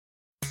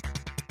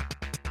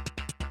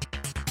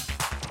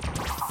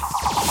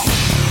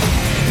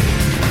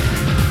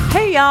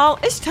Hey y'all,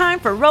 it's time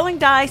for Rolling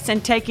Dice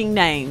and Taking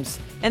Names.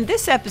 In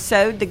this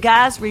episode, the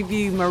guys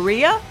review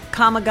Maria,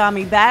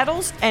 Kamigami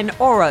Battles, and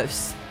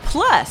Oros.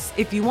 Plus,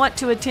 if you want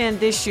to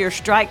attend this year's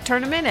strike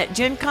tournament at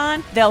Gen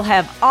Con, they'll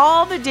have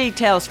all the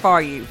details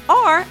for you.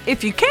 Or,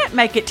 if you can't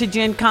make it to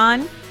Gen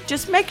Con,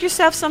 just make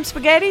yourself some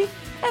spaghetti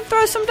and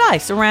throw some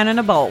dice around in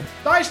a bowl.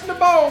 Dice in the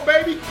bowl,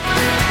 baby!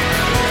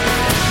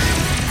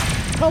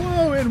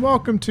 Hello and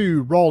welcome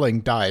to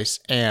Rolling Dice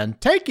and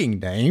Taking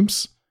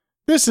Names.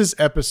 This is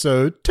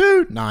episode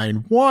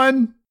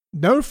 291.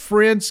 No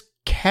Friends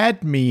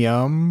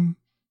Cadmium.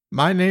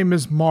 My name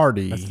is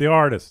Marty. That's the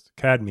artist,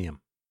 Cadmium.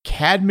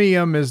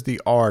 Cadmium is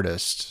the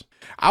artist.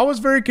 I was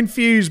very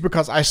confused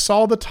because I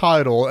saw the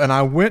title and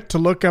I went to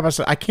look up. I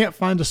said, I can't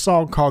find a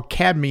song called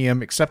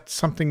Cadmium except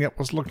something that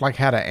looked like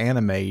had an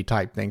anime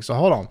type thing. So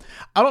hold on.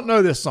 I don't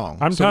know this song.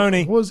 I'm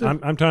Tony. What was it?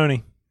 I'm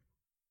Tony.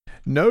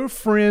 No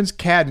Friends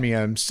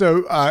Cadmium.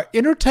 So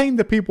entertain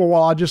the people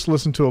while I just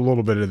listen to a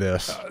little bit of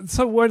this.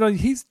 So what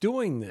he's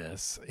doing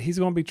this, he's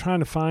going to be trying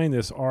to find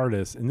this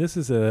artist. And this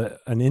is an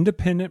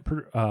independent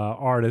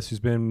artist who's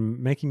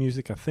been making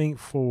music, I think,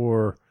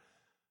 for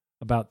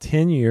about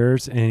 10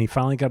 years. And he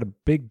finally got a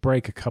big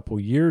break a couple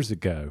years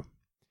ago.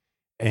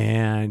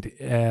 And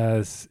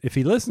if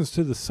he listens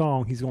to the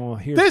song, he's going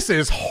to hear... This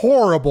is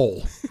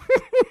horrible.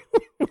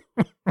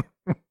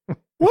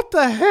 What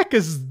the heck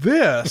is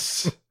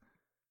this?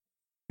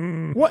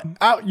 What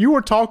you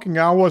were talking,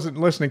 I wasn't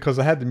listening because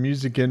I had the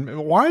music in.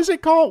 Why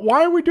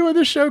are we doing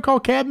this show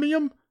called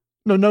Cadmium?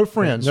 No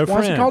Friends. Why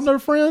is it called No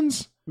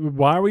Friends?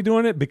 Why are we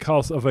doing it?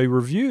 Because of a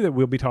review that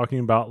we'll be talking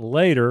about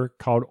later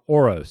called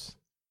Oros.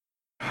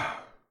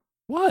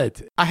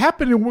 What? I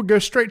happened to go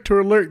straight to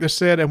a lyric that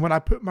said, and when I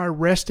put my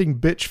resting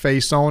bitch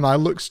face on, I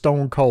look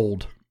stone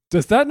cold.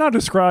 Does that not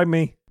describe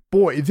me?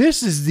 Boy,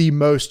 this is the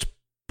most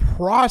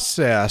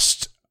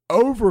processed,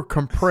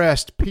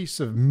 over-compressed piece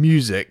of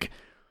music.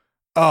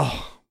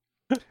 Oh,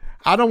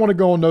 I don't want to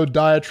go on no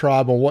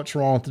diatribe on what's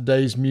wrong with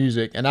today's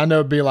music. And I know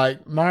it'd be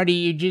like, Marty,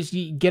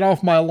 you get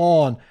off my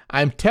lawn.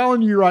 I'm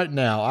telling you right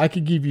now, I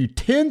could give you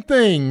 10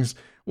 things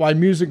why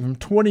music from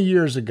 20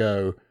 years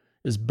ago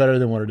is better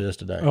than what it is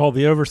today. Oh,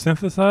 the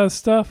oversynthesized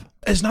stuff?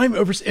 It's not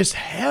even it's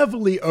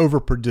heavily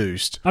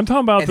overproduced. I'm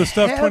talking about the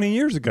stuff 20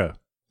 years ago.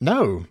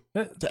 No.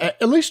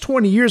 At least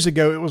 20 years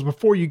ago, it was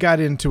before you got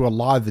into a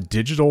lot of the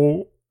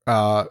digital.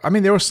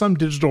 There was some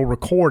digital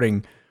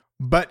recording,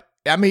 but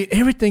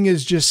everything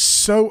is just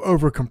so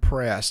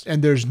overcompressed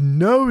and there's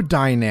no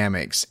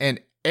dynamics and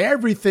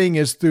everything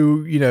is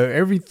through,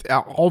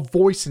 all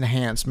voice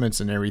enhancements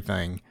and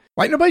everything.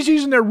 Like nobody's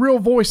using their real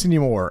voice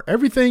anymore.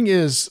 Everything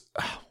is,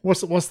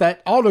 what's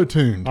that?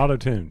 Auto-tuned.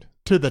 Auto-tuned.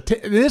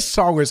 This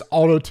song is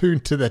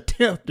auto-tuned to the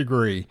 10th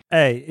degree.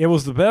 Hey, it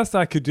was the best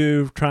I could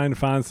do trying to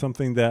find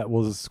something that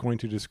was going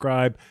to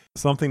describe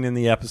something in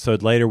the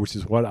episode later, which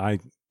is what I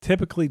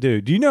typically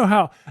do. Do you know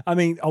how,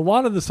 a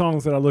lot of the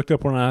songs that I looked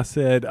up when I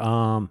said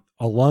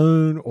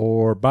alone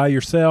or by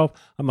yourself,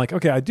 I'm like,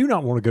 okay, I do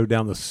not want to go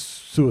down the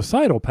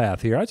suicidal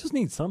path here. I just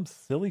need some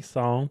silly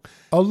song.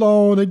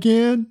 Alone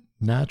again,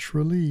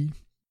 naturally.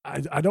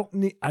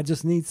 I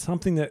just need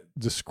something that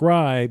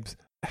describes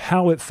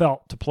how it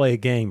felt to play a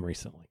game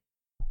recently.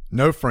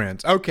 No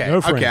Friends. Okay.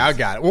 Okay, I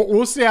got it.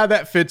 We'll see how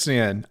that fits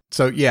in.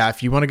 So, yeah,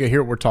 if you want to go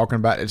hear what we're talking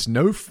about, it's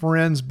No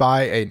Friends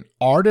by an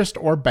artist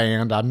or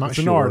band. I'm not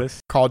sure. It's an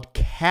artist. Called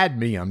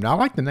Cadmium. Now, I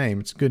like the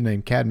name. It's a good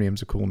name.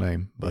 Cadmium's a cool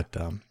name. But,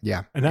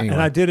 yeah. And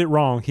I did it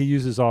wrong. He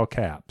uses all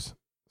caps.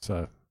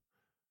 So.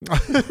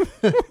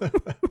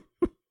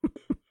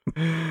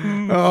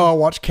 Oh,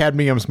 watch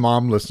Cadmium's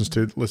mom listens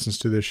to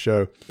this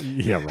show.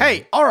 Yeah. Right.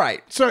 Hey, all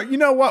right. So you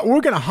know what? We're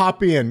gonna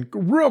hop in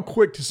real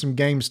quick to some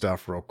game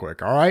stuff, real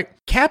quick. All right.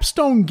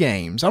 Capstone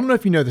Games. I don't know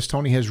if you know this,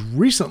 Tony, has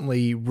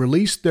recently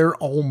released their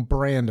own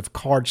brand of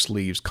card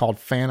sleeves called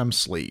Phantom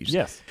Sleeves.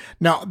 Yes.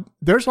 Now,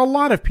 there's a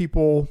lot of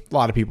people.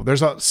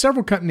 There's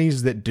several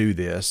companies that do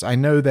this. I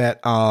know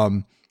that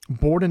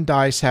Board and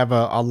Dice have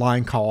a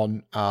line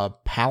called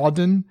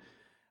Paladin.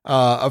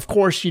 Of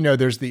course,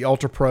 there's the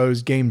Ultra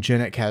Pros.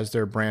 GameGenic has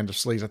their brand of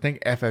sleeves. I think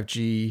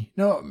FFG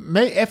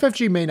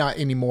may not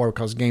anymore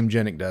because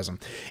GameGenic does them.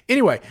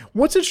 Anyway,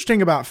 what's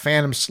interesting about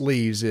Phantom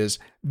Sleeves is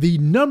the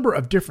number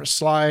of different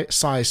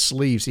size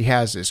sleeves he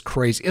has is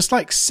crazy. It's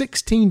like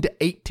 16 to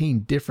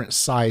 18 different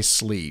size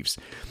sleeves.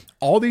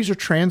 All these are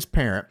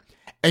transparent,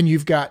 and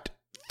you've got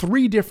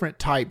 3 different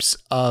types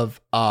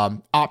of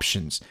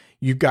options.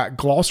 You've got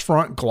gloss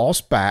front,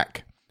 gloss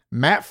back,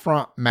 matte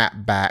front,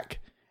 matte back,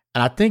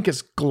 and I think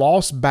it's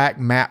gloss back,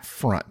 matte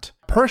front.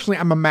 Personally,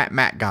 I'm a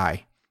matte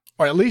guy,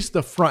 or at least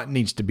the front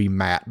needs to be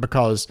matte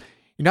because,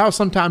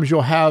 sometimes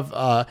you'll have,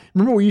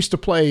 remember we used to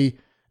play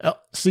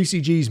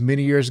CCGs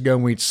many years ago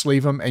and we'd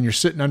sleeve them and you're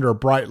sitting under a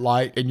bright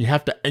light and you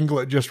have to angle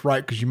it just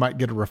right because you might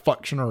get a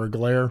reflection or a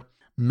glare.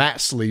 Matte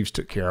sleeves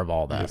took care of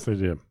all that. Yes, they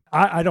did.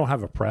 I don't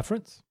have a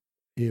preference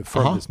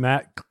for this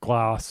matte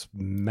gloss,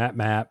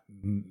 matte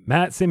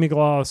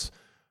semi-gloss,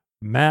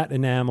 matte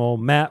enamel,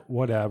 matte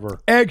whatever.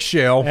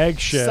 Eggshell.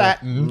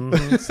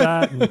 Satin.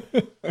 Satin.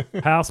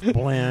 House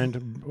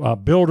blend,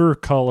 builder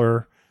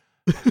color.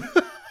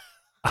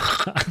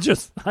 I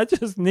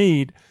just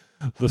need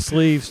the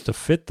sleeves to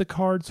fit the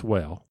cards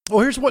well. Well,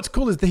 here's what's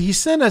cool is that he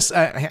sent us,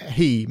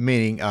 he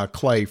meaning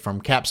Clay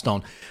from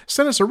Capstone,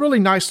 sent us a really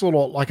nice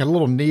little, like a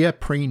little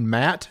neoprene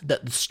mat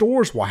that the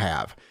stores will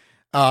have.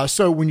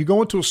 So when you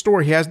go into a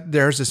store,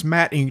 there's this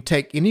mat, and you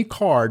take any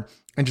card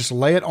and just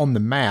lay it on the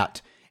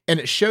mat, and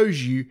it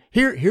shows you,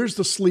 here's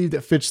the sleeve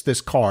that fits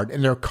this card,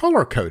 and they're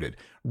color coded.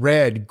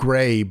 Red,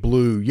 gray,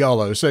 blue,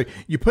 yellow. So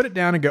you put it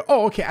down and go,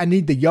 oh, okay, I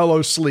need the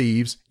yellow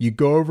sleeves. You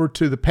go over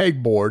to the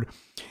pegboard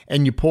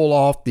and you pull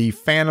off the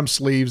phantom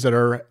sleeves that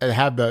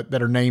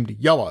are named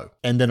yellow,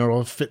 and then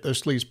it'll fit those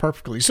sleeves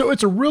perfectly. So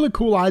it's a really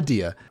cool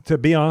idea. To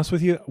be honest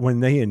with you,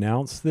 when they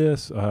announced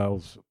this, it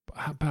was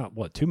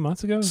about 2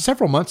 months ago?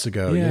 Several months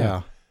ago,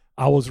 yeah.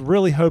 I was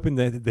really hoping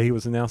that he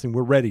was announcing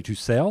we're ready to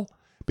sell,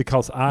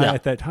 because I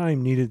at that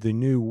time needed the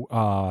new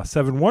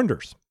Seven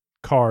Wonders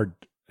card.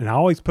 And I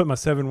always put my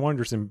Seven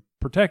Wonders in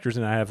protectors,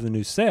 and I have the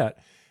new set,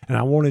 and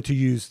I wanted to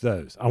use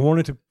those. I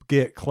wanted to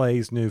get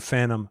Clay's new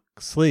Phantom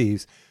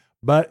sleeves,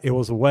 but it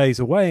was a ways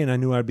away, and I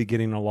knew I'd be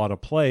getting a lot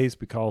of plays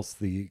because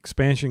the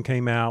expansion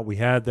came out. We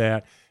had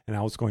that, and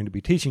I was going to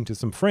be teaching to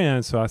some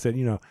friends. So I said,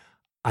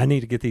 I need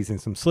to get these in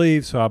some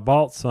sleeves. So I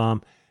bought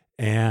some,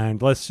 and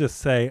let's just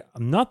say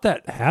I'm not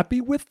that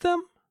happy with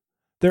them.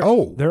 They're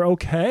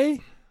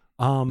okay,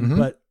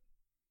 but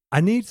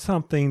I need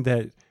something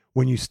that,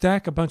 when you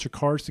stack a bunch of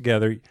cards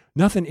together,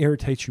 nothing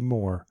irritates you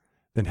more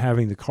than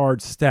having the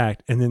cards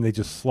stacked and then they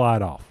just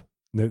slide off.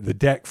 The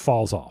deck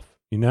falls off,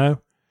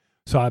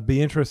 So I'd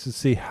be interested to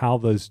see how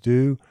those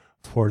do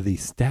for the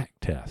stack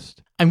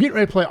test. I'm getting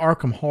ready to play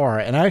Arkham Horror,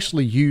 and I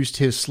actually used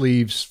his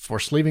sleeves for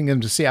sleeving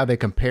them to see how they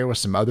compare with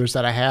some others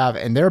that I have,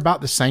 and they're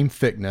about the same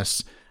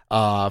thickness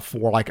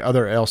for like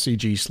other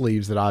LCG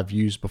sleeves that I've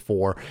used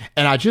before.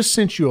 And I just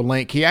sent you a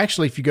link. He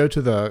actually, if you go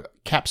to the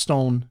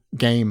Capstone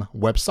game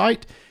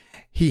website,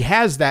 he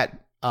has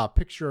that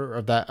picture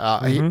of that.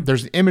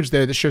 There's an image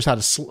there that shows how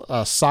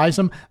to size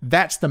them.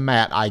 That's the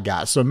mat I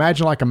got. So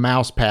imagine like a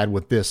mouse pad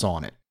with this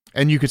on it.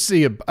 And you could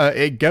see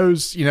it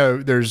goes,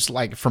 there's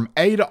like from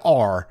A to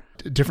R,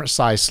 different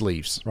size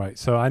sleeves. Right.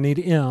 So I need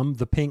M,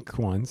 the pink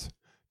ones,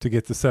 to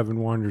get the Seven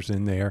Wonders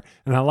in there.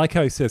 And I like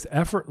how he says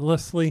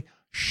effortlessly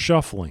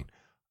shuffling.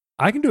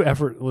 I can do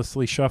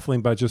effortlessly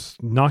shuffling by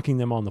just knocking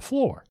them on the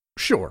floor.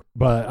 Sure.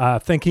 But I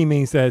think he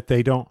means that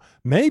they don't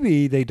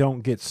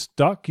get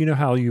stuck. You know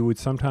how you would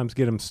sometimes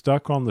get them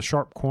stuck on the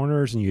sharp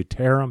corners and you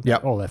tear them?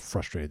 Yep. Oh, that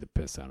frustrated the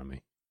piss out of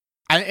me.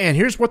 And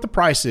here's what the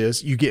price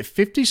is. You get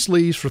 50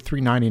 sleeves for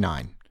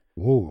 $3.99.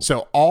 Whoa.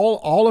 So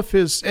all of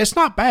his, it's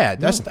not bad.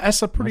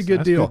 That's a pretty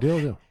good deal.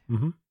 Good deal.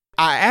 Mm-hmm.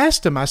 I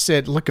asked him, I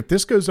said, look, if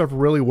this goes over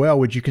really well,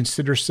 would you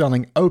consider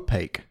selling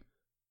opaque,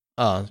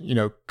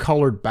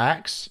 colored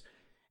backs?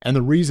 And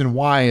the reason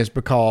why is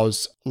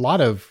because a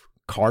lot of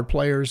card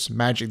players,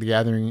 Magic the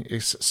Gathering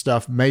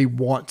stuff, may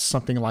want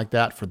something like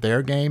that for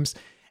their games.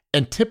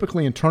 And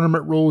typically in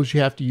tournament rules, you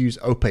have to use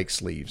opaque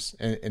sleeves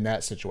in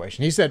that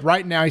situation. He said,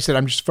 right now,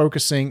 I'm just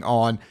focusing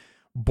on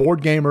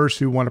board gamers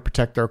who want to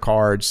protect their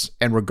cards.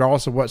 And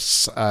regardless of what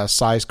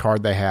size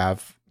card they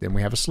have, then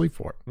we have a sleeve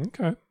for it.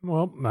 Okay.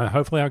 Well,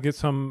 hopefully I'll get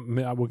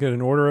we'll get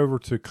an order over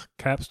to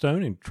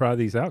Capstone and try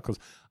these out, because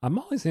I'm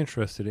always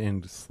interested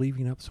in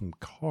sleeving up some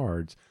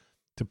cards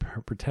to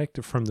protect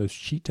it from those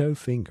Cheeto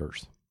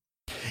fingers.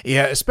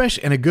 Yeah,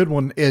 especially, and a good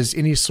one is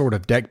any sort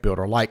of deck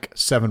builder like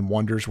Seven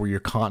Wonders, where you're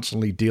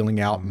constantly dealing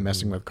out and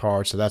messing with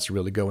cards. So that's a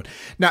really good one.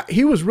 Now,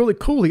 he was really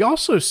cool. He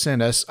also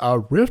sent us a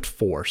Rift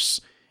Force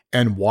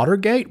and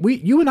Watergate.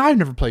 You and I have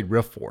never played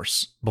Rift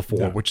Force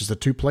before, which is a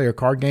 2-player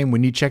card game we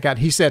need to check out.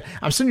 He said,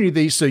 I'm sending you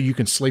these so you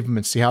can sleeve them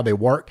and see how they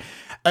work.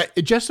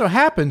 It just so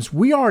happens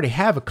we already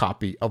have a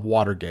copy of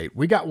Watergate.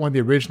 We got one of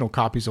the original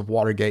copies of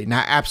Watergate, and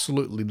I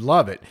absolutely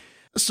love it.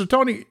 So,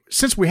 Tony,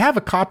 since we have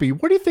a copy,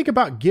 what do you think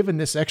about giving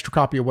this extra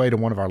copy away to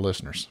one of our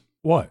listeners?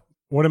 What?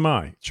 What am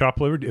I?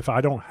 Shoplifter? If I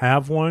don't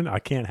have one, I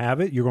can't have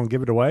it? You're going to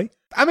give it away?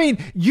 I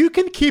mean, you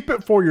can keep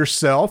it for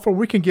yourself, or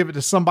we can give it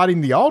to somebody in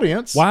the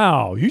audience.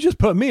 Wow. You just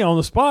put me on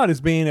the spot as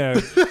being a...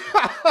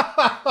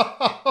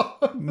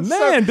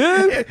 Man,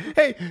 dude.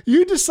 Hey,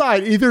 you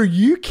decide. Either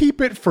you keep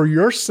it for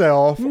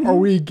yourself, or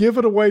we give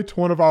it away to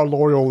one of our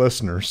loyal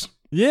listeners.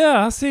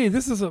 Yeah, I see.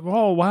 This is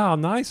wow,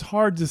 nice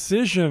hard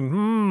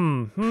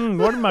decision.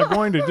 What am I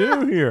going to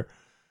do here?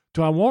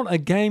 Do I want a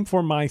game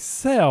for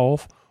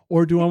myself,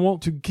 or do I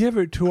want to give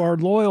it to our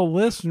loyal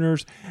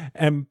listeners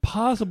and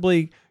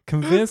possibly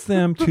convince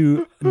them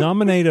to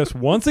nominate us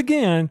once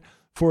again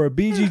for a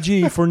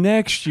BGG for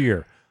next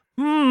year?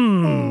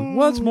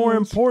 What's more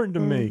important to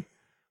me?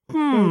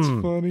 That's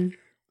funny.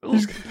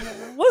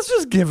 Let's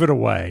just give it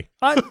away.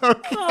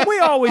 We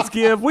always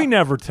give. We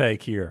never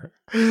take here.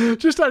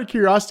 Just out of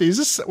curiosity,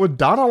 would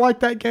Donna like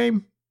that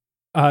game?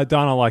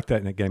 Donna liked that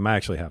in the game. I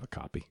actually have a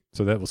copy,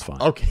 so that was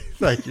fun. Okay,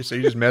 thank you. So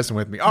you're just messing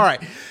with me. All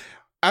right.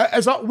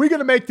 We're going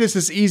to make this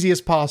as easy as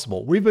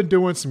possible. We've been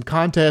doing some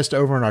contests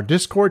over in our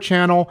Discord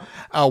channel.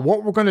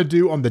 What we're going to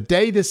do on the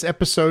day this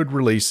episode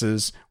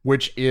releases,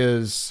 which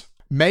is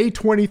May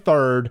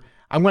 23rd,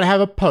 I'm going to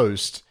have a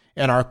post,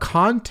 and our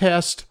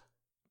contest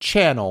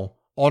channel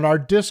on our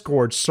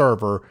Discord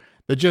server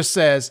that just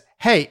says,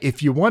 hey,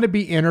 if you want to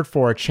be entered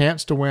for a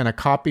chance to win a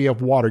copy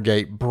of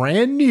Watergate,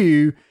 brand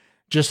new,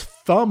 just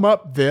thumb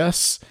up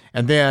this,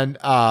 and then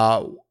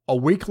a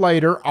week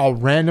later, I'll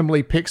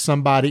randomly pick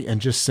somebody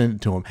and just send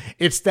it to them.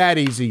 It's that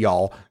easy,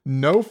 y'all.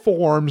 No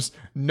forms,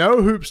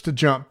 no hoops to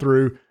jump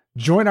through.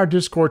 Join our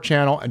Discord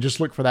channel and just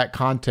look for that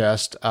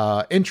contest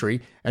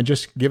entry and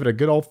just give it a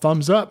good old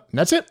thumbs up. And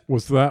that's it.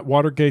 Was that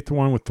Watergate the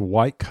one with the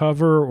white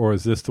cover, or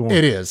is this the one?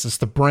 It is. It's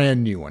the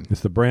brand new one.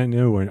 It's the brand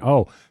new one.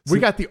 Oh, we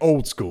got the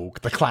old school,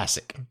 the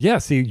classic. Yeah,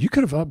 see, you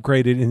could have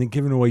upgraded and then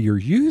given away your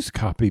used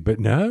copy, but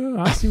no,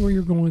 I see where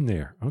you're going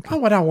there. Okay.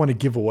 Why would I want to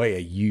give away a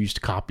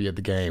used copy of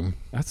the game?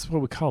 That's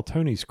what we call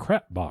Tony's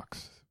crap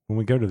box when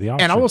we go to the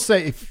auction. And I will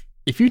say,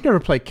 if you've never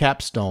played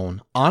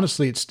Capstone,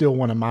 honestly, it's still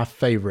one of my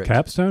favorite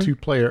Capstone?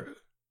 two-player.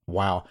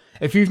 Wow.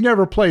 If you've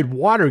never played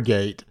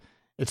Watergate,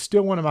 it's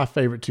still one of my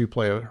favorite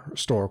two-player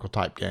historical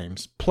type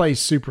games. Plays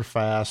super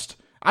fast.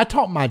 I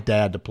taught my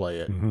dad to play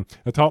it. Mm-hmm.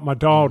 I taught my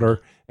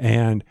daughter,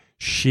 and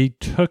she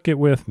took it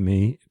with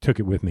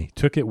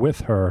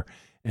her.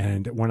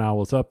 And when I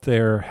was up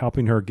there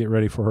helping her get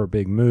ready for her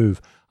big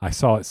move, I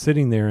saw it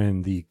sitting there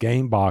in the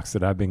game box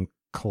that I've been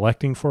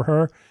collecting for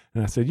her.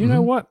 And I said, you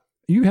know what?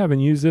 You haven't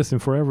used this in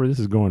forever. This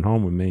is going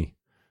home with me.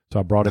 So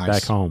I brought it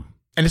back home.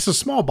 And it's a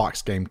small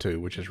box game too,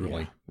 which is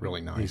really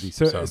nice. Easy.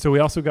 So we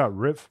also got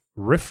Rift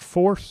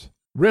Force.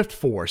 Rift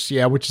Force,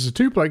 yeah, which is a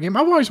two-player game.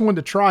 I've always wanted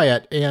to try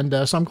it,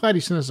 and so I'm glad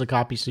he sent us a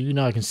copy so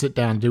I can sit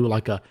down and do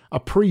like a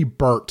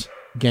pre-Burt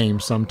game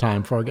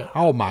sometime for a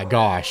Oh my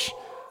gosh.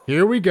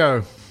 Here we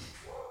go.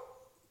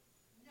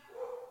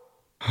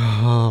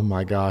 Oh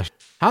my gosh.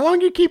 How long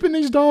are you keeping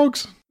these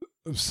dogs?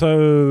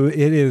 So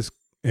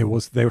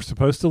they were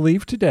supposed to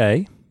leave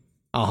today.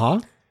 Uh-huh.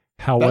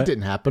 That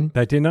didn't happen.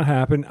 That did not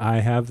happen. I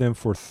have them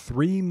for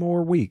 3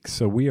 more weeks.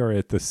 So we are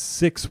at the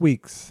 6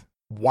 weeks.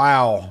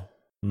 Wow.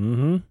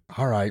 Mm-hmm.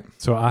 All right.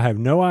 So I have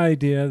no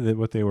idea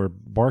what they were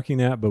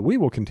barking at, but we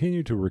will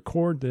continue to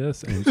record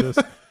this and just,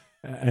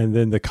 and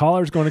then the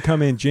collar's going to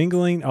come in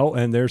jingling. Oh,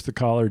 and there's the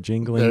collar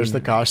jingling. There's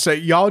the collar. So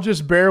y'all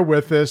just bear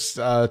with us.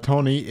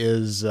 Tony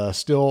is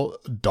still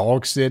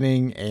dog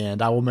sitting,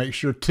 and I will make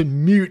sure to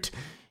mute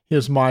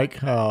his mic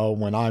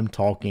when I'm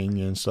talking,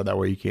 and so that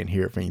way you can't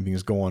hear if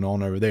anything's going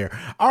on over there.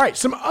 All right,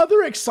 some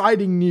other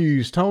exciting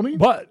news, Tony.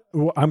 But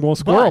I'm going to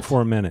squirrel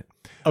for a minute.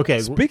 Okay.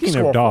 Speaking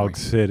of dog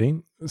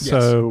sitting,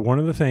 so one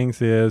of the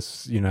things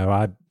is,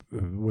 I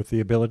with the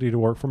ability to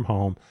work from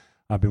home,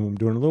 I've been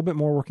doing a little bit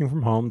more working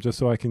from home just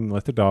so I can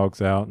let the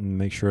dogs out and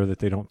make sure that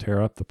they don't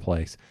tear up the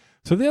place.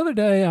 So the other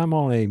day I'm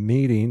on a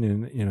meeting,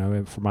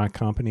 and for my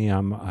company,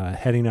 I'm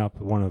heading up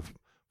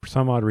for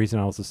some odd reason,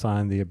 I was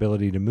assigned the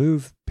ability to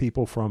move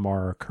people from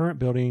our current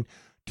building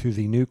to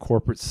the new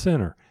corporate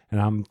center. And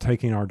I'm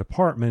taking our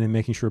department and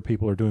making sure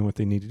people are doing what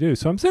they need to do.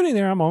 So I'm sitting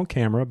there, I'm on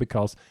camera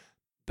because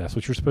that's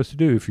what you're supposed to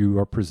do if you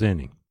are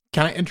presenting.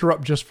 Can I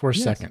interrupt just for a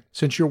second?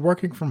 Since you're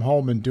working from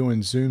home and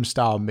doing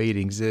Zoom-style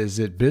meetings, is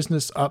it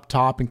business up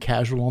top and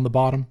casual on the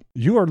bottom?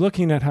 You are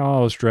looking at how I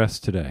was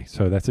dressed today.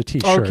 So that's a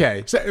T-shirt.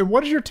 Okay. So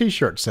what does your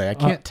T-shirt say? I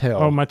can't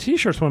tell. Oh, my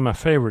T-shirt's one of my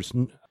favorites.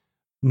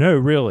 No,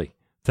 really.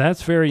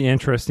 That's very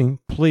interesting.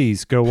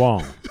 Please go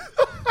on.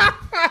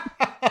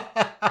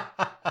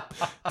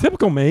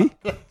 Typical me.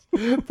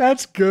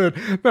 That's good.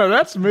 No,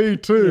 that's me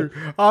too.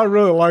 I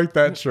really like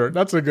that shirt.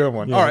 That's a good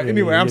one. All right.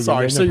 Anyway, I'm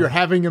sorry. So you're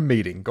having a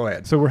meeting. Go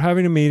ahead. So we're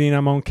having a meeting.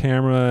 I'm on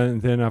camera,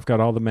 and then I've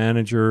got all the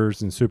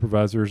managers and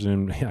supervisors,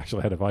 and I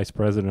actually had a vice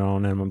president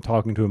on, and I'm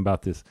talking to him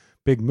about this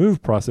big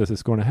move process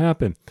that's going to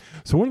happen.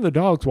 So one of the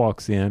dogs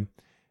walks in,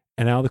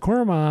 and out of the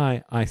corner of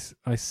my eye,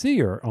 I see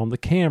her on the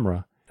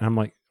camera, and I'm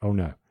like, oh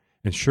no.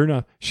 And sure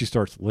enough, she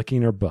starts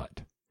licking her butt.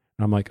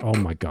 And I'm like, oh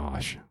my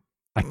gosh,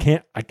 I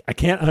can't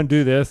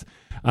undo this.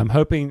 I'm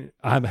hoping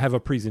I have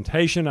a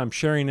presentation I'm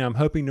sharing. I'm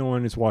hoping no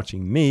one is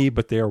watching me,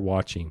 but they're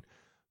watching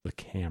the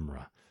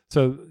camera.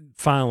 So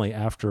finally,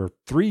 after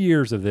 3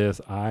 years of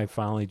this, I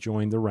finally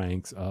joined the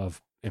ranks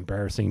of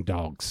embarrassing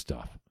dog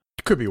stuff.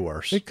 It could be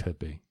worse. It could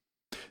be.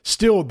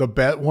 Still,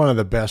 one of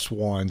the best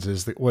ones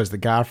was the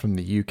guy from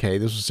the UK.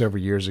 This was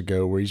several years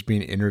ago, where he's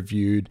being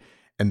interviewed,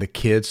 and the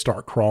kids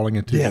start crawling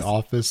into the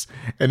office,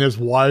 and his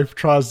wife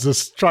tries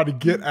to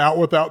get out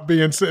without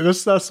being seen.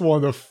 That's one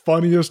of the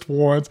funniest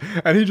ones,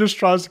 and he just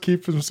tries to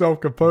keep himself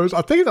composed.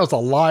 I think that was a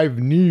live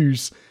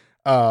news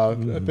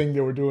thing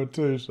they were doing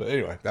too. So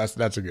anyway, that's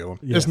a good one.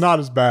 Yes. It's not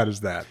as bad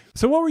as that.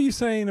 So what were you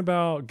saying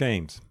about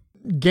games?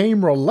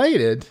 Game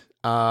related,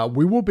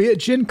 we will be at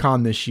Gen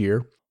Con this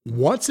year.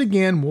 Once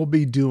again, we'll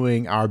be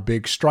doing our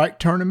big strike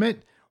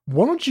tournament.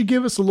 Why don't you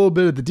give us a little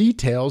bit of the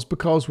details,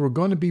 because we're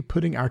going to be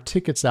putting our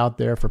tickets out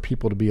there for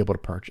people to be able to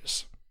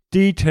purchase.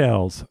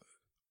 Details.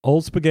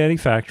 Old Spaghetti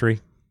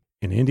Factory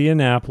in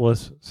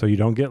Indianapolis, so you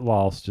don't get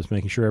lost. Just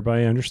making sure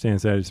everybody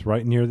understands that. It's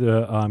right near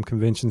the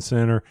convention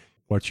center.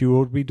 What you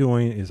will be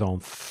doing is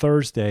on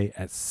Thursday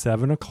at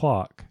 7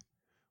 o'clock,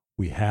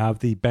 we have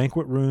the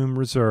banquet room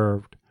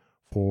reserved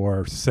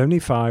for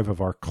 75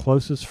 of our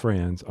closest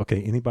friends.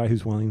 Okay, anybody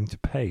who's willing to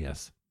pay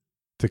us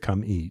to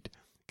come eat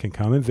can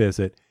come and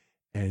visit.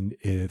 and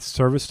its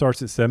service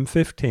starts at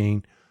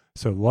 7:15.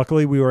 So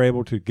luckily we were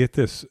able to get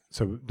this.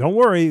 So don't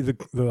worry,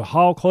 the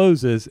hall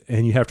closes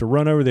and you have to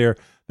run over there.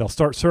 They'll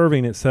start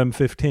serving at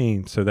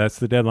 7:15. So that's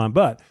the deadline.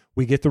 But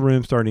we get the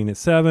room starting at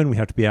 7. We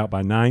have to be out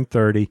by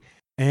 9:30.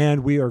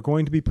 And we are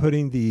going to be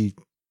putting the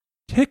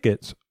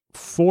tickets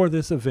for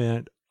this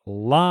event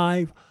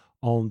live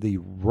on the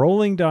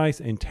Rolling Dice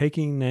and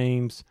Taking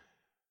Names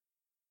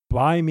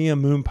Buy Me a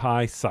Moon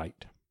Pie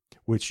site,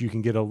 which you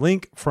can get a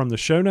link from the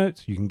show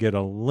notes. You can get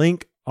a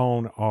link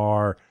on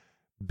our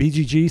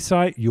BGG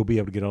site. You'll be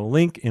able to get a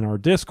link in our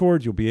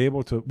Discord.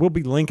 We'll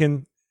be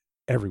linking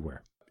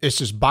everywhere. It's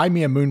just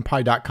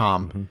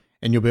buymeamoonpie.com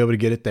and you'll be able to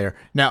get it there.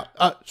 Now,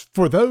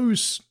 for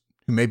those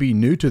who may be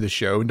new to the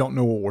show and don't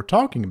know what we're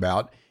talking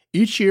about,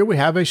 each year we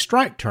have a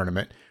strike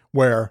tournament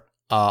where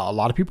a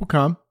lot of people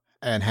come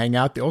and hang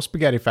out at the old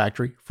spaghetti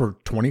factory for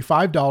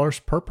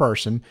 $25 per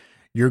person.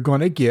 You're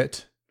going to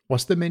get,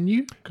 what's the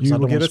menu? You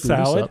will get a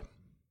salad.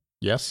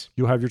 Yes.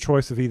 You'll have your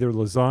choice of either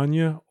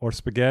lasagna or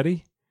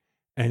spaghetti.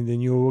 And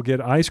then you will get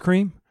ice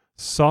cream,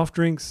 soft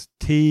drinks,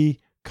 tea,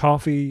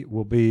 coffee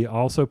will be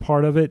also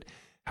part of it.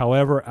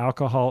 However,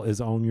 alcohol is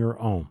on your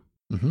own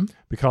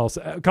because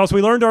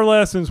we learned our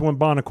lessons when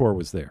Bonacor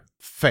was there.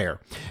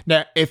 Fair.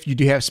 Now, if you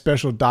do have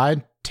special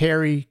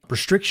dietary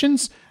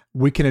restrictions,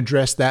 we can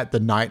address that the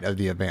night of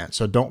the event.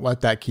 So don't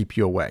let that keep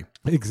you away.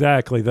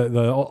 Exactly. The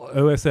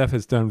OSF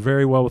has done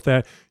very well with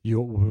that.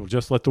 We'll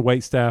just let the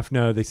wait staff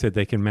know. They said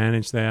they can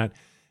manage that.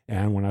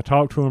 And when I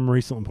talked to them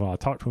recently, I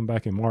talked to them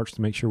back in March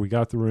to make sure we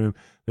got the room.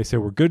 They said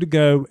we're good to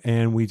go,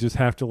 and we just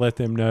have to let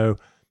them know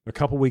a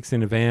couple weeks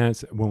in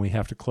advance when we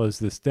have to close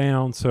this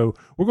down. So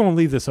we're going to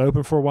leave this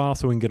open for a while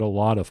so we can get a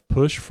lot of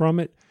push from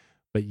it.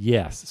 But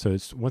yes, so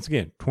it's, once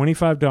again,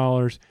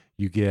 $25.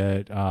 You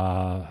get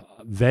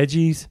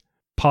veggies,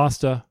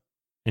 pasta,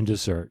 and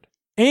dessert,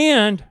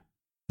 and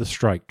the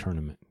strike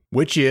tournament.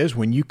 Which is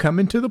when you come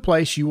into the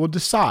place, you will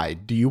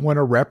decide, do you want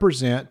to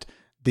represent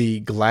the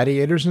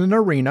Gladiators in an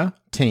Arena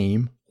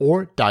team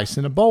or Dice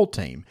in a Bowl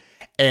team?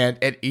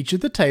 And at each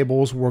of the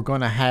tables, we're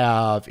going to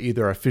have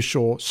either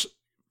official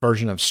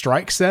version of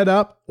strike set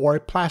up or a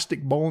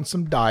plastic bowl and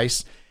some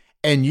dice.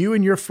 And you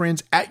and your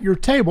friends at your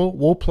table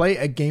will play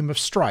a game of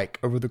strike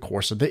over the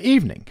course of the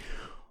evening.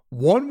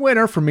 One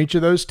winner from each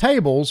of those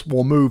tables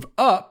will move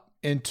up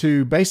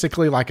into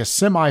basically like a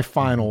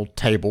semifinal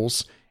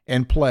tables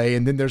and play.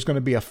 And then there's going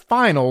to be a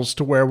finals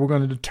to where we're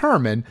going to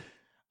determine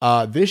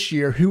this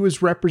year who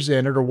is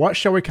represented, or what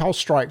shall we call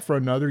strike for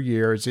another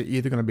year. Is it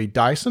either going to be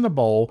Dice in a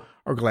Bowl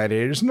or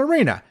Gladiators in an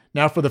Arena?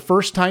 Now, for the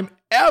first time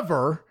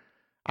ever,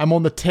 I'm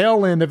on the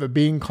tail end of it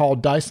being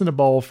called Dice in a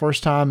Bowl,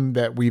 first time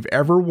that we've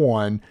ever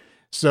won.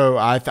 So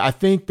I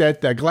think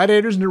that the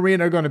Gladiators in the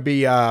Arena are going to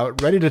be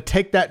ready to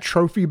take that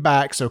trophy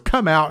back. So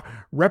come out,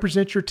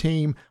 represent your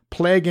team,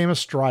 play a game of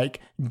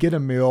strike, get a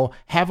meal,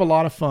 have a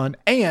lot of fun,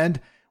 and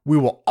we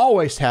will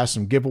always have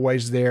some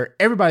giveaways there.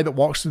 Everybody that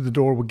walks through the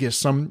door will get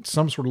some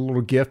sort of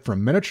little gift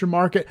from Miniature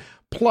Market.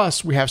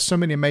 Plus, we have so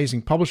many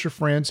amazing publisher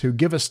friends who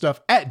give us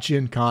stuff at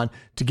Gen Con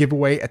to give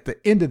away at the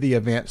end of the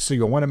event. So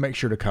you'll want to make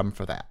sure to come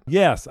for that.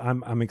 Yes,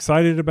 I'm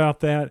excited about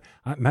that.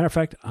 Matter of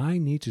fact, I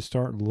need to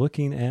start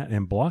looking at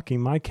and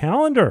blocking my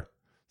calendar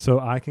so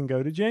I can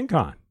go to Gen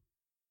Con.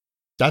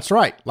 That's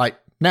right. Like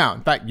now,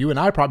 in fact, you and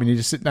I probably need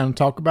to sit down and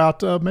talk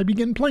about maybe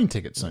getting plane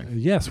tickets soon.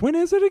 Yes. When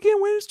is it again?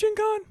 When is Gen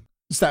Con?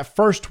 It's that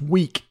first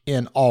week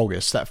in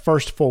August, that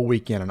first full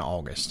weekend in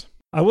August.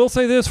 I will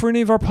say this for any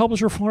of our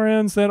publisher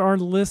friends that are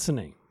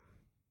listening.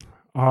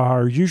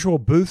 Our usual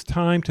booth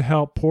time to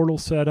help Portal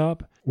set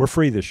up, we're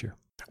free this year.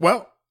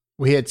 Well,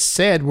 we had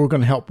said we're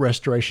going to help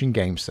Restoration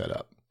Games set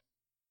up.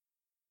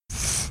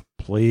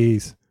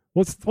 Please.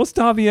 What's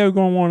Davio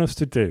going to want us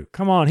to do?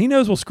 Come on. He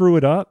knows we'll screw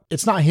it up.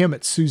 It's not him.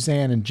 It's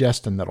Suzanne and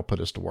Justin that'll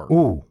put us to work.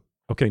 Ooh.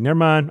 Okay, never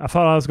mind. I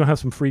thought I was going to have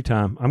some free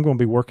time. I'm going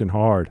to be working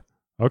hard.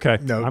 Okay,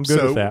 no, I'm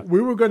good with that.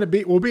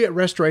 We'll be at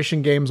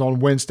Restoration Games on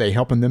Wednesday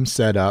helping them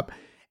set up.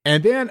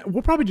 And then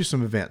we'll probably do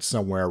some events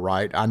somewhere,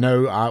 right? I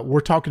know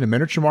we're talking to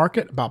Miniature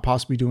Market about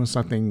possibly doing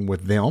something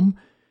with them.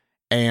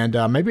 And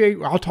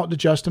maybe I'll talk to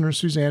Justin or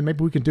Suzanne.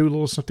 Maybe we can do a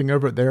little something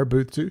over at their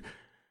booth too.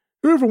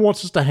 Whoever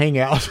wants us to hang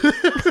out.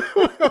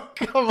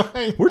 Come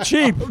on. We're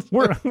cheap.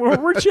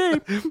 We're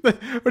cheap.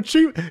 We're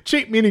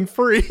cheap meaning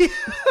free.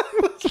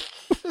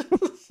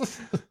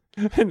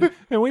 And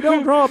we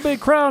don't draw a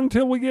big crowd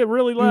until we get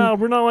really loud.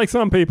 We're not like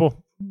some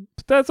people.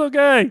 But that's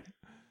okay.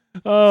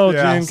 Oh,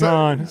 yeah, Gen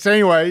Con. So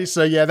anyway,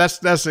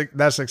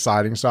 that's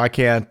exciting. So I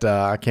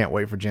can't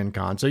wait for Gen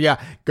Con. So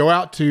yeah, go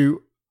out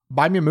to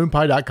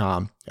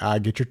buymeamoonpie.com.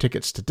 Get your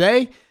tickets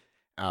today.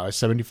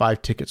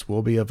 75 tickets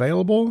will be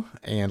available.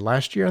 And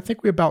last year, I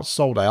think we about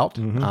sold out.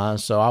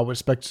 So I would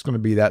expect it's going to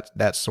be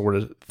that sort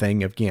of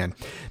thing again.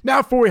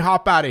 Now, before we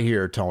hop out of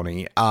here,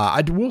 Tony,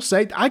 I will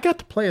say I got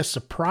to play a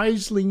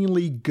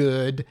surprisingly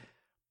good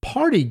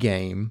party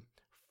game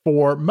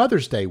for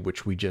Mother's Day,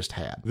 which we just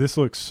had. This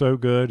looks so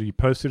good. You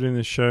posted in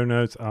the show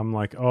notes. I'm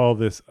like, oh,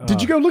 this.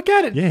 Did you go look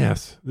at it?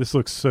 Yes. This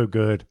looks so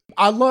good.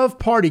 I love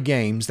party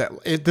games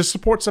this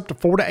supports up to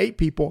 4 to 8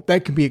 people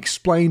that can be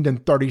explained in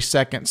 30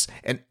 seconds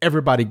and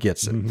everybody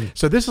gets it. Mm-hmm.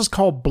 So this is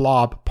called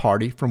Blob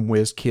Party from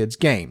WizKids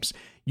Games.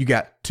 You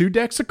got 2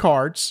 decks of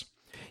cards.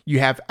 You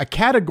have a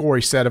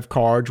category set of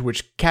cards,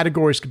 which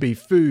categories could be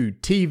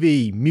food,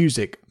 TV,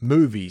 music,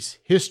 movies,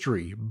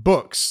 history,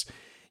 books.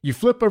 You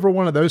flip over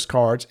one of those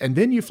cards, and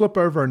then you flip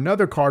over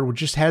another card which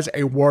just has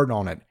a word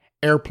on it.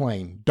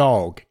 Airplane,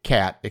 dog,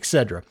 cat,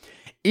 etc.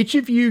 Each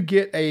of you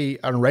get an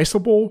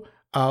erasable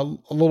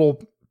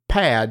little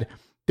pad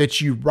that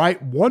you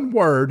write one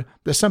word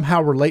that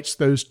somehow relates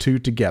those two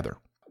together.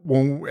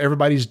 When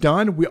everybody's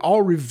done, we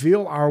all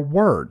reveal our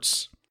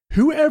words.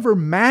 Whoever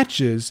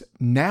matches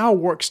now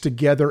works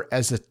together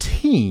as a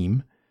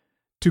team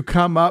to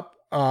come up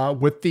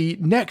with the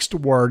next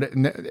word.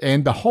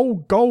 And the whole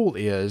goal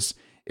is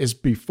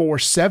before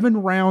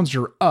 7 rounds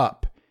are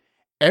up,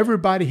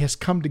 everybody has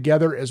come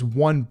together as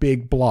one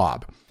big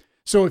blob.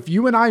 So if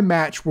you and I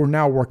match, we're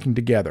now working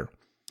together.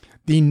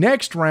 The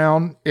next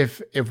round,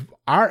 if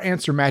our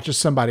answer matches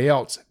somebody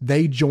else,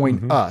 they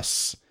join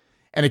us.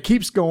 And it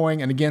keeps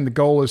going. And again, the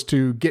goal is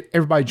to get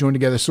everybody joined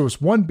together. So it's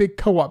one big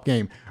co-op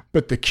game.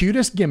 But the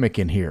cutest gimmick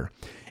in here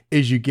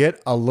is you get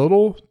a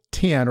little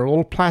tin or a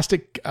little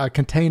plastic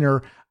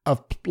container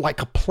of like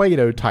a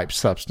Play-Doh type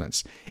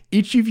substance.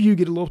 Each of you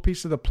get a little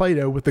piece of the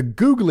Play-Doh with a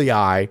googly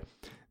eye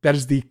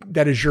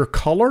that is your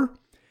color.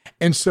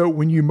 And so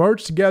when you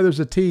merge together as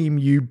a team,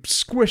 you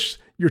squish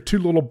your 2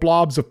 little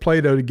blobs of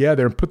Play-Doh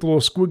together and put the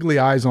little squiggly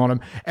eyes on them.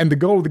 And the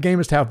goal of the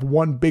game is to have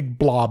one big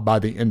blob by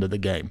the end of the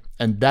game.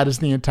 And that is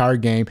the entire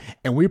game.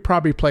 And we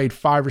probably played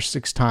 5 or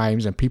 6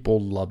 times and people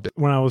loved it.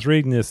 When I was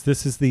reading this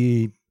is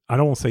the, I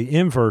don't want to say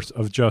inverse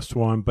of Just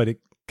One, but it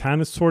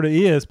kind of sort of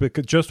is,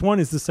 because Just One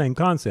is the same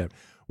concept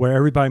where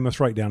everybody must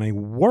write down a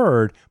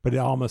word, but it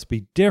all must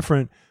be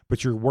different.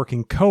 But you're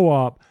working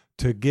co-op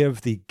to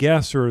give the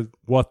guesser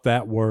what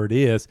that word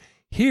is.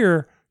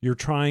 Here, you're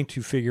trying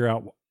to figure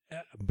out,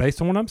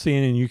 based on what I'm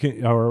seeing, and you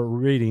can, or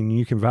reading,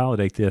 you can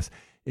validate this,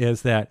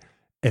 is that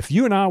if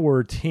you and I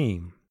were a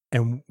team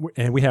and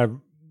we have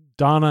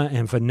Donna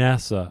and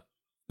Vanessa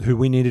who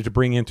we needed to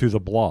bring into the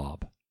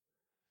blob,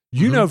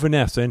 you know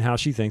Vanessa and how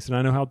she thinks, and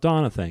I know how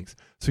Donna thinks.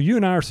 So you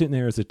and I are sitting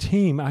there as a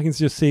team. I can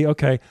just see,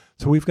 okay,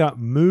 so we've got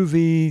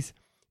movies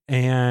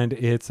and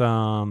it's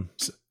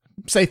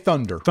say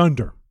thunder.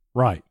 Thunder,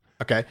 right.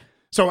 Okay.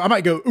 So I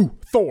might go, ooh,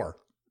 Thor.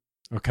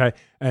 Okay,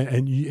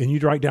 and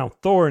you'd write down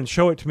Thor and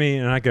show it to me,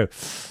 and I go,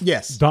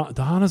 yes.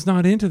 Donna's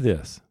not into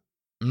this.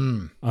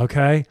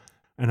 Okay,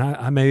 and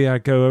I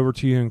go over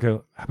to you and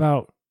go, how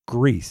about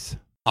Grease?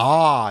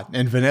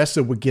 And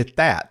Vanessa would get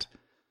that.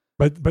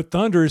 But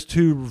thunder is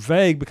too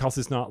vague because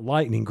it's not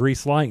lightning,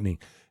 Grease lightning.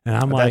 And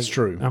I'm like, that's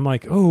true. I'm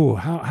like, oh,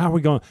 how are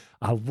we going?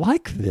 I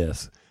like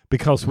this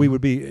because we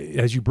would be,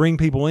 as you bring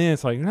people in,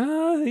 it's like,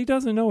 nah, he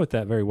doesn't know it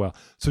that very well.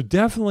 So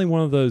definitely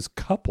one of those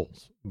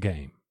couples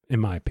game, in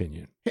my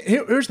opinion.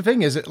 Here's the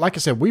thing is that, like I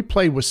said, we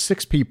played with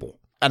 6 people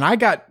and I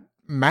got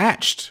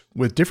matched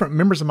with different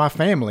members of my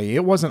family.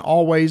 It wasn't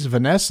always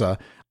Vanessa.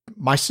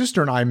 My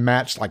sister and I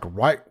matched like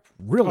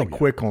really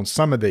quick on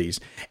some of these.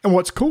 And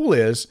what's cool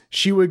is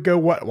she would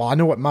go, I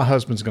know what my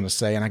husband's going to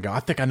say. And I go, I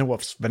think I know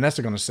what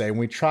Vanessa's going to say. And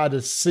we try to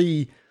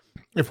see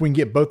if we can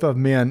get both of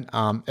them in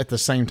at the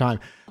same time.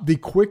 The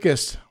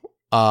quickest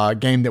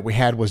game that we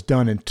had was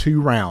done in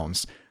 2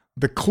 rounds.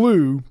 The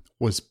clue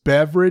was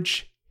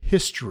beverage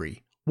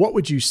history. What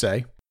would you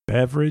say?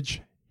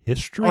 Beverage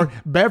history? Or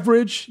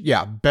beverage.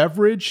 Yeah.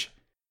 Beverage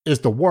is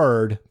the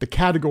word. The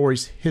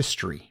category's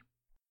history.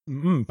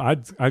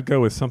 I'd go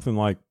with something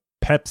like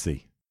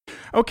Pepsi.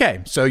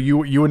 Okay. So you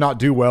would not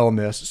do well in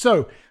this.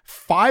 So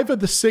 5 of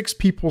the 6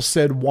 people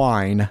said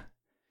wine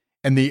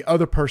and the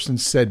other person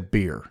said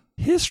beer.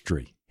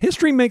 History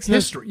makes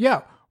history.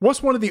 Yeah.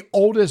 What's one of the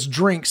oldest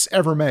drinks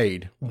ever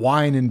made?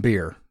 Wine and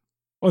beer.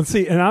 Well,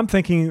 see, and I'm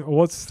thinking,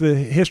 what's the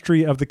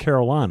history of the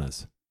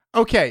Carolinas?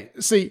 Okay,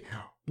 see,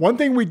 one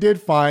thing we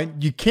did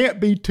find, you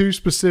can't be too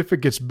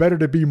specific. It's better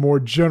to be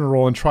more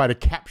general and try to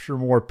capture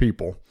more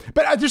people.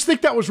 But I just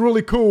think that was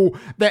really cool.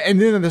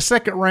 And then in the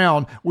second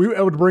round, we were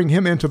able to bring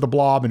him into the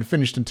blob and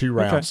finished in 2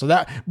 rounds.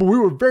 Okay. But we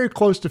were very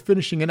close to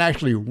finishing in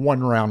actually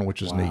 1 round,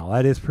 which is neat. Wow,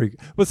 that is pretty.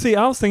 Well, see,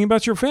 I was thinking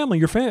about your family.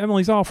 Your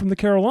family's all from the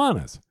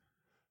Carolinas.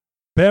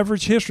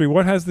 Beverage history.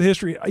 What has the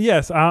history?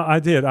 Yes, I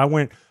did. I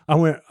went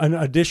an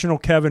additional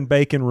Kevin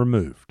Bacon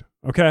removed.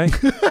 Okay.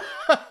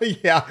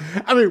 Yeah.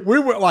 I mean, we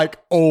went like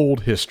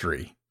old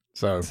history.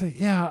 So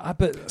yeah, I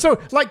bet. So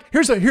like,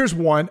 here's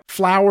one.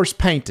 Flowers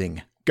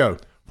painting. Go.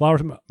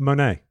 Flowers,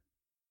 Monet.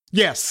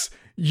 Yes.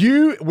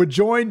 You would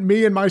join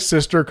me and my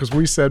sister because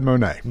we said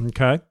Monet.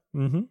 Okay.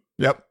 Mm-hmm.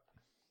 Yep.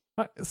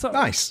 So,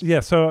 nice. Yeah.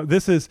 So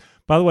this is,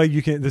 by the way,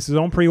 this is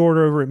on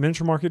pre-order over at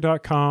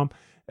miniaturemarket.com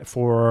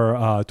for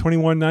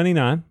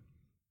 $21.99.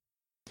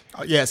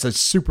 Yeah, it's a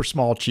super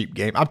small, cheap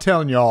game. I'm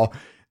telling y'all,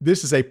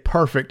 this is a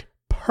perfect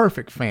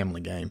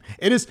family game.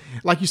 It is,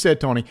 like you said,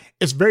 Tony,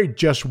 it's very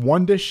Just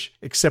One-ish,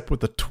 except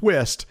with the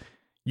twist.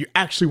 You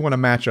actually want to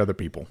match other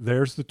people.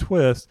 There's the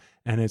twist,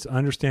 and it's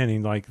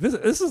understanding, like,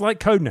 this is like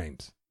code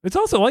names. It's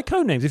also like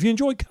Codenames. If you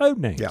enjoy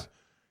Codenames. Yeah.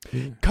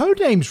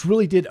 Codenames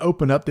really did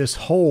open up this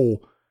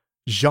whole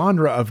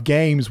genre of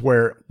games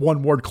where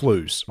one-word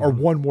clues or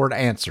one-word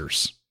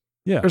answers.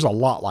 Yeah. There's a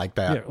lot like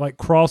that. Yeah, like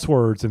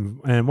crosswords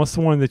and what's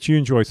the one that you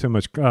enjoy so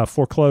much?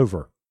 For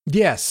Clover.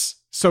 Yes.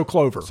 So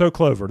Clover. So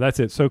Clover. That's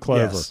it. So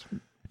Clover. Yes.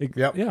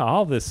 Yeah,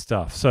 all this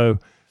stuff. So,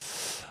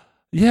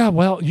 yeah,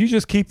 well, you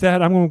just keep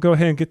that. I'm going to go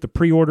ahead and get the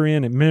pre-order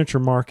in at Miniature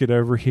Market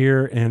over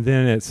here. And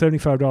then at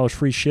 $75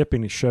 free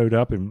shipping, it showed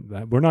up.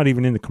 And we're not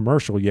even in the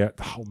commercial yet.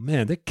 Oh,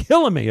 man, they're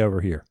killing me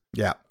over here.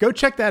 Yeah. Go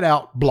check that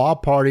out.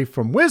 Blob Party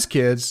from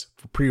WizKids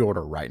for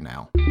pre-order right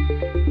now.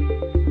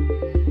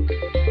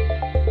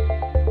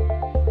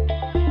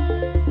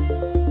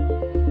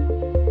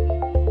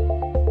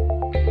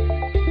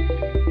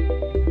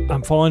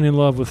 I'm falling in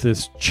love with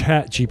this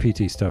chat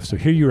GPT stuff. So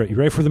here you're at. You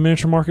ready for the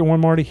Miniature Market one,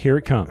 Marty? Here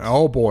it comes.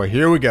 Oh, boy.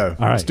 Here we go.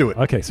 All Let's right. do it.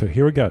 Okay, so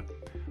here we go.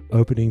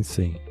 Opening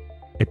scene.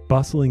 A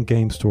bustling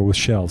game store with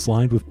shelves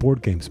lined with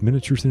board games,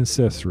 miniatures, and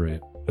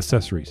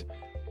accessories.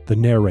 The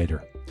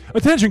narrator.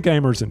 Attention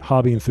gamers and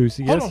hobby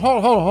enthusiasts.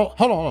 Hold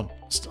on.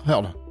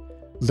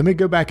 Let me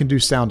go back and do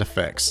sound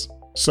effects.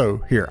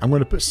 So here, I'm going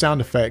to put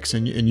sound effects,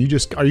 and you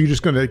just are you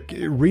just going to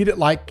read it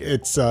like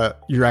it's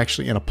you're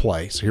actually in a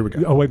play? So here we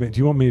go. Oh wait a minute, do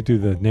you want me to do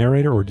the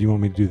narrator or do you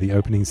want me to do the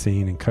opening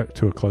scene and cut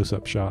to a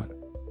close-up shot?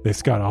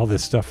 It's got all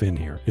this stuff in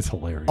here. It's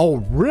hilarious.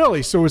 Oh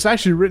really? So it's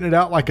actually written it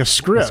out like a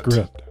script.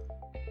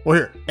 Well,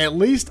 here, at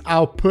least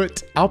I'll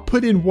put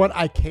in what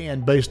I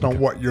can based on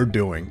what you're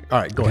doing. All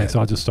right, go ahead.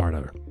 So I'll just start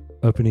over.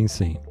 Opening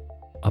scene.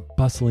 A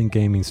bustling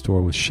gaming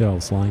store with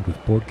shelves lined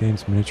with board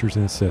games, miniatures,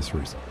 and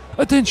accessories.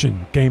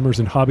 Attention, gamers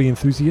and hobby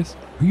enthusiasts.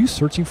 Are you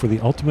searching for the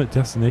ultimate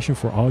destination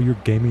for all your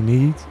gaming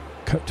needs?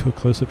 Cut to a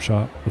close-up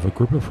shot of a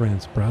group of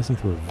friends browsing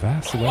through a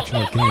vast selection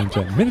of games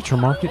at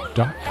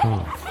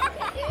miniaturemarket.com.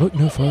 Look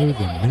no further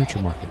than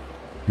Miniature Market,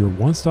 your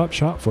one-stop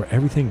shop for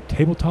everything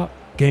tabletop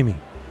gaming.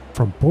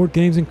 From board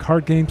games and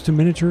card games to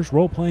miniatures,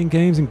 role-playing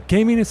games, and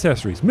gaming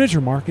accessories,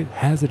 Miniature Market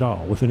has it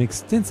all with an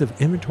extensive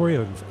inventory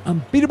of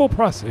unbeatable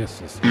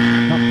prices.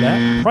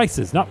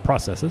 Prices, not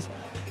processes.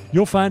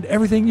 You'll find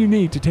everything you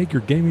need to take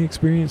your gaming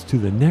experience to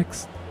the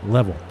next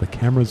level. The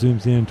camera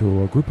zooms in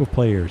to a group of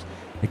players,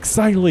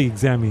 excitedly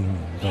examining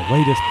the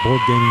latest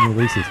board gaming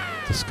releases.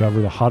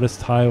 Discover the hottest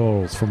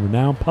titles from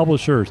renowned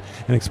publishers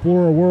and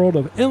explore a world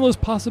of endless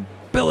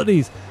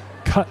possibilities.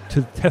 Cut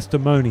to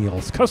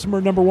testimonials.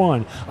 Customer number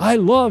 1, I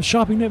love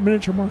shopping at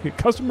Miniature Market.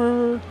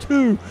 Customer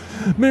 2,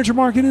 Miniature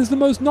Market is the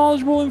most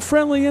knowledgeable and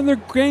friendly, and their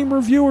game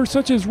reviewers,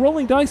 such as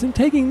rolling dice and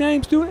taking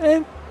names, do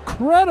an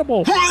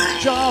incredible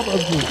job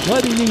of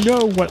letting me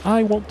know what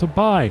I want to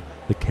buy.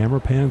 The camera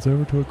pans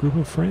over to a group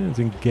of friends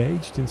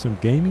engaged in some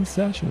gaming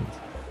sessions.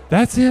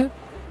 That's it.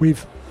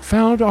 We've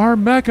found our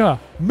mecca,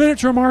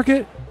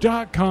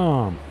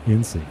 miniaturemarket.com.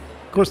 NC.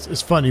 Of course,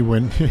 it's funny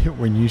when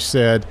when you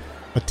said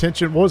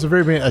attention. What was the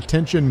very beginning?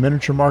 Attention,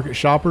 Miniature Market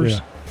shoppers.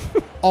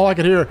 Yeah. All I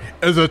could hear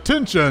is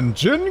attention,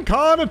 Gen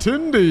Con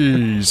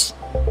attendees.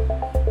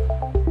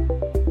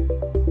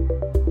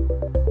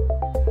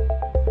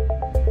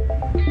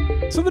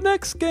 So the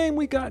next game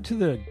we got to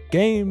the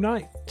game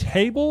night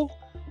table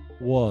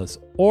was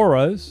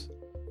Oros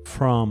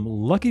from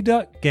Lucky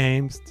Duck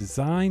Games,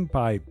 designed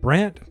by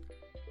Brant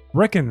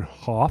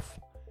Breckenhoff.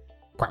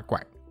 Quack,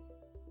 quack.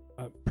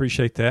 I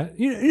appreciate that.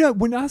 You know,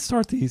 when I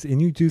start these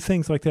and you do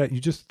things like that, you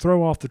just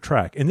throw off the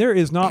track. And there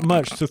is not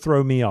much to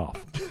throw me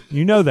off.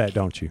 You know that,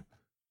 don't you?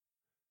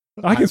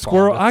 I can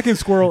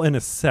squirrel in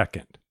a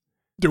second.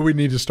 Do we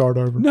need to start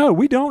over? No,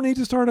 we don't need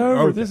to start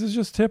over. Okay. This is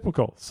just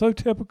typical. So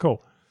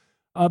typical.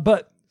 All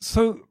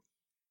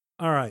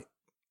right.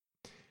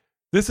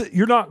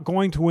 You're not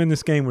going to win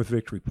this game with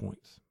victory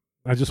points.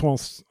 I just want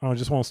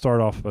to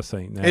start off by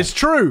saying that. It's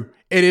true.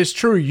 It is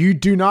true. You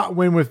do not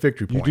win with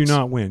victory points. You do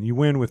not win. You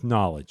win with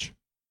knowledge.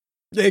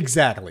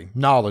 Exactly.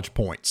 Knowledge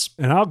points.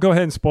 And I'll go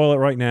ahead and spoil it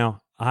right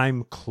now.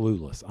 I'm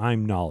clueless.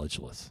 I'm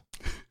knowledgeless.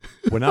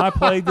 When I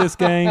played this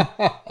game,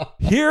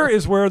 here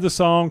is where the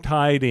song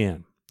tied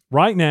in.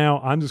 Right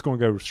now, I'm just going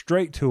to go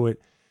straight to it.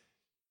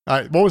 All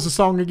right. What was the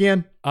song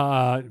again?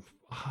 Oh,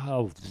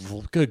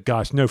 good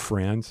gosh, no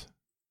friends.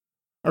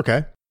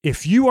 Okay.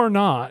 If you are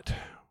not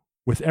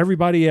with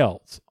everybody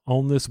else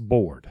on this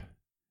board,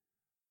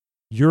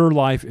 your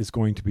life is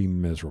going to be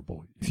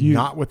miserable. If you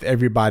not with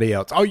everybody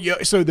else. Oh,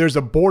 yeah. So there's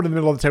a board in the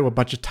middle of the table with a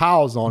bunch of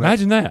tiles on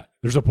imagine that.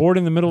 There's a board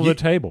in the middle of the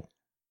table.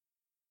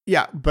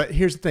 Yeah, but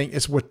here's the thing.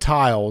 It's with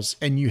tiles,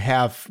 and you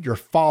have your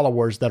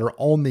followers that are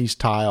on these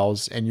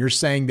tiles, and you're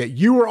saying that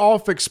you were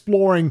off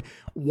exploring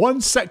one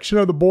section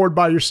of the board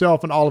by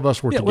yourself, and all of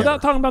us were together.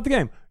 Without talking about the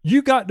game.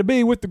 You got to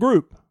be with the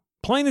group.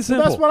 Plain and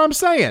simple. Well, that's what I'm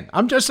saying.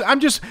 I'm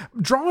just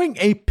drawing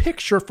a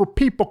picture for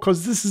people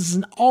because this is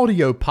an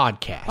audio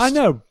podcast. I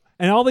know.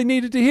 And all they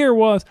needed to hear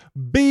was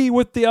be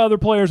with the other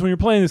players when you're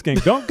playing this game.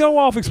 Don't go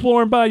off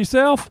exploring by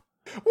yourself.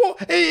 Well,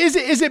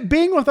 is it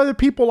being with other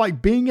people,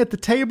 like being at the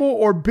table,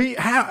 or being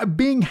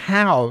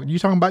how? You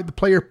talking about the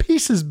player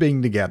pieces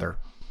being together?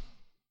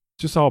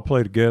 Just all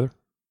play together.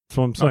 That's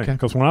what I'm saying.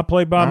 Because when I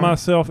played by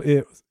myself,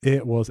 it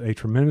was a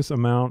tremendous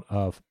amount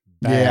of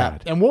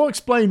bad. Yeah, and we'll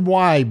explain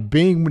why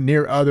being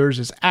near others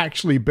is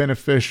actually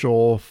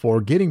beneficial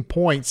for getting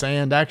points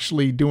and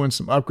actually doing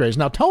some upgrades.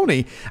 Now,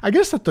 Tony, I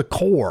guess at the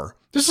core,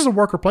 this is a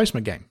worker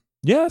placement game.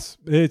 Yes,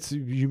 it's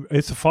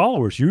the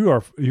followers.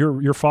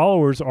 Your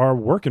followers are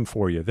working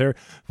for you.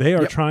 They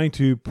are trying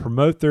to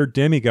promote their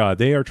demigod.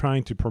 They are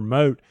trying to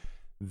promote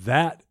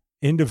that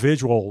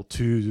individual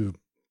to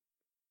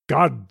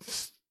God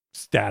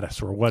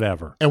status or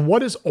whatever. And what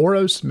does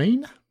Oros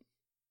mean?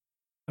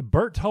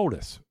 Bert told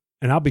us,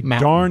 and I'll be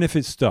Mountain. darned if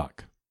it's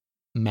stuck.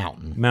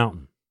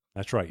 Mountain.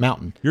 That's right.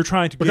 Mountain. You're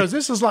trying to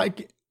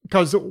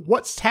because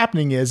what's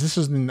happening is this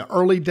is in the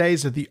early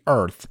days of the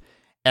Earth,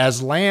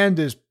 as land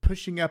is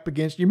pushing up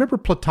against. You remember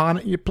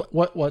Platonic?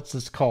 What's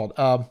this called?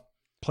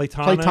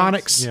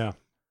 Platonics.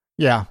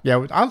 Yeah.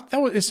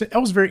 That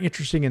was very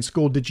interesting in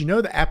school. Did you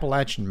know the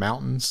Appalachian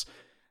Mountains?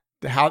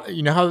 How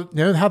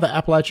the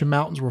Appalachian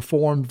Mountains were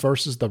formed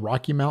versus the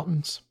Rocky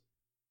Mountains?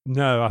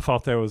 No, I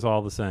thought that was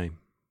all the same.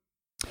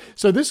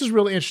 So this is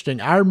really interesting.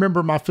 I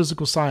remember my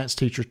physical science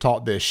teacher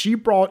taught this. She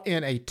brought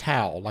in a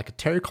towel, like a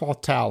terry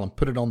cloth towel, and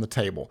put it on the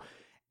table.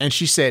 And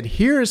she said,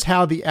 here is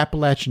how the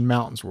Appalachian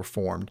Mountains were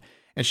formed.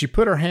 And she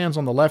put her hands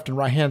on the left and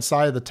right hand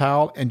side of the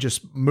towel and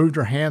just moved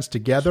her hands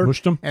together.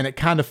 Smushed them. And it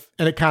kind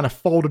of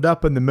folded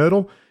up in the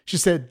middle. She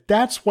said,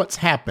 that's what's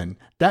happened.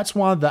 That's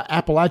why the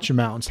Appalachian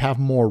Mountains have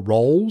more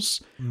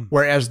rolls,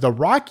 whereas the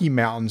Rocky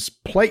Mountains,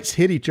 plates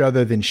hit each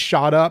other, then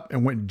shot up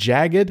and went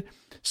jagged.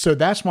 So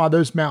that's why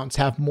those mountains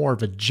have more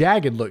of a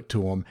jagged look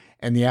to them,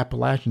 and the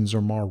Appalachians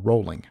are more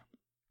rolling.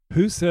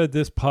 Who said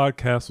this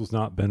podcast was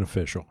not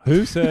beneficial?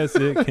 Who says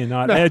it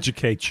cannot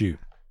educate you?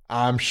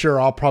 I'm sure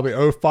I'll probably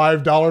owe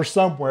 $5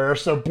 somewhere,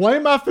 so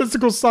blame my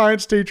physical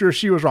science teacher if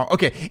she was wrong.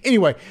 Okay,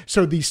 anyway,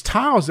 so these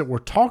tiles that we're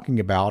talking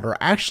about are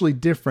actually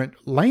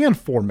different land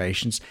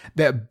formations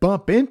that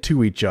bump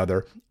into each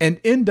other and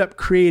end up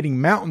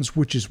creating mountains,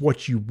 which is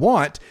what you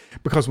want,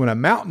 because when a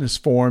mountain is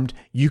formed,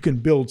 you can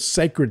build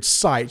sacred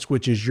sites,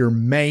 which is your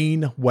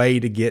main way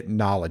to get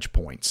knowledge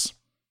points.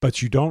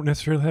 But you don't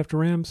necessarily have to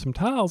ram some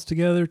tiles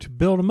together to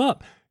build them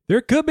up. There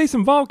could be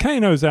some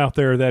volcanoes out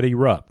there that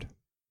erupt.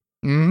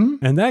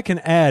 Mm-hmm. And that can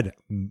add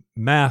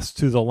mass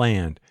to the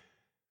land.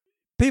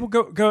 People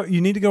go. You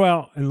need to go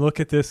out and look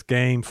at this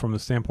game from the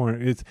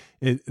standpoint.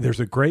 There's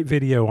a great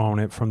video on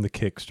it from the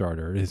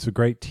Kickstarter. It's a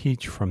great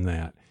teach from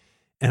that.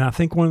 And I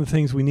think one of the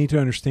things we need to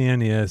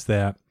understand is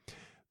that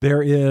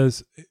there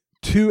is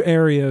two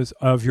areas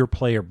of your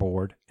player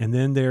board, and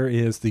then there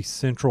is the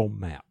central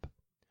map.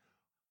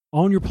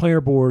 On your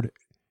player board,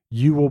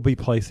 you will be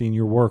placing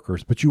your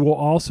workers, but you will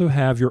also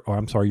have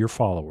your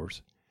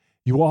followers.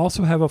 You will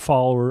also have a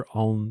follower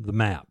on the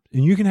map.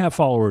 And you can have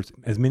followers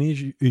as many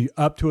as you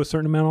up to a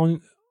certain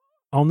amount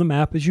on the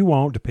map as you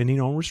want,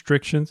 depending on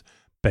restrictions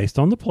based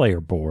on the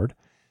player board.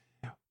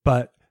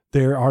 But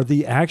there are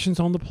the actions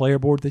on the player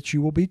board that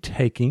you will be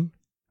taking.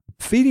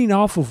 Feeding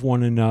off of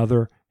one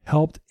another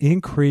helped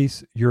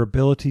increase your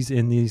abilities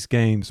in these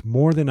games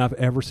more than I've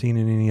ever seen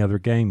in any other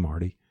game,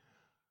 Marty.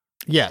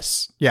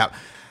 Yes. Yeah.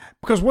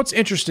 Because what's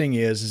interesting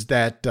is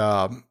that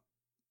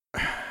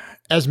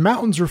as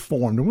mountains are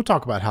formed, and we'll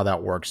talk about how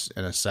that works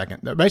in a second.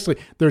 Basically,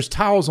 there's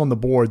tiles on the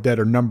board that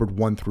are numbered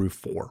 1 through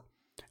 4.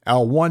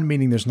 1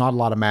 meaning there's not a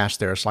lot of mass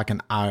there. It's like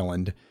an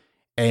island.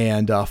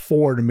 And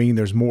 4 to mean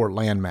there's more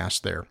land mass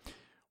there.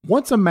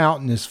 Once a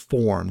mountain is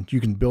formed, you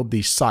can build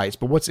these sites.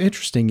 But what's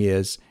interesting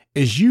is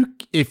if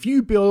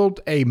you build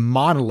a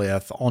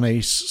monolith on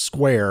a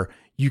square,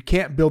 you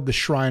can't build the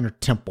shrine or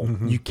temple.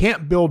 Mm-hmm. You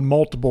can't build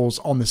multiples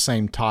on the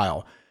same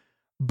tile.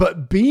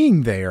 But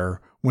being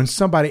there when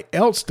somebody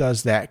else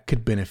does that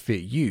could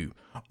benefit you.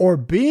 Or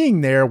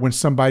being there when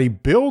somebody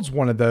builds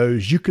one of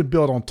those, you could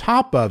build on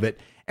top of it,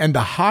 and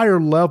the higher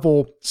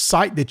level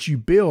site that you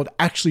build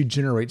actually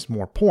generates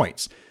more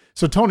points.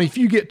 So Tony, if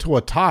you get to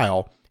a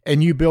tile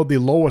and you build the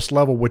lowest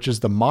level, which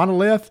is the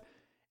monolith,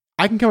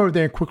 I can come over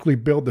there and quickly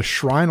build the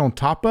shrine on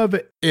top of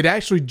it. It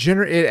actually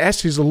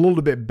is a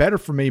little bit better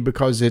for me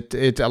because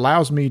it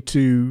allows me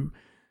to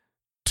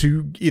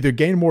either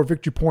gain more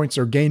victory points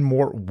or gain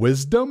more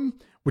wisdom,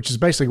 which is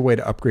basically a way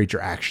to upgrade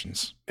your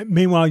actions.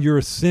 Meanwhile, you're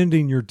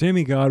ascending your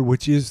demigod,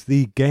 which is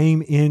the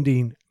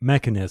game-ending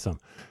mechanism.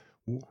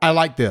 I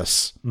like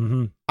this.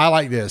 Mm-hmm. I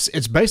like this.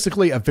 It's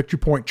basically a victory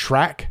point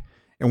track.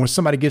 And when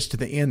somebody gets to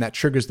the end, that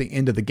triggers the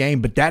end of the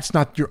game. But that's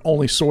not your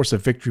only source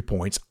of victory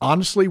points.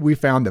 Honestly, we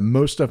found that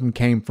most of them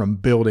came from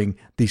building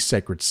these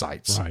sacred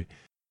sites. Right.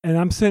 And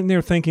I'm sitting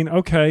there thinking,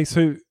 okay,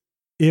 so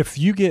if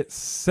you get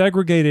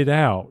segregated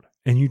out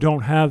and you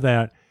don't have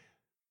that,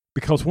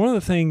 because one of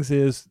the things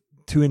is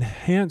to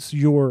enhance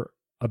your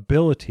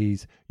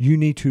abilities, you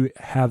need to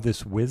have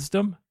this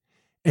wisdom.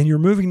 And you're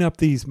moving up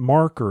these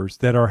markers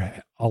that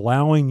are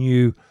allowing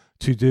you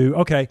to do,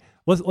 okay,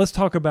 let's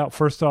talk about,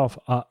 first off,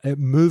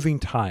 moving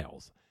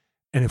tiles.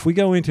 And if we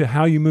go into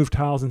how you move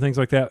tiles and things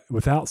like that,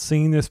 without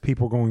seeing this,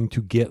 people are going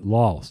to get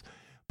lost.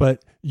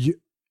 But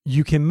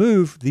you can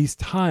move these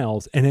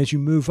tiles, and as you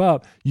move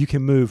up, you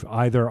can move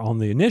either on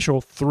the initial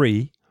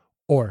 3,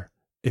 or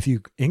if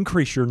you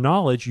increase your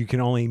knowledge, you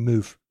can only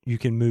move you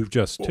can move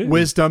just 2.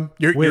 Wisdom.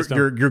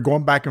 Wisdom. You're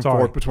going back and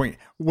forth between.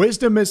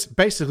 Wisdom is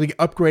basically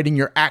upgrading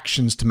your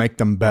actions to make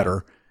them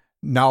better.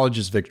 Knowledge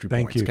is victory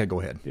points. You. Okay,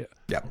 go ahead.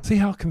 Yeah. See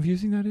how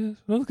confusing that is?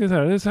 Look at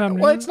that.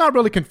 It's not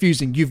really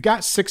confusing. You've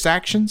got 6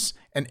 actions,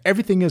 and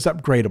everything is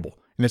upgradable,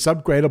 and it's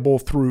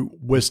upgradable through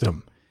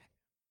wisdom.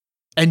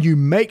 And you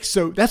make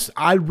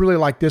I really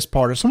like this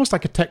part. It's almost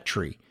like a tech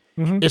tree.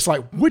 Mm-hmm. It's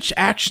like, which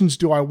actions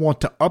do I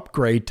want to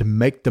upgrade to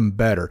make them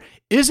better?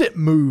 Is it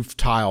move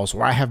tiles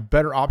where I have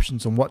better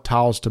options on what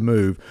tiles to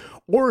move?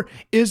 Or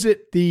is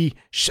it the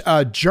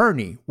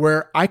journey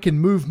where I can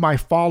move my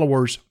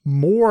followers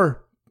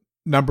more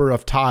number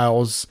of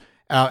tiles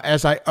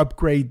as I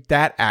upgrade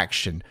that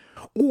action?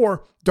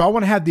 Or do I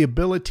want to have the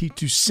ability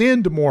to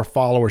send more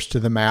followers to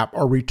the map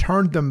or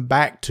return them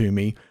back to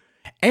me?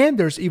 And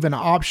there's even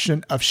an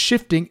option of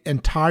shifting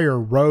entire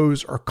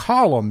rows or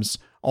columns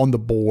on the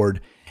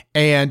board.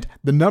 And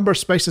the number of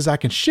spaces I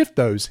can shift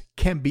those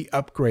can be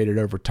upgraded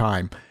over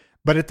time.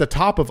 But at the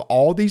top of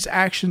all these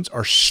actions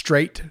are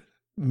straight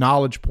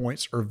knowledge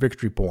points or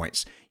victory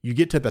points. You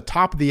get to the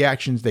top of the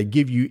actions, they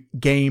give you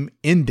game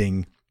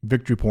ending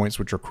victory points,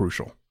 which are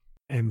crucial.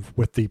 And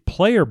with the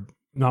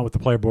not with the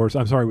player boards,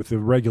 with the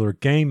regular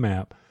game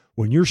map,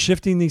 when you're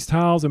shifting these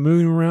tiles and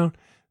moving around,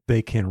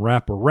 they can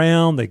wrap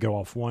around, they go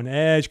off one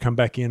edge, come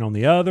back in on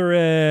the other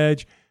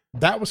edge.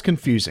 That was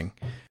confusing.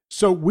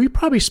 So we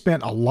probably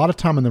spent a lot of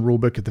time in the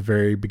rulebook at the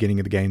very beginning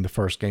of the game, the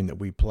first game that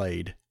we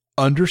played,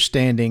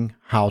 understanding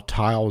how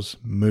tiles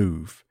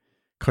move.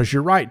 Because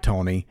you're right,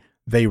 Tony,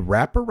 they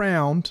wrap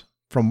around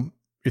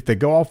if they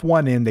go off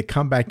one end, they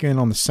come back in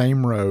on the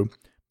same row.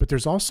 But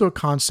there's also a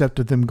concept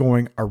of them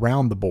going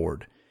around the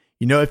board.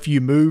 If you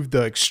move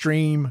the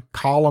extreme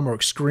column or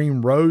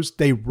extreme rows,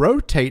 they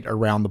rotate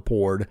around the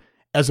board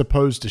as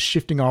opposed to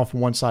shifting off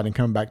one side and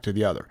coming back to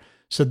the other.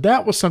 So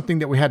that was something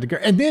that we had to go.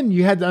 And then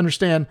you had to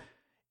understand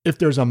if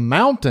there's a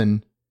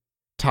mountain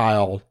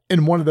tile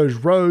in one of those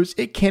rows,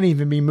 it can't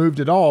even be moved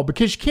at all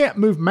because you can't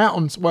move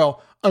mountains.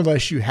 Well,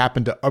 unless you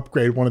happen to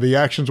upgrade one of the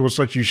actions which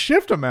lets you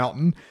shift a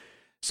mountain.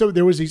 So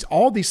there was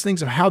all these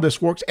things of how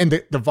this works. And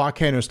the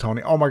volcanoes,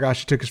 Tony, oh my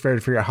gosh, it took us forever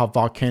to figure out how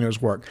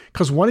volcanoes work.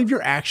 Because one of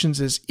your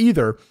actions is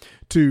either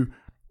to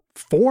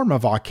form a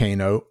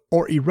volcano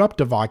or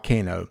erupt a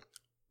volcano.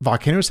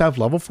 Volcanoes have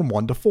level from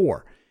 1 to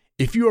 4.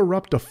 If you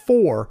erupt a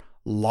 4,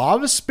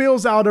 lava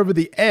spills out over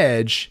the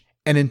edge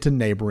and into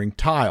neighboring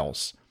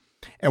tiles.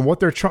 And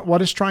what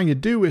it's trying to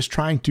do is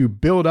trying to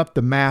build up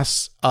the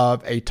mass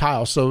of a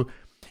tile. So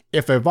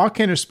if a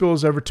volcano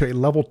spills over to a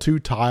level 2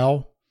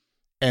 tile,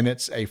 and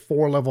it's a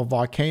 4-level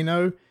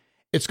volcano,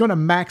 it's going to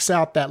max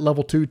out that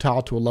level 2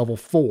 tile to a level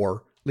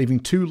 4, leaving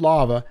 2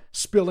 lava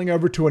spilling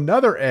over to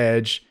another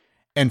edge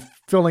and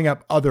filling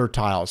up other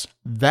tiles.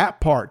 That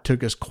part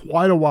took us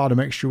quite a while to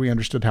make sure we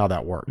understood how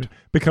that worked.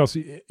 Because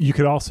you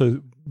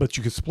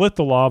could split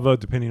the lava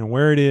depending on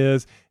where it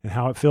is and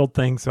how it filled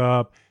things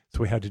up.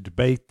 So we had to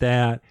debate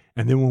that.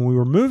 And then when we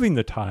were moving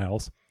the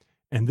tiles,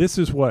 and this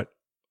is what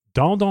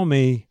dawned on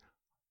me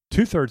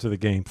 2/3 of the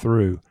game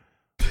through,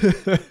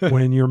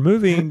 when you're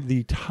moving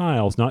the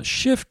tiles, not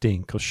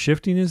shifting, because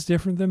shifting is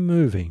different than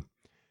moving.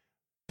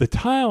 The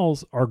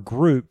tiles are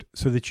grouped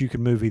so that you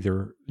can move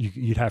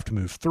you'd have to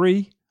move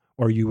 3,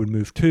 or you would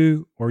move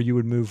 2, or you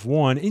would move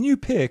 1. And you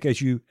pick,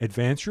 as you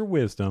advance your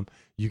wisdom,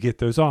 you get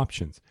those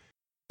options.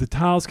 The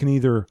tiles can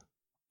either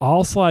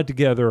all slide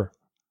together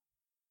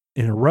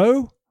in a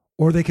row,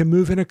 or they can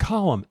move in a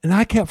column. And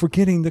I kept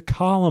forgetting the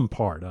column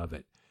part of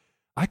it.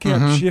 I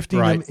kept shifting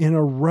them in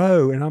a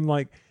row. And I'm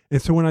like,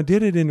 and so when I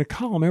did it in a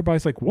column,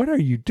 everybody's like, what are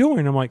you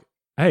doing? I'm like,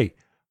 hey,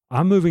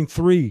 I'm moving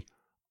 3.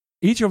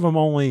 Each of them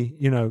only,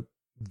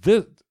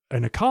 this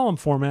in a column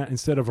format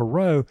instead of a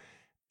row.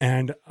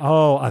 And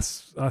I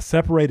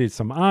separated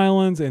some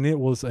islands, and it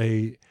was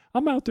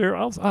I'm out there.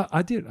 I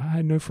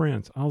had no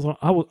friends. I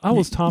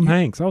was Tom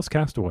Hanks. I was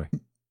Castaway.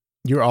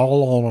 You're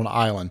all alone on an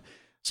island.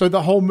 So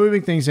the whole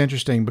moving thing is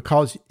interesting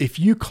because if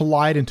you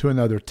collide into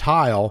another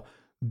tile,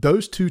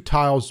 those 2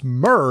 tiles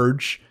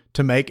merge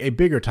to make a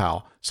bigger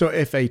tile. So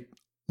if a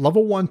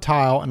level 1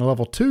 tile and a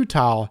level 2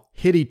 tile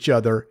hit each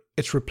other,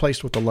 it's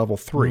replaced with a level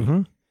 3.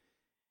 Mm-hmm.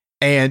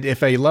 And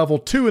if a level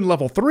 2 and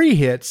level 3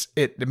 hits,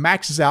 it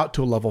maxes out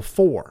to a level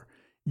 4.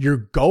 Your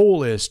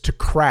goal is to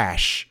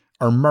crash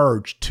or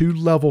merge 2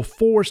 level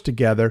 4s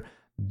together.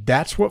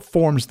 That's what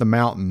forms the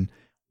mountain.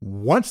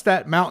 Once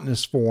that mountain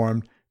is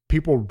formed,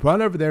 people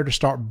run over there to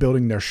start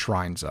building their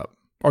shrines up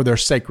or their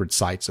sacred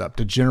sites up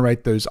to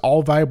generate those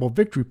all valuable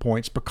victory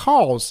points,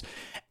 because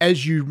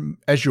as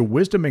your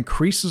wisdom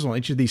increases on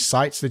each of these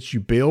sites that you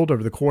build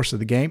over the course of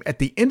the game, at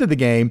the end of the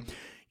game,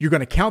 you're going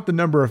to count the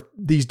number of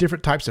these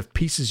different types of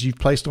pieces you've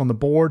placed on the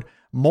board,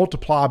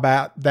 multiply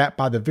that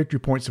by the victory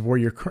points of where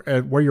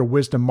your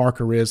wisdom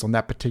marker is on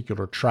that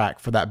particular track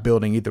for that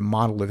building, either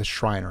monolith,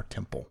 shrine, or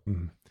temple.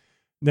 Mm-hmm.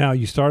 Now,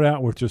 you start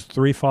out with just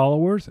 3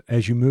 followers.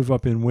 As you move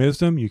up in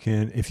wisdom, you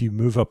can, if you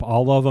move up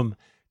all of them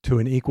to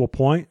an equal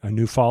point, a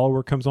new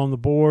follower comes on the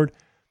board.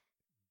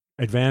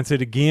 Advance it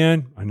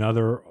again,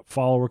 another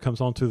follower comes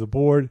onto the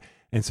board.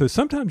 And so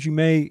sometimes you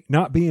may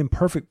not be in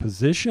perfect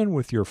position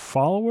with your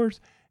followers,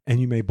 and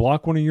you may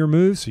block one of your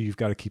moves. So you've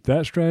got to keep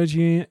that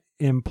strategy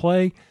in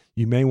play.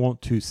 You may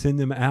want to send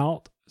them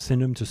out,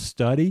 send them to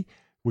study,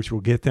 which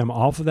will get them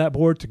off of that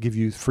board to give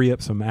you free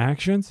up some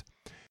actions.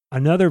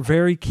 Another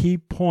very key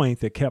point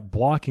that kept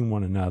blocking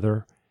one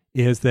another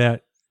is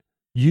that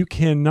you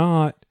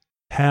cannot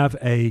have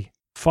a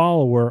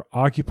follower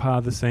occupy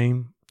the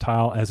same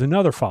tile as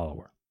another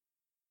follower.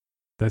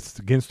 That's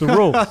against the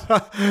rules.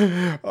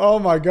 Oh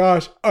my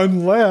gosh.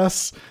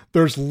 Unless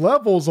there's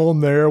levels on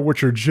there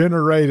which are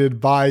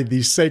generated by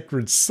the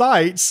sacred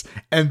sites,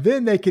 and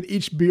then they could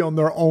each be on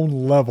their own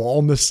level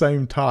on the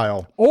same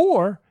tile.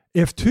 Or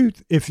if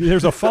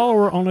there's a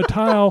follower on a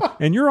tile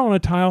and you're on a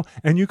tile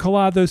and you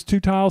collide those two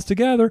tiles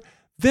together,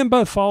 then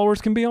both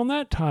followers can be on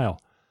that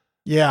tile.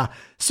 Yeah.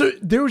 So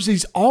there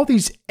was all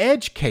these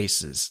edge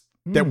cases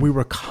that we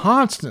were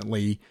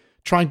constantly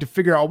trying to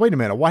figure out, wait a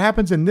minute, what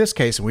happens in this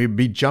case? And we'd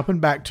be jumping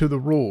back to the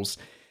rules.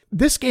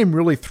 This game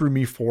really threw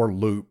me for a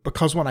loop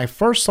because when I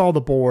first saw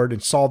the board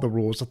and saw the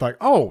rules, I thought,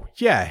 oh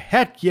yeah,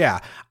 heck yeah.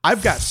 I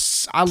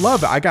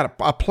love it. I got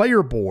a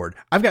player board.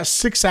 I've got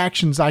 6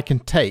 actions I can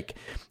take.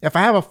 If I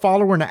have a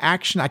follower in an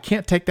action, I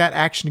can't take that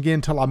action again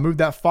until I move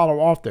that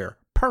follower off there.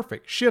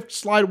 Perfect. Shift,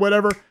 slide,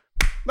 whatever.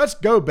 Let's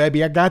go,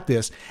 baby. I got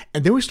this.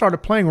 And then we started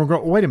playing. We're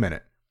going, wait a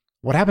minute.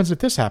 What happens if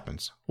this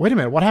happens? Wait a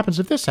minute. What happens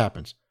if this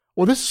happens?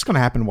 Well, this is going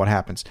to happen. What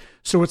happens?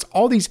 So it's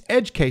all these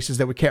edge cases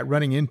that we kept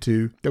running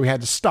into that we had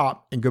to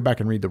stop and go back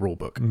and read the rule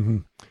book. Mm-hmm.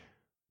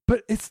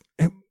 But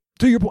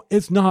to your point,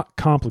 it's not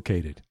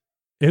complicated.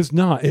 It's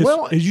not.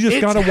 You just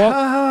got to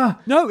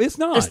walk. No, it's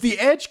not. It's the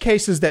edge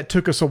cases that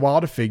took us a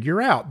while to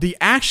figure out. The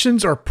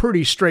actions are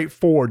pretty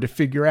straightforward to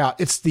figure out.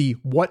 It's the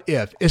what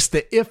if. It's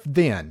the if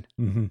then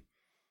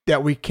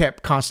that we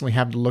kept constantly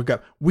having to look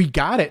up. We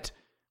got it.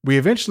 We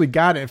eventually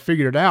got it and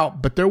figured it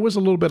out, but there was a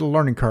little bit of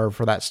learning curve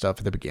for that stuff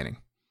at the beginning.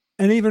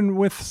 And even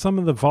with some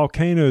of the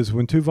volcanoes,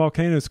 when 2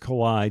 volcanoes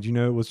collide,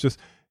 it was just,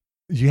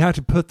 you have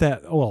to put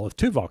that, if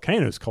 2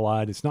 volcanoes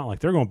collide, it's not like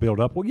they're going to build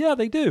up. Well, yeah,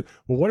 they do.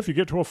 Well, what if you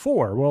get to a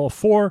 4? Well, a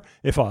 4,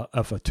 if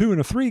a 2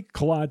 and a 3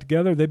 collide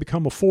together, they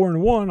become a 4 and a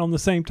 1 on the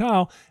same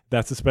tile.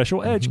 That's a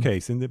special edge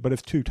case. But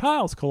if 2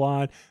 tiles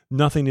collide,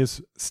 nothing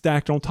is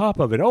stacked on top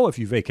of it. Oh, if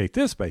you vacate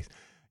this space.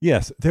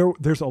 Yes,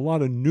 there's a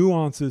lot of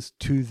nuances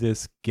to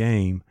this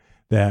game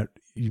that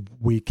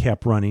we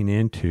kept running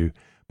into.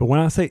 But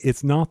when I say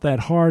it's not that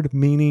hard,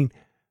 meaning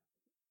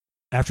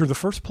after the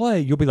first play,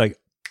 you'll be like,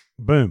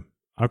 boom,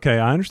 okay,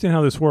 I understand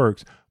how this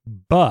works.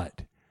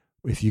 But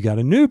if you got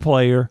a new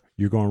player,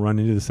 you're going to run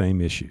into the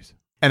same issues.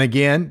 And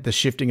again, the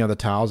shifting of the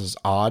tiles is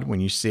odd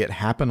when you see it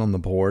happen on the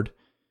board.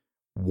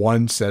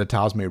 One set of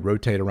tiles may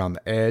rotate around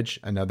the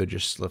edge, another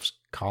just lifts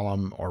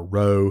column or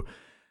row.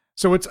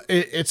 So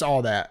it's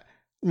all that.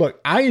 Look,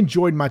 I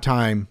enjoyed my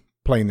time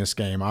playing this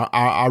game.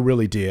 I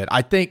really did.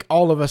 I think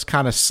all of us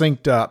kind of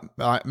synced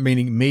up,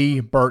 meaning me,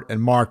 Bert,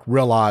 and Mark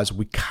realized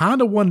we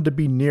kind of wanted to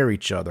be near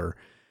each other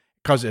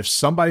because if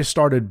somebody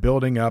started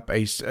building up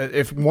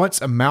if once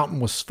a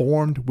mountain was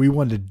formed, we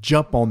wanted to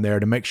jump on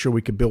there to make sure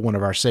we could build one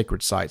of our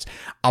sacred sites.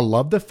 I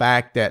love the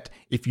fact that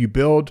if you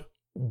build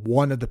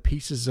one of the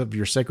pieces of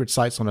your sacred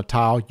sites on a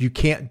tile, you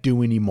can't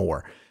do any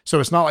more. So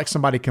it's not like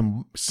somebody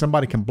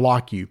can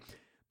block you.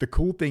 The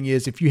cool thing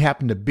is if you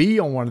happen to be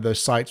on one of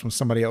those sites when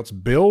somebody else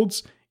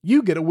builds,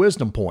 you get a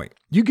wisdom point.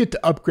 You get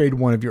to upgrade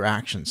one of your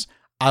actions.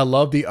 I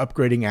love the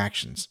upgrading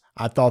actions.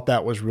 I thought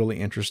that was really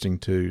interesting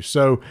too.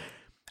 So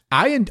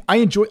I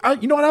enjoy,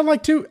 you know what I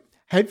like too?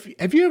 Have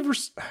you ever,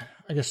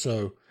 I guess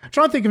so. I'm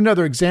trying to think of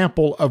another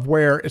example of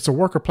where it's a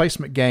worker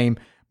placement game,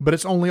 but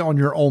it's only on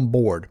your own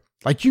board.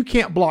 Like you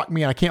can't block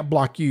me and I can't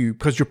block you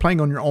because you're playing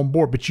on your own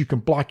board, but you can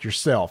block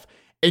yourself.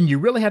 And you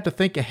really have to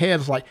think ahead.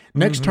 It's like,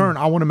 next turn,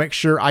 I want to make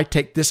sure I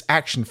take this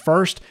action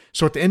first.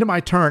 So at the end of my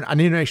turn, I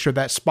need to make sure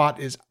that spot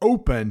is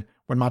open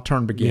when my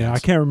turn begins. Yeah, I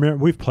can't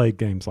remember. We've played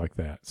games like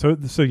that. So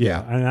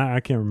yeah. And I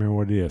can't remember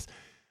what it is.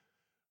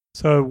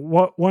 So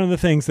one of the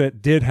things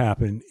that did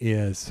happen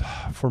is,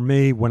 for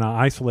me, when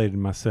I isolated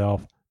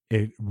myself,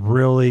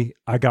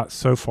 I got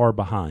so far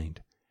behind.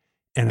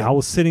 And I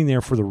was sitting there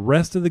for the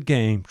rest of the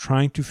game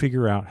trying to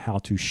figure out how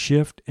to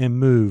shift and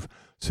move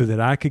so that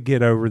I could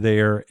get over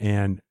there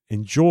and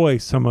enjoy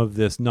some of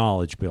this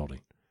knowledge building.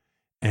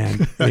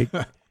 And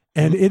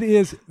it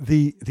is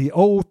the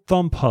old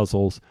thumb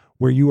puzzles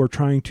where you are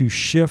trying to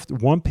shift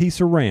one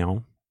piece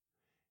around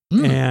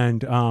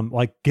and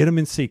like get them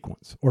in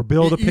sequence or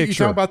build a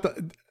picture. You talk about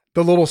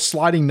the little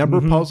sliding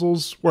number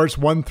puzzles where it's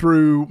 1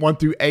 through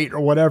 8 or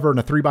whatever in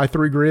a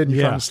 3x3 grid and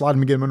you're trying to slide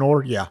them and get them in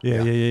order. Yeah.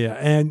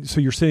 And so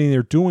you're sitting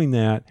there doing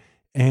that.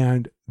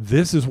 And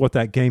this is what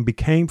that game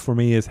became for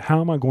me is how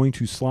am I going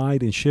to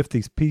slide and shift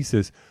these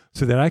pieces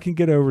so that I can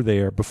get over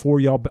there before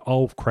y'all,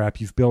 oh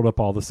crap, you've built up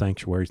all the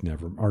sanctuaries,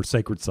 or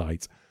sacred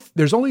sites.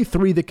 There's only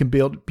 3 that can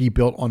be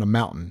built on a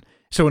mountain.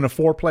 So in a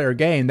 4-player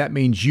game, that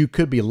means you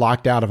could be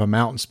locked out of a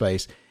mountain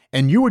space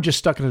and you were just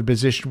stuck in a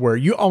position where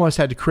you almost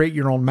had to create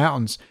your own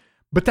mountains.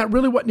 But that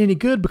really wasn't any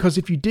good because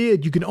if you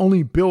did, you could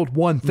only build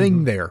one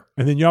thing there.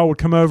 And then y'all would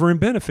come over and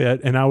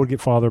benefit, and I would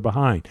get farther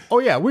behind. Oh,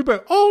 yeah.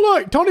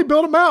 Look, Tony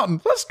built a mountain.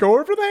 Let's go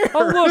over there.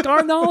 Oh, look,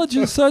 our knowledge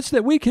is such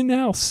that we can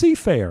now see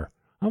fair.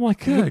 I'm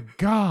like, good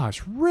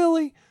gosh,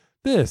 really?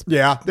 There's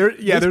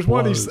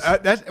one of these,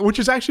 which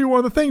is actually one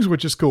of the things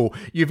which is cool.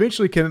 You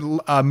eventually can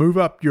move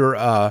up your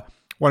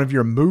one of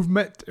your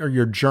movement or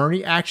your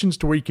journey actions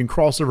to where you can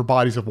cross over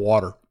bodies of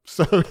water.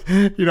 So,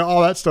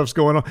 all that stuff's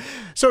going on.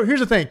 So here's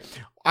the thing.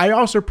 I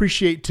also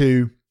appreciate,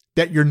 too,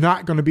 that you're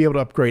not going to be able to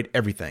upgrade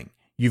everything.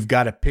 You've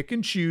got to pick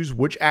and choose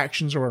which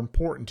actions are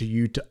important to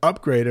you to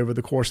upgrade over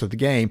the course of the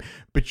game,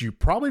 but you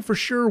probably for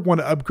sure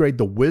want to upgrade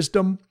the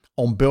wisdom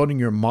on building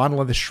your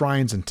monolith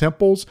shrines and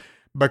temples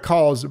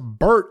because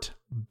Bert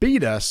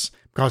beat us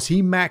because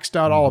he maxed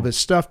out all of his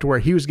stuff to where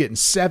he was getting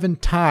 7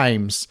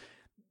 times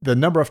the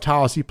number of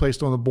tiles he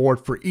placed on the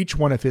board for each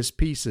one of his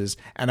pieces,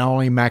 and I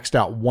only maxed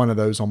out one of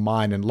those on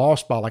mine and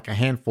lost by like a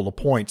handful of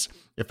points.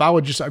 If I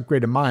would just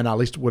upgraded mine, I at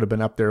least would have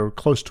been up there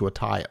close to a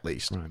tie at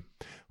least. Right.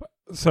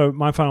 So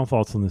my final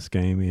thoughts on this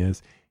game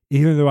is,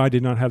 even though I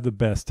did not have the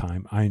best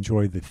time, I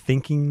enjoyed the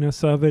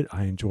thinkingness of it.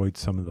 I enjoyed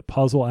some of the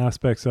puzzle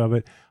aspects of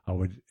it. I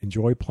would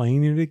enjoy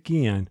playing it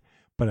again,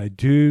 but I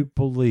do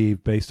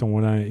believe, based on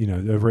what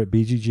over at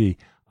BGG,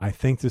 I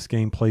think this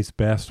game plays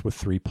best with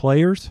 3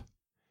 players.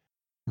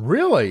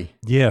 Really?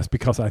 Yes,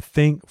 because I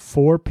think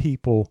 4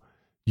 people,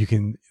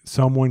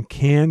 someone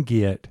can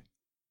get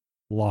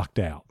locked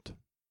out.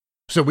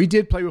 So we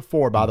did play with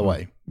 4, by the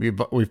way.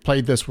 We've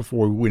played this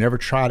before. We never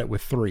tried it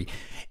with 3.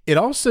 It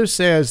also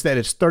says that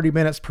it's 30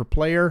 minutes per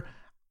player.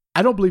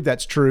 I don't believe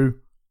that's true.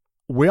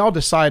 We all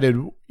decided,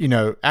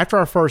 after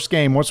our first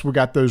game, once we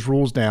got those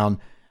rules down,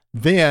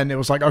 then it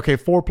was like, okay,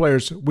 4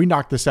 players, we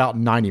knocked this out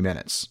in 90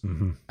 minutes.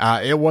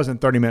 It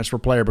wasn't 30 minutes per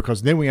player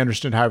because then we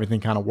understood how everything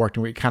kind of worked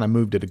and we kind of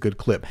moved at a good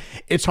clip.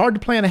 It's hard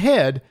to plan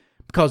ahead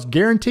because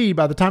guaranteed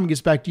by the time it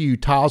gets back to you,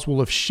 tiles will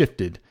have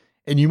shifted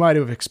and you might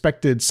have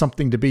expected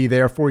something to be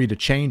there for you to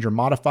change or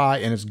modify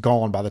and it's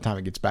gone by the time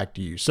it gets back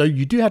to you. So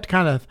you do have to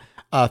kind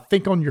of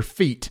think on your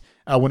feet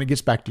when it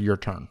gets back to your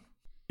turn.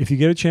 If you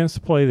get a chance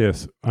to play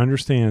this,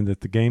 understand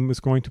that the game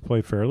is going to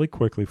play fairly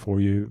quickly for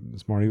you,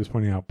 as Marty was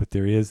pointing out, but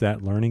there is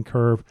that learning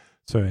curve.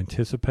 So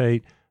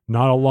anticipate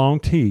not a long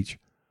teach,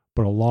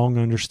 but a long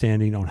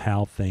understanding on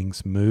how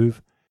things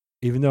move.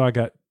 Even though I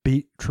got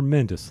beat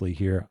tremendously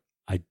here,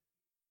 I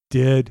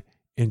did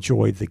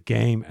enjoy the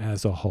game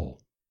as a whole.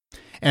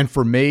 And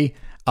for me,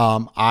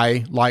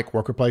 I like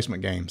worker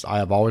placement games. I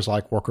have always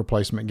liked worker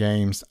placement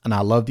games, and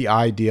I love the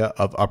idea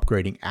of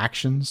upgrading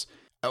actions.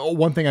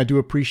 One thing I do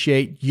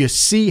appreciate, you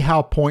see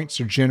how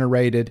points are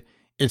generated.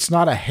 It's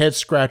not a head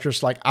scratcher.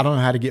 It's like, I don't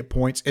know how to get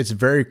points. It's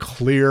very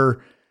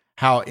clear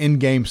how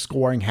in-game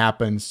scoring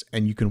happens,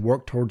 and you can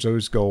work towards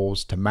those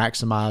goals to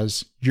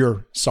maximize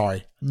your,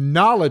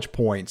 knowledge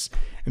points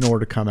in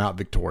order to come out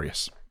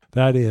victorious.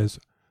 That is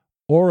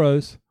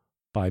Oros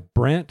by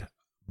Brent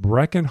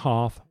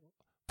Breckenhoff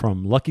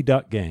from Lucky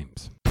Duck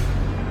Games.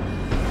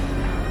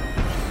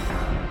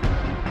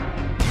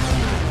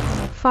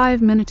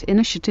 5-minute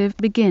initiative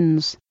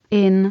begins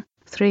in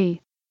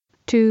 3,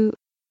 2,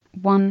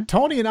 1.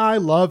 Tony and I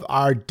love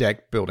our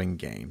deck building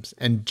games,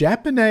 and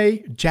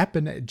Japanime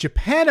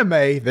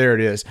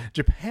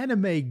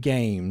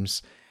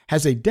Games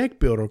has a deck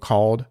builder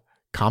called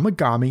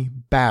Kamigami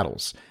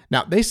Battles.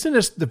 Now, they sent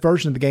us the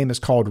version of the game that's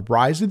called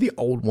Rise of the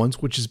Old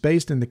Ones, which is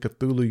based in the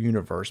Cthulhu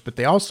universe, but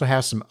they also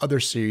have some other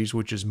series,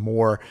 which is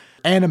more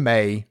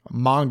anime,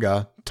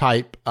 manga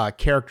type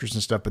characters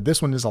and stuff. But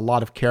this one is a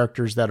lot of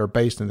characters that are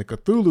based in the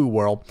Cthulhu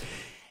world.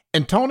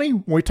 And Tony,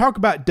 when we talk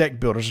about deck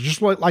builders, I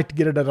just like to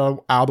get it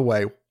out of the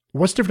way.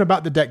 What's different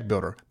about the deck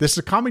builder? This is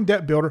a common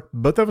deck builder.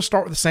 Both of us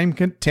start with the same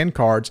 10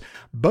 cards.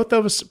 Both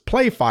of us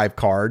play 5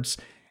 cards.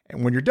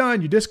 And when you're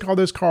done, you discard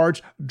those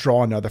cards,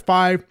 draw another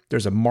 5.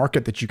 There's a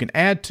market that you can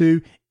add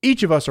to.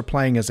 Each of us are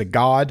playing as a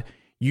god.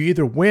 You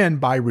either win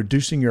by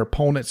reducing your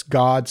opponent's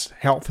god's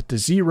health to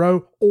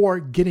 0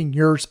 or getting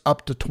yours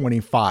up to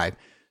 25.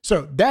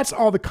 So that's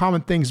all the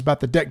common things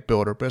about the deck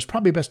builder, but it's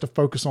probably best to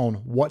focus on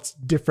what's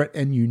different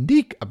and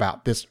unique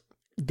about this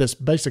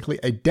basically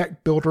a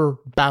deck builder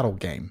battle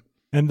game.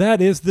 And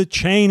that is the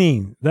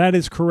chaining. That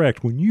is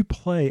correct. When you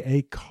play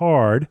a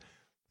card,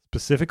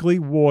 specifically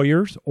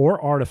warriors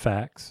or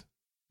artifacts,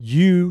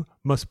 the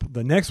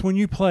next one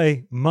you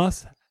play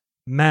must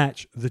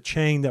match the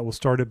chain that was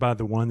started by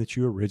the one that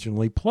you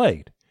originally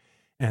played.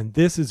 And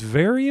this is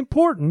very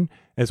important,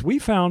 as we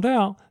found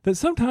out that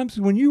sometimes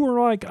when you were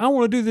like, I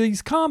want to do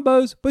these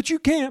combos, but you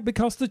can't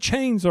because the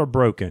chains are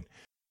broken.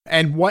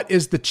 And what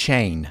is the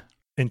chain?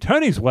 In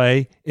Tony's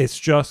way, it's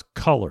just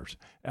colors.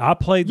 I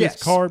played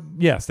this card.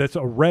 Yes, that's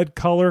a red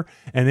color,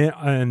 and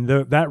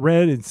that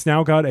red, it's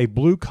now got a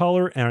blue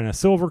color and a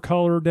silver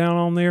color down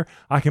on there.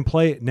 I can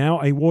play it now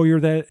a warrior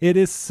that it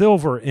is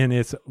silver in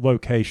its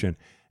location,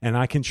 and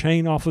I can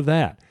chain off of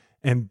that.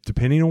 And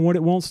depending on what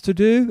it wants to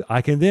do,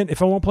 I can then,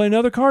 if I want to play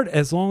another card,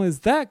 as long as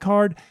that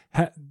card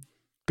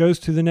goes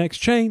to the next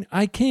chain,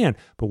 I can.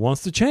 But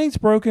once the chain's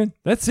broken,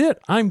 that's it.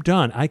 I'm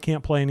done. I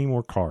can't play any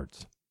more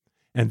cards.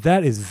 And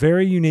that is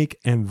very unique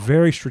and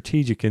very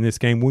strategic in this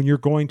game when you're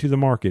going to the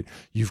market.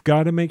 You've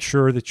got to make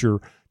sure that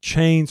your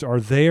chains are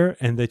there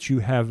and that you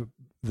have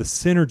the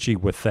synergy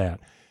with that.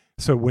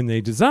 So when they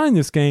design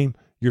this game,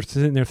 you're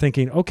sitting there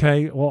thinking,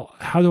 okay, well,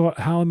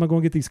 how am I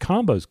going to get these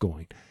combos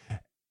going?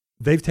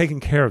 They've taken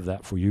care of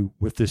that for you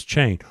with this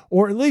chain.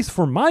 Or at least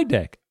for my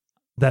deck,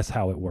 that's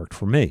how it worked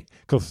for me,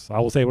 because I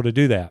was able to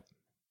do that.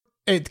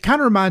 It kind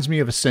of reminds me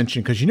of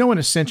Ascension, because in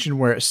Ascension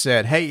where it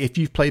said, hey, if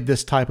you've played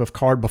this type of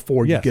card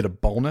before, you get a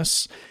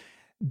bonus.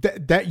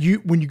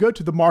 When you go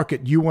to the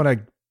market, you want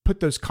to put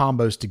those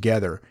combos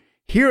together.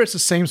 Here it's the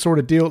same sort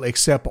of deal,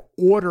 except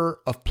order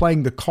of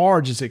playing the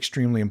cards is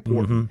extremely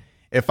important. Mm-hmm.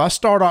 If I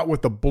start out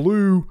with a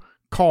blue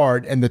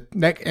card and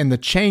the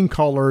chain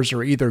colors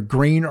are either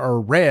green or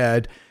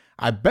red,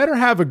 I better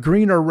have a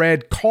green or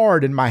red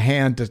card in my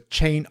hand to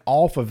chain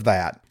off of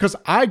that. Because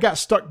I got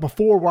stuck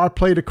before where I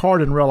played a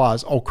card and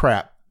realized, oh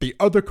crap, the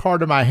other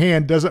card in my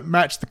hand doesn't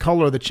match the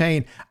color of the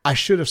chain. I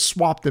should have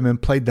swapped them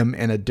and played them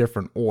in a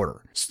different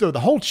order. So the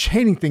whole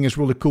chaining thing is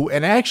really cool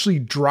and actually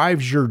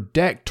drives your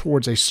deck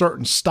towards a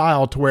certain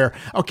style to where,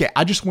 okay,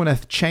 I just want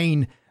to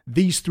chain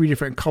these 3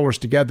 different colors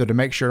together to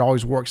make sure it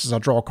always works as I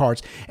draw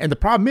cards. And the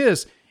problem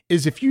is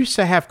if you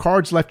have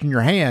cards left in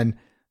your hand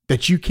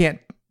that you can't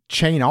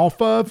chain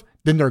off of,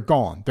 then they're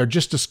gone. They're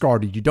just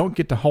discarded. You don't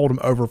get to hold them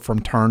over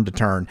from turn to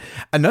turn.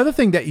 Another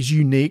thing that is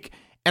unique,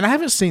 and I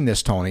haven't seen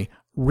this, Tony,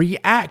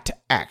 react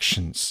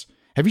actions.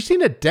 Have you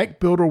seen a deck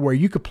builder where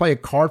you could play a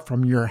card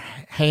from your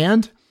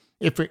hand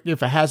if it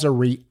has a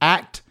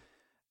react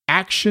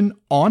action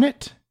on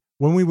it?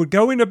 When we would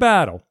go into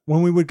battle,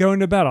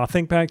 I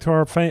think back to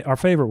our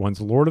favorite ones,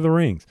 Lord of the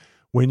Rings.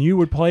 When you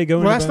would play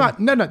that's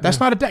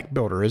not a deck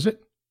builder, is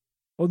it?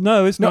 Well,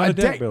 no, it's not a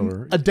deck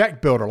builder. A deck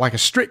builder, like a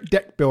strict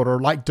deck builder,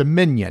 like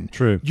Dominion.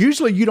 True.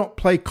 Usually you don't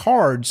play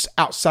cards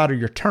outside of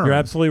your turn. You're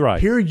absolutely right.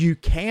 Here you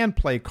can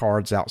play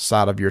cards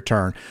outside of your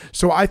turn.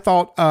 So I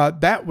thought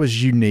that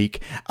was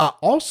unique.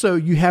 Also,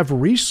 you have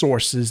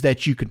resources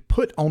that you can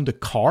put on the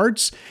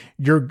cards.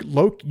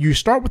 You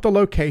start with a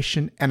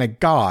location and a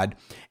god,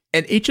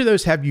 and each of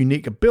those have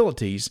unique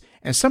abilities,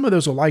 and some of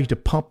those allow you to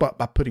pump up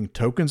by putting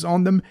tokens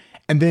on them,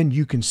 and then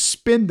you can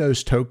spend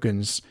those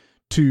tokens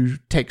to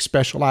take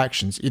special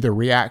actions, either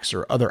reacts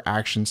or other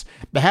actions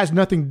that has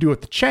nothing to do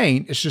with the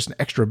chain. It's just an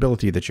extra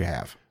ability that you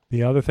have.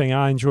 The other thing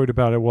I enjoyed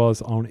about it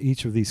was on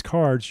each of these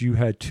cards, you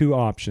had 2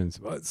 options.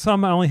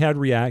 Some only had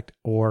react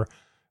or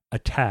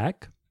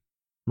attack,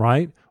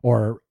 right?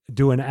 Or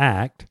do an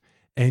act.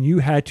 And you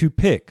had to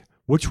pick,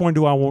 which one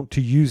do I want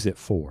to use it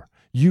for?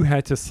 You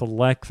had to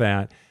select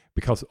that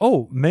because,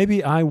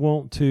 maybe I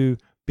want to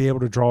be able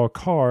to draw a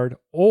card,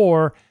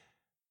 or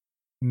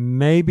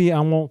maybe I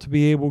want to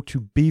be able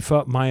to beef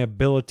up my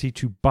ability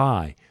to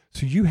buy.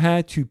 So you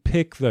had to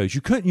pick those.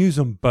 You couldn't use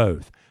them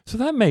both. So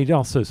that made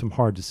also some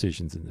hard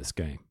decisions in this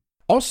game.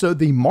 Also,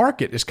 the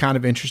market is kind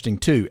of interesting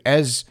too.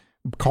 As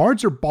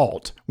cards are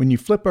bought, when you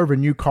flip over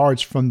new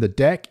cards from the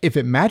deck, if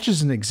it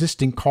matches an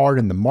existing card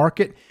in the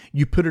market,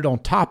 you put it on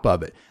top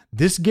of it.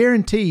 This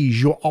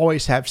guarantees you'll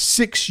always have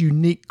 6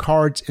 unique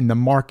cards in the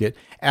market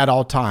at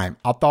all time.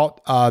 I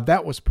thought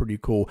that was pretty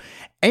cool.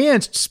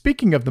 And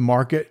speaking of the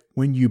market,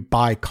 when you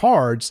buy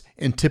cards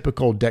in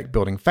typical deck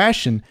building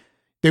fashion,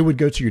 they would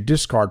go to your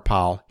discard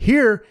pile.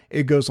 Here,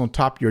 it goes on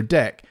top of your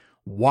deck.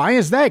 Why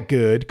is that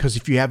good? Because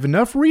if you have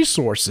enough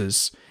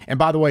resources, and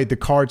by the way, the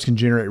cards can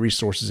generate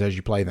resources as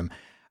you play them.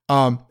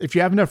 If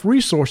you have enough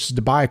resources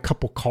to buy a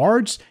couple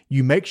cards,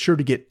 you make sure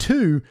to get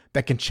 2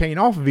 that can chain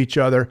off of each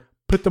other,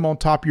 put them on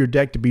top of your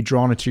deck to be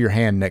drawn into your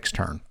hand next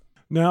turn.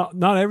 Now,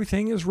 not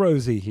everything is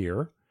rosy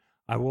here.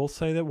 I will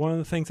say that one of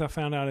the things I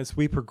found out as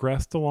we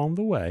progressed along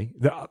the way,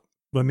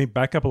 let me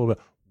back up a little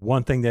bit.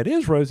 One thing that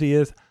is rosy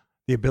is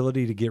the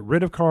ability to get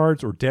rid of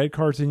cards or dead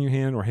cards in your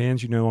hand or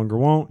hands you no longer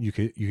want. You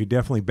could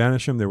definitely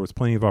banish them. There was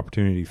plenty of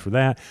opportunity for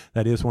that.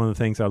 That is one of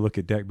the things I look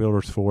at deck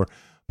builders for.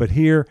 But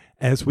here,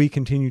 as we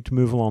continue to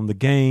move along the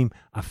game,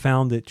 I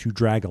found it to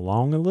drag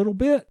along a little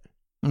bit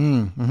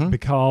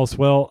because,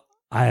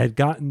 I had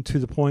gotten to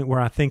the point where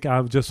I think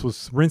I just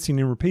was rinsing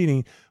and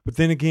repeating, but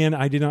then again,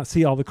 I did not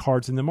see all the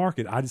cards in the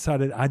market. I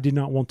decided I did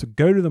not want to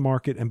go to the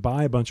market and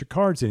buy a bunch of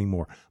cards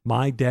anymore.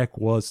 My deck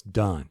was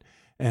done.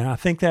 And I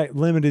think that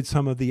limited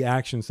some of the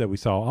actions that we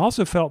saw. I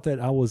also felt that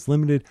I was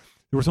limited.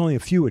 There was only a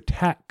few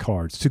attack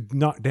cards to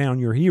knock down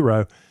your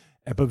hero,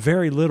 but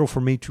very little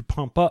for me to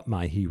pump up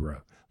my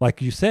hero,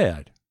 like you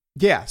said.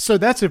 Yeah, so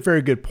that's a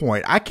very good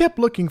point. I kept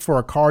looking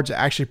for cards that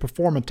actually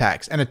perform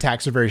attacks, and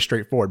attacks are very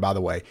straightforward, by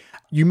the way.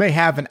 You may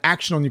have an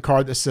action on your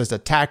card that says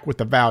attack with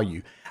a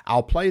value.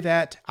 I'll play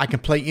that. I can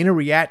play any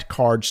react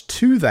cards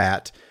to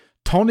that.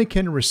 Tony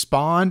can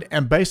respond,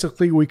 and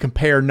basically we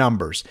compare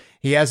numbers.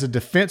 He has a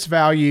defense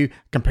value,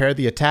 compare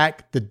the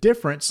attack. The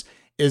difference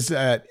is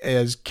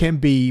can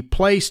be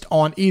placed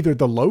on either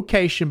the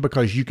location,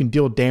 because you can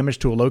deal damage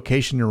to a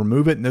location and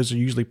remove it, and those are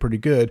usually pretty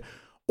good,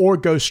 or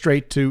go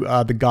straight to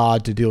the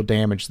god to deal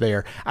damage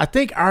there. I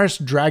think ours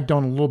dragged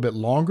on a little bit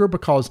longer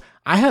because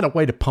I had a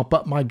way to pump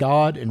up my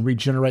god and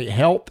regenerate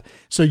health.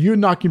 So you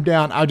knock him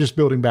down, I'll just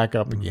build him back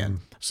up again.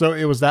 So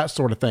it was that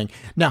sort of thing.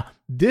 Now,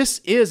 this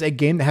is a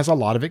game that has a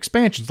lot of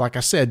expansions. Like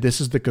I said,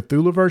 this is the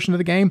Cthulhu version of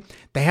the game.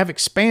 They have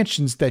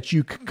expansions that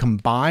you can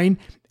combine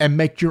and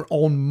make your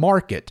own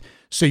market.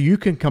 So you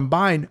can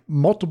combine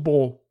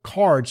multiple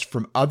cards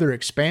from other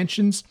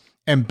expansions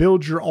and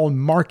build your own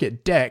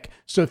market deck.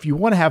 So if you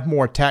want to have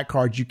more attack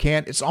cards, you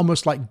can. It's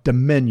almost like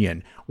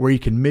Dominion, where you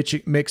can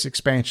mix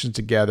expansions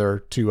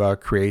together to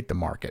create the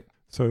market.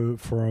 So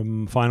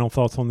from final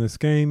thoughts on this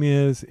game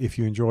is, if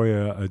you enjoy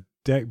a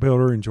deck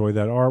builder, enjoy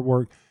that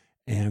artwork,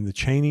 and the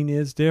chaining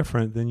is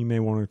different, then you may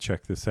want to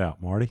check this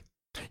out, Marty.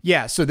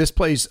 Yeah, so this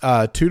plays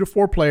 2 to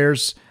 4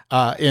 players,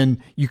 and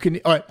you can.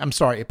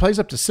 It plays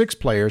up to 6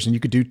 players, and you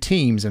could do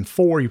teams. And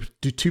 4, you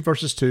do 2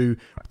 versus 2,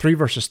 3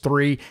 versus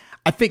 3.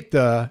 I think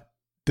the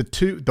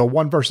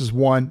 1 versus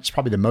 1 is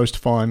probably the most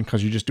fun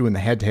because you're just doing the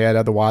head to head.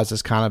 Otherwise,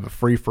 it's kind of a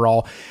free for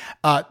all.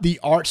 The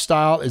art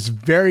style is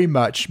very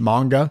much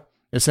manga.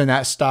 It's in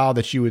that style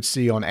that you would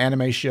see on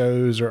anime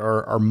shows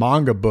or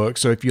manga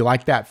books. So if you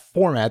like that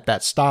format,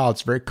 that style,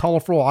 it's very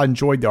colorful. I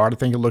enjoyed the art. I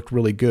think it looked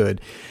really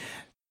good.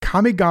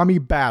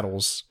 Kamigami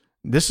Battles.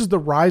 This is the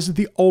Rise of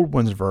the Old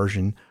Ones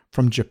version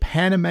from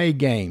Japanime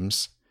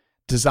Games,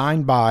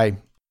 designed by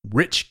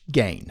Rich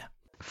Gain.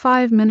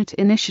 5-minute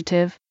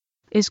initiative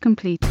is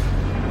complete.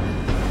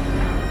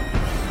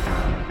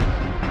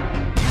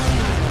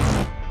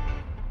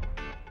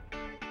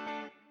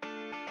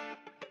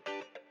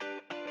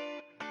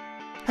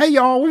 Hey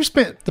y'all, we've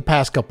spent the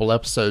past couple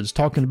episodes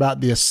talking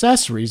about the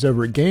accessories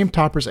over at Game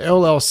Toppers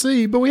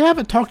LLC, but we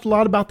haven't talked a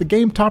lot about the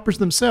Game Toppers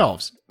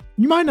themselves.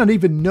 You might not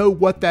even know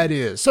what that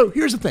is. So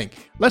here's the thing.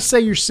 Let's say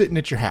you're sitting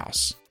at your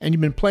house and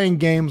you've been playing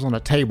games on a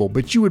table,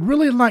 but you would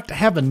really like to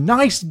have a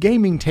nice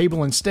gaming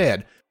table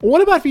instead.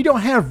 What about if you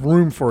don't have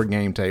room for a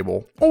game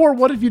table? Or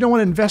what if you don't want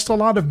to invest a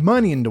lot of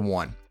money into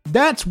one?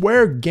 That's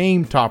where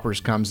Game Toppers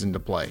comes into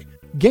play.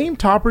 Game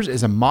Toppers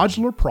is a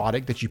modular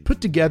product that you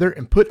put together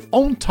and put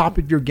on top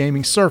of your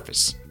gaming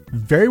surface.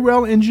 Very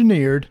well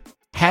engineered,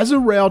 has a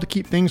rail to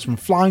keep things from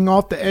flying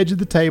off the edge of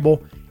the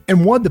table,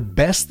 and one of the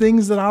best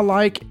things that I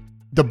like,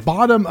 the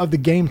bottom of the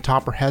Game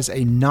Topper has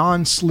a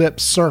non-slip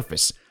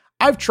surface.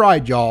 I've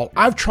tried, y'all.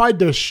 I've tried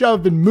to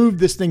shove and move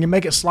this thing and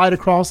make it slide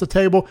across the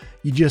table.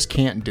 You just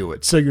can't do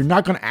it. So you're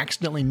not going to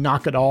accidentally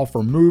knock it off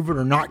or move it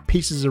or knock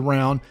pieces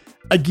around.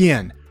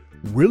 Again,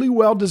 really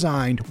well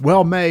designed,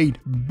 well made,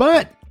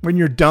 but when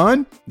you're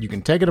done, you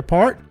can take it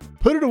apart,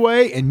 put it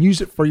away, and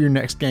use it for your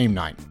next game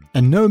night.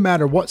 And no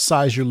matter what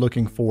size you're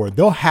looking for,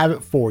 they'll have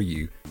it for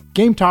you.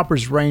 Game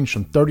Toppers range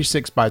from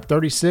 36 by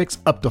 36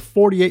 up to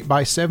 48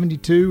 by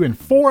 72 and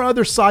 4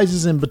 other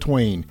sizes in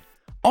between.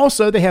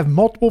 Also, they have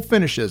multiple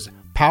finishes: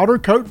 powder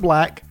coat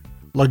black,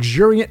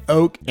 luxuriant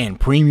oak, and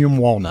premium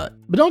walnut.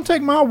 But don't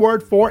take my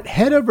word for it.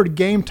 Head over to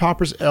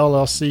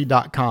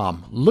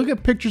GameToppersLLC.com. Look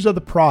at pictures of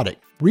the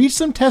product. Read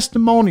some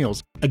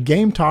testimonials. A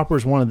Game Topper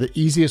is one of the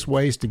easiest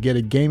ways to get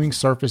a gaming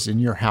surface in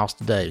your house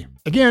today.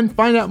 Again,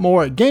 find out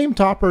more at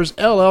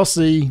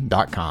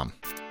GameToppersLLC.com.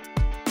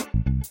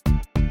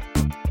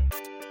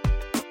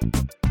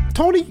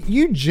 Tony,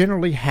 you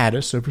generally had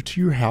us over to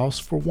your house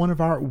for one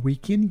of our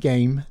weekend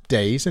game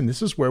days, and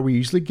this is where we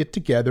usually get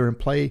together and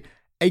play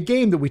a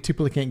game that we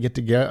typically can't get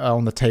together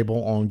on the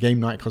table on game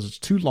night because it's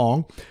too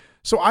long.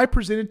 So I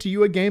presented to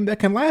you a game that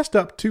can last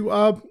up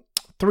to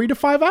 3 to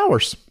 5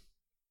 hours.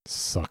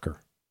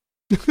 Sucker.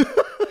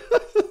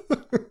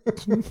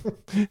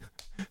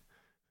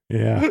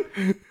 Yeah.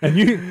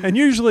 And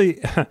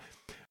usually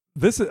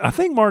this is, I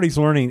think Marty's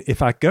learning,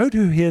 if I go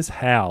to his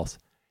house,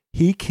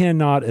 he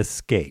cannot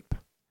escape.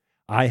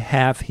 I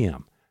have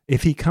him.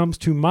 If he comes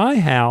to my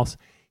house,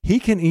 he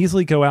can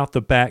easily go out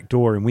the back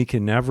door and we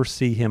can never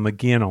see him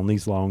again on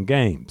these long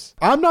games.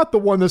 I'm not the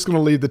one that's going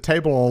to leave the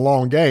table on a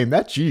long game.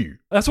 That's you.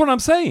 That's what I'm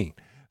saying.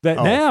 That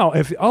now,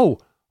 if,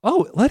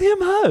 let him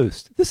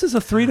host. This is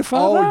a 3 to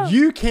 5 hours.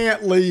 You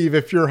can't leave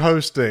if you're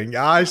hosting.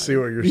 I see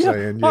what you're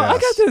saying. Yes. I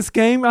got this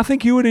game I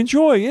think you would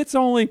enjoy. It's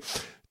only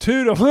 $2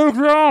 to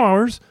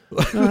 $4.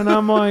 And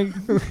I'm like,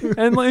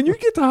 and you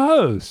get to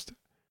host.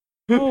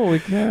 Holy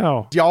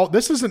cow. Y'all,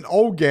 this is an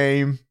old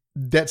game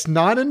that's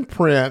not in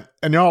print.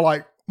 And y'all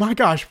like, my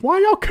gosh, why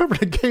y'all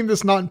covering a game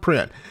that's not in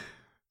print?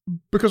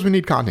 Because we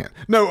need content.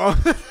 No,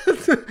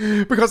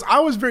 because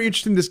I was very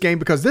interested in this game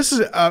because this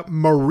is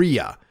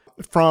Maria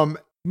from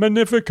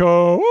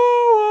Magnifico.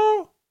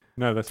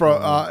 No, that's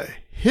from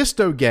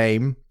Histo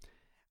Game.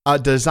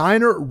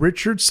 Designer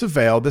Richard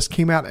Savelle. This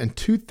came out in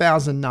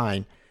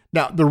 2009.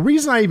 Now, the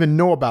reason I even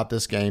know about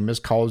this game is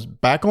because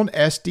back on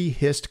SD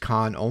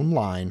HistCon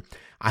Online,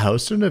 I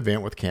hosted an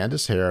event with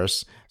Candace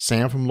Harris,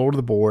 Sam from Lord of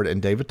the Board,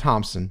 and David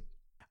Thompson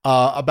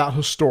about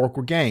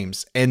historical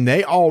games. And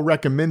they all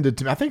recommended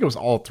to me, I think it was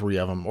all 3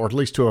 of them, or at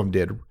least 2 of them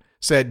did,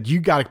 said, you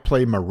got to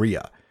play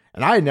Maria.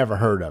 And I had never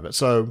heard of it.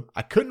 So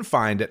I couldn't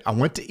find it. I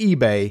went to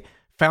eBay,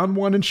 found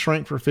one in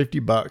shrink for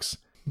 $50,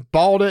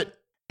 bought it.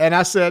 And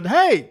I said,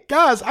 hey,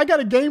 guys, I got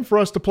a game for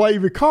us to play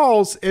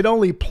because it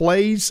only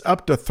plays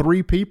up to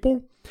 3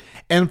 people.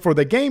 And for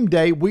the game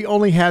day, we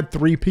only had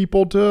 3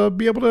 people to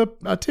be able to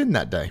attend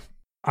that day.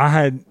 I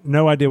had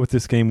no idea what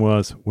this game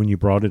was when you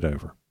brought it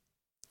over.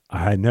 I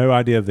had no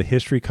idea of the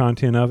history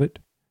content of it,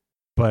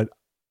 but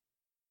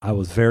I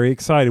was very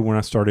excited when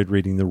I started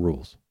reading the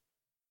rules.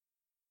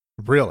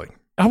 Really?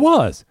 I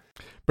was.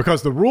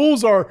 Because the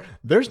rules are,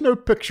 there's no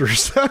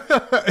pictures.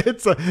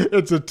 It's a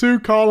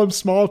 2-column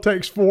small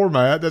text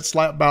format that's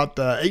like about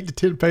 8 to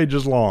 10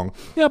 pages long.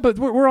 Yeah, but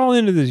we're all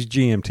into this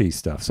GMT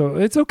stuff, so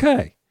it's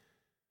okay.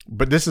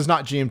 But this is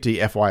not GMT,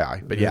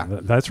 FYI. But yeah.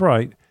 That's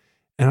right.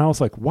 And I was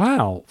like,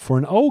 wow, for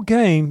an old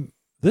game,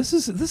 this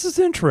is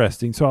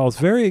interesting. So I was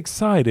very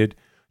excited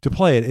to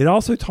play it. It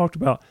also talked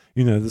about,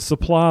 the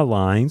supply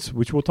lines,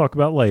 which we'll talk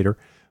about later.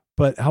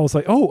 But I was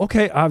like, oh,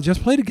 okay, I've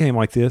just played a game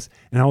like this,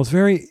 and I was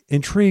very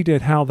intrigued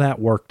at how that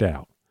worked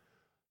out.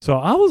 So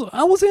I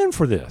was in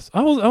for this.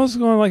 I was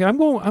going like, I'm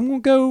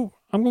going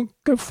to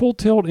go full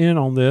tilt in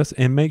on this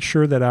and make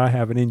sure that I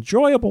have an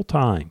enjoyable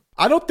time.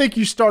 I don't think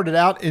you started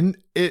out in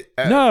it.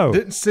 No,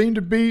 didn't seem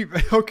to be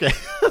okay.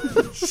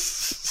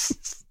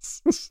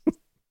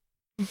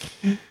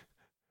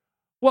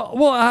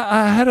 Well,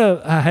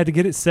 I had to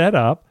get it set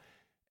up,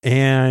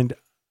 and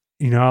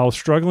I was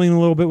struggling a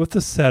little bit with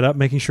the setup,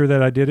 making sure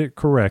that I did it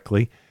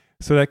correctly.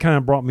 So that kind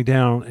of brought me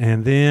down.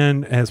 And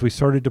then as we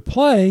started to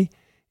play,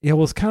 it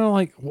was kind of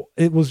like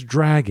it was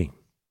dragging.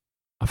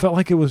 I felt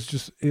like it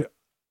was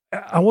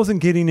I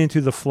wasn't getting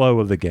into the flow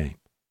of the game.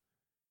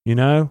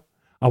 I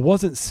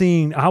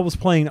was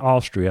playing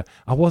Austria.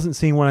 I wasn't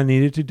seeing what I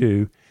needed to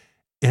do.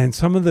 And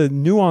some of the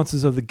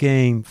nuances of the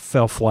game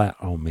fell flat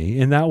on me.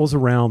 And that was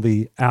around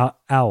the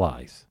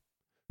allies.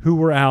 Who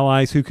were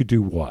allies? Who could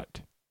do what?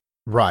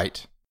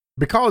 Right.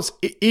 Because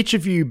each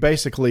of you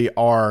basically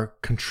are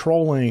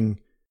controlling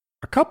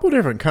a couple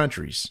different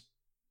countries.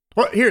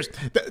 Well, here's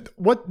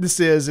what this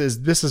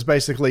is this is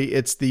basically,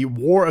 it's the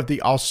War of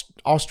the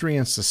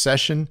Austrian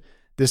Succession.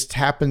 This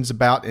happens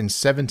about in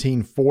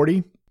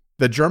 1740.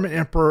 The German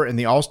emperor in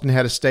the Austrian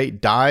head of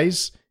state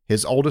dies.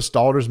 His oldest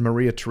daughter,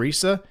 Maria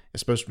Theresa, is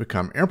supposed to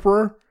become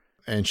emperor,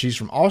 and she's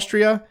from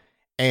Austria.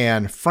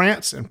 And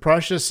France and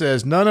Prussia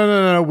says,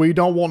 no, we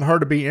don't want her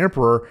to be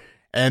emperor.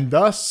 And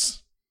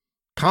thus,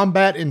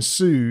 combat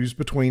ensues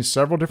between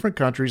several different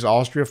countries,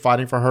 Austria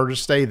fighting for her to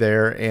stay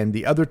there, and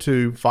the other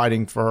two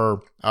fighting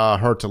for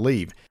her to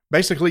leave.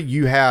 Basically,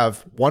 you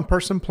have one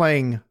person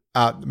playing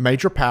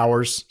major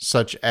powers,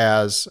 such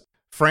as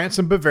France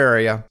and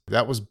Bavaria.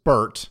 That was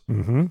Bert.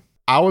 Mm-hmm.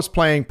 I was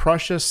playing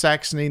Prussia,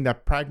 Saxony, the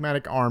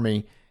Pragmatic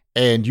Army,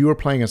 and you were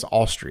playing as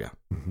Austria.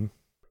 Mm-hmm.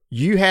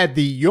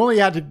 You only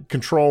had to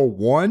control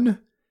one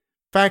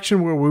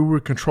faction, where we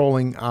were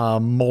controlling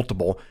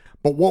multiple.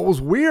 But what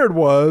was weird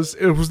was,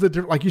 it was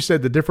like you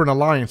said, the different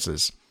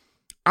alliances.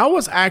 I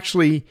was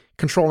actually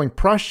controlling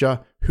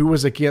Prussia, who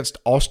was against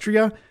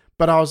Austria,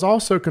 but I was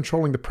also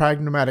controlling the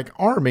Pragmatic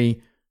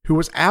Army, who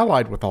was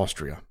allied with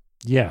Austria.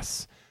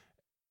 Yes.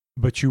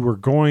 But you were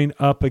going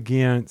up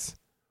against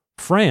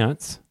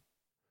France,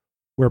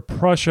 where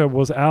Prussia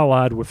was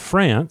allied with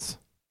France,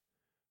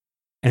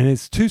 and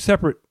it's two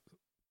separate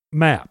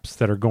maps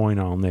that are going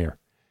on there.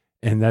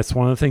 And that's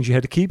one of the things you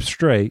had to keep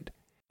straight.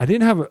 I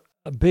didn't have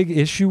a big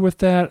issue with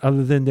that,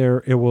 other than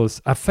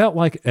I felt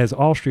like as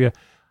Austria,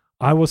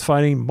 I was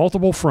fighting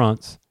multiple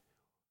fronts.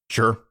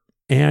 Sure.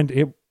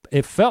 And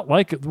it felt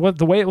like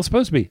the way it was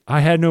supposed to be. I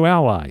had no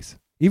allies.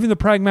 Even the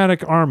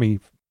Pragmatic Army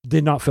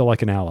did not feel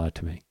like an ally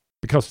to me,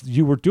 because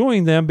you were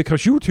doing them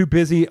because you were too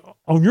busy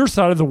on your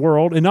side of the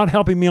world and not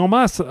helping me on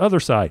my other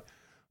side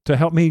to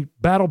help me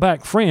battle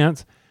back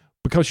France,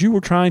 because you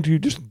were trying to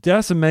just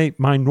decimate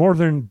my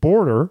northern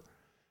border,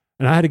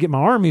 and I had to get my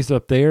armies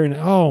up there.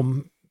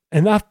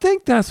 And I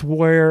think that's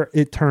where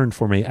it turned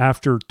for me.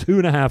 After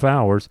 2.5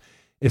 hours,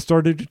 it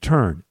started to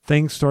turn.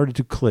 Things started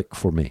to click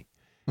for me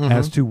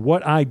as to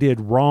what I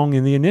did wrong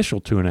in the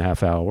initial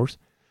 2.5 hours,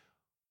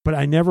 but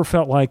I never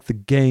felt like the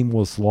game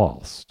was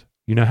lost.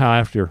 You know how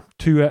after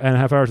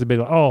 2.5 hours, it'd be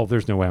like, oh,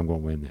 there's no way I'm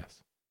going to win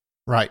this.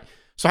 Right.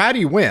 So how do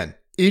you win?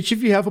 Each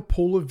of you have a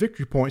pool of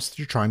victory points that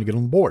you're trying to get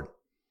on the board.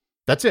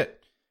 That's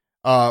it.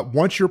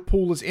 Once your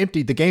pool is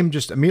empty, the game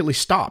just immediately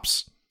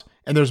stops.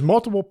 And there's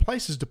multiple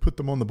places to put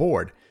them on the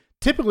board.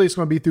 Typically, it's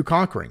going to be through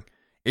conquering.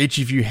 Each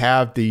of you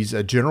have these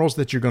generals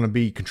that you're going to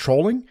be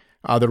controlling.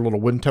 They're little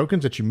wooden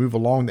tokens that you move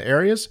along the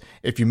areas.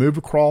 If you move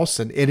across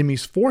an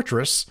enemy's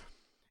fortress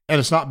and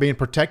it's not being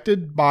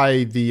protected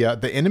by the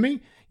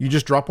enemy, you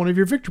just drop one of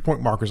your victory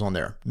point markers on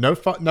there. No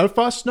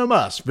fuss, no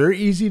muss. Very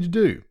easy to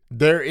do.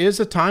 There is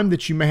a time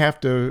that you may have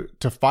to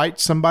fight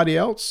somebody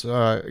else.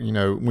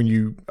 When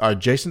you are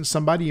adjacent to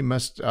somebody, you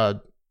must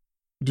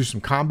do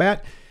some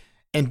combat.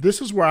 And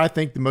this is where I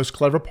think the most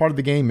clever part of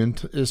the game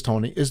is,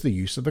 Tony, is the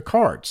use of the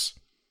cards.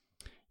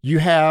 You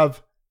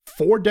have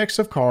 4 decks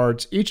of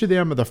cards. Each of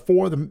them are the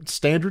 4 of the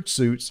standard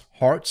suits: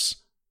 hearts,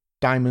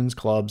 diamonds,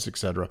 clubs,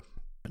 etc.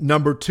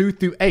 Number 2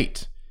 through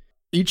 8.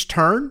 Each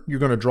turn, you're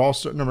going to draw a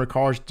certain number of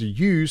cards to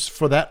use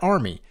for that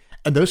army.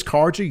 And those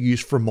cards are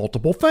used for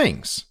multiple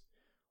things.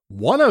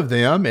 One of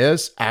them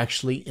is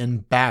actually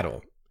in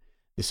battle.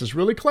 This is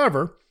really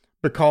clever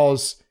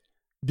because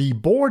the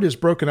board is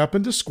broken up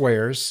into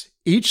squares.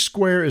 Each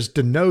square is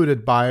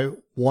denoted by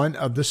one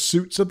of the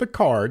suits of the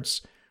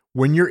cards.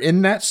 When you're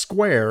in that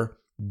square,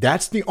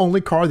 that's the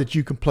only card that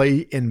you can play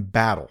in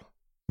battle.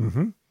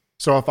 Mm-hmm.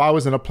 So if I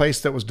was in a place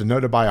that was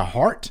denoted by a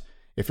heart,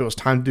 if it was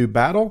time to do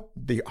battle,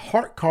 the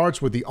heart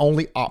cards were the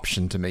only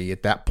option to me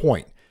at that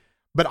point.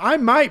 But I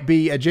might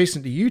be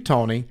adjacent to you,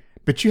 Tony,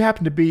 but you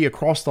happen to be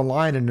across the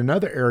line in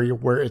another area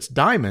where it's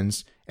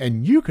diamonds,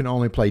 and you can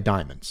only play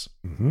diamonds.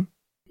 Mm-hmm.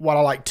 What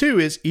I like too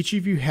is each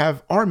of you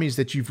have armies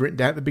that you've written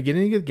down at the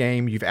beginning of the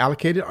game. You've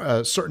allocated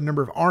a certain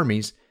number of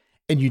armies,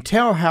 and you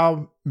tell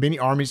how many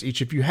armies each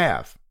of you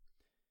have.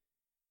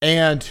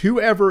 And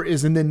whoever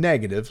is in the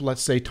negative,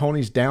 let's say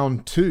Tony's down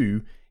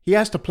 2, he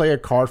has to play a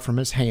card from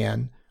his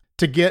hand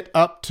to get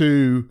up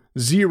to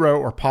 0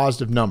 or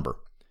positive number.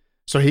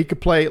 So he could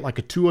play like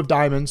a 2 of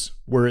diamonds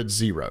where it's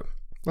 0.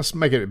 Let's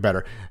make it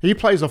better. He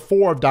plays a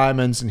 4 of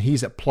diamonds and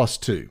he's at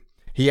 +2.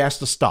 He has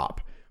to stop.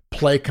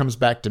 Play comes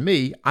back to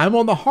me. I'm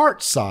on the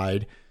heart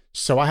side,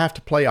 so I have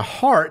to play a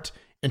heart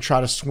and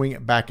try to swing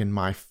it back in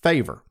my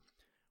favor.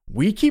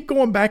 We keep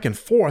going back and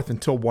forth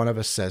until one of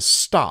us says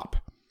stop.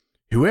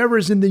 Whoever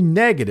is in the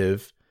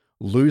negative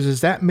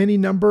loses that many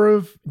number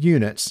of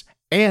units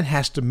and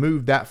has to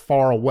move that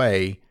far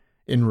away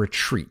in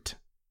retreat.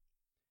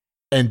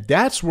 And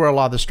that's where a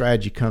lot of the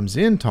strategy comes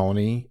in,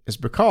 Tony, is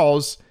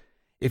because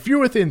if you're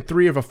within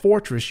 3 of a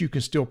fortress, you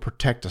can still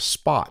protect a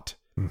spot.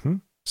 Mm-hmm.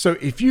 So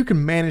if you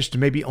can manage to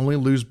maybe only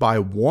lose by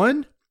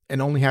 1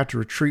 and only have to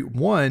retreat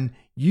 1,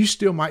 you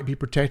still might be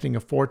protecting a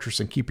fortress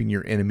and keeping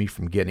your enemy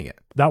from getting it.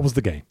 That was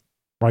the game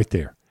right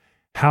there.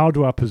 How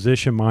do I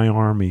position my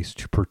armies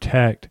to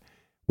protect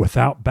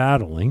without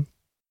battling?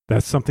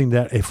 That's something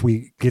that if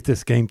we get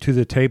this game to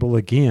the table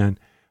again,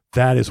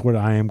 that is what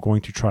I am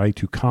going to try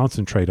to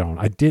concentrate on.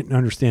 I didn't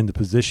understand the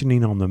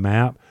positioning on the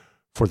map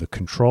for the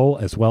control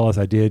as well as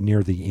I did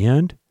near the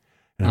end.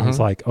 And I was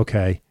like,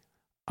 okay,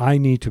 I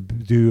need to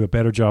do a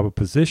better job of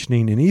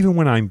positioning. And even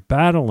when I'm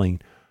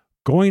battling,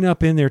 going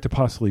up in there to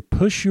possibly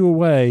push you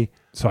away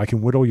so I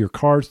can whittle your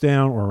cards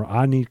down, or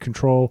I need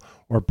control,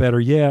 or better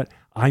yet,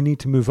 I need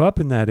to move up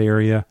in that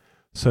area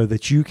so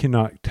that you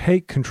cannot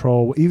take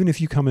control. Even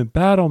if you come and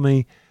battle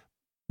me,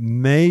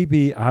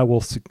 maybe I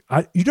will.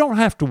 You don't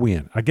have to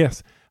win. I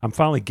guess I'm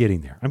finally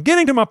getting there. I'm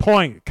getting to my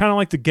point, kind of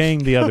like the game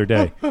the other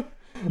day.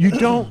 You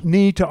don't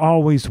need to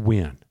always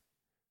win.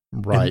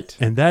 Right.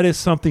 And that is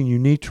something you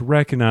need to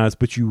recognize,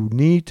 but you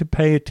need to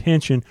pay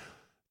attention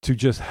to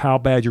just how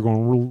bad you're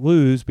going to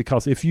lose,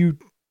 because if you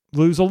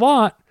lose a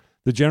lot,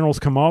 the generals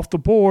come off the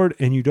board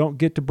and you don't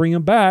get to bring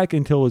them back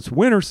until it's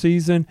winter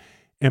season.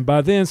 And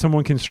by then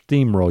someone can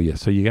steamroll you.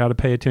 So you got to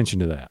pay attention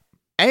to that.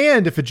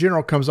 And if a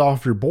general comes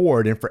off your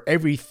board and for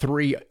every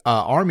 3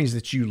 armies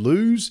that you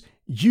lose,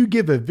 you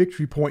give a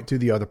victory point to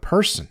the other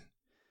person.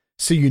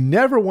 So you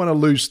never want to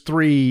lose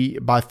 3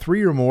 by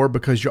 3 or more,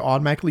 because you're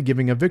automatically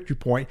giving a victory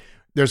point.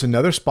 There's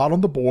another spot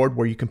on the board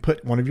where you can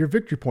put one of your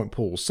victory point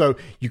pools. So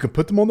you can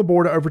put them on the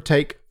board to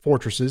overtake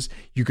fortresses.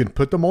 You can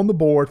put them on the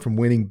board from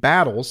winning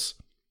battles.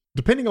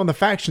 Depending on the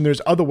faction,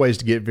 there's other ways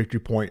to get victory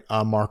point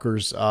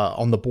markers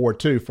on the board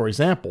too. For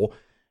example,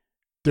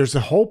 there's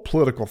a whole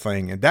political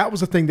thing, and that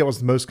was the thing that was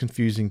the most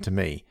confusing to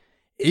me.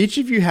 Each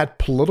of you had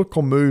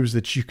political moves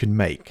that you can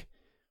make.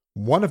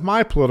 One of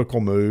my political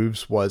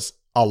moves was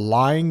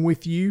allying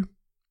with you,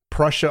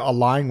 Prussia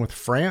allying with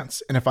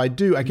France, and if I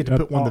do, I get to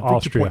put one of the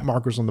victory point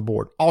markers on the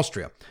board.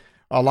 Austria.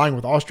 Allying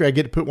with Austria, I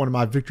get to put one of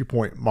my victory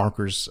point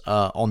markers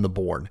on the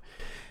board.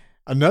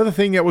 Another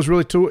thing that was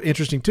really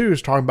interesting too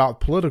is talking about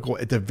political.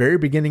 At the very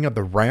beginning of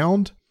the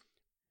round,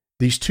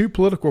 these 2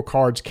 political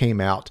cards came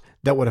out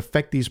that would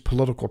affect these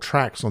political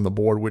tracks on the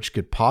board, which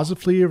could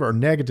positively or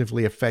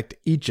negatively affect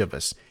each of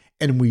us.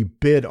 And we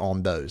bid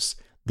on those.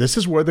 This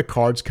is where the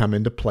cards come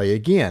into play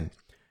again.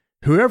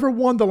 Whoever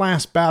won the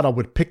last battle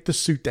would pick the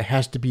suit that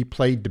has to be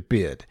played to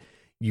bid.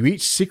 You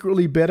each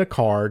secretly bid a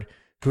card.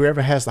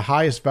 Whoever has the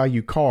highest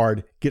value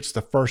card gets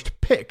the first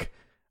pick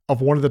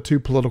of one of the 2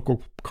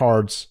 political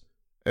cards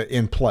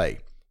in play.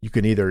 You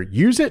can either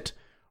use it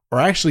or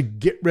actually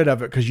get rid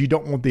of it because you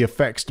don't want the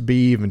effects to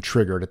be even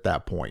triggered at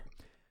that point.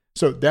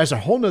 So there's a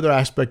whole nother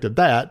aspect of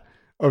that,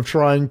 of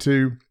trying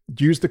to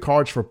use the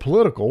cards for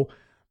political,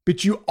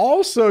 but you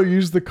also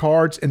use the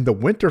cards in the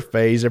winter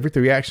phase. Every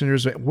 3 action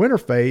there's a winter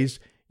phase.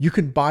 You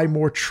can buy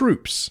more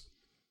troops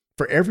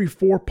for every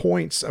 4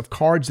 points of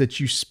cards that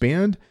you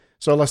spend.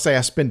 So let's say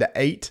I spend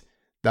 8,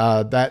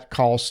 that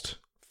cost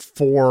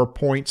 4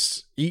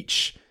 points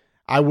each.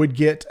 I would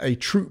get a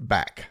troop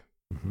back.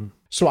 Mm-hmm.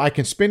 So I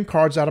can spend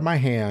cards out of my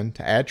hand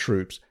to add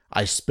troops.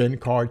 I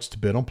spend cards to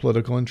bid on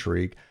political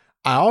intrigue.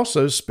 I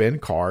also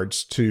spend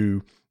cards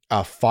to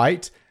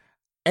fight.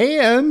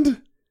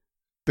 And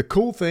the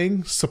cool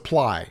thing,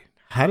 supply.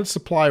 How did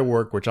supply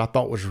work, which I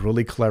thought was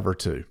really clever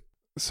too?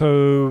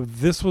 So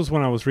this was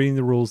when I was reading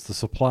the rules, the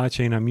supply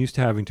chain. I'm used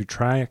to having to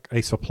track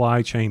a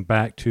supply chain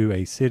back to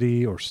a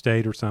city or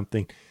state or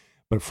something.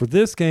 But for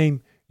this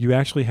game, you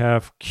actually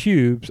have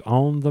cubes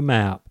on the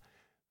map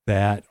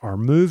that are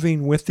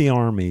moving with the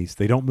armies.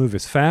 They don't move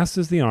as fast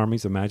as the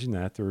armies. Imagine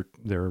that.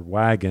 They're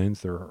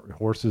wagons, they're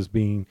horses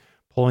being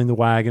pulling the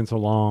wagons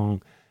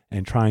along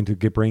and trying to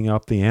bring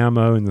up the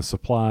ammo and the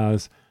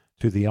supplies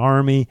to the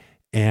army.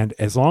 And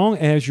as long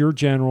as your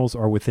generals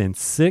are within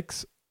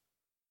 6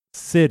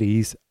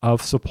 cities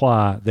of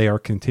supply, they are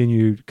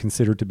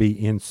considered to be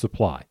in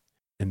supply.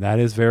 And that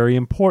is very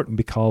important,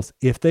 because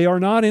if they are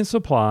not in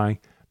supply,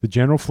 the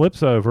general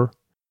flips over,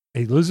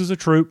 he loses a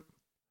troop,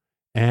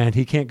 and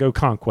he can't go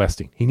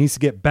conquesting. He needs to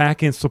get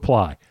back in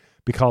supply,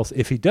 because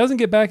if he doesn't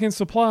get back in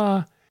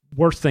supply,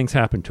 worse things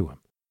happen to him.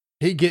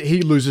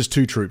 He loses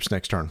 2 troops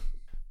next turn.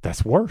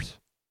 That's worse.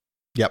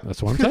 Yep.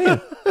 That's what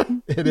I'm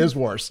saying. It is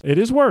worse. It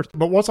is worse.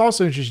 But what's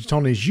also interesting,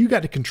 Tony, is you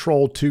got to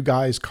control 2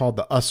 guys called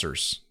the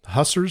Ussers.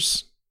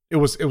 Hussars? It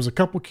was a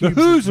couple cubes.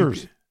 The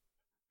Hoosiers.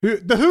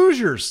 The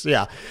Hoosiers,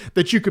 yeah,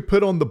 that you could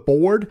put on the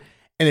board.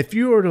 And if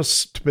you were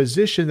to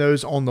position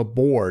those on the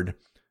board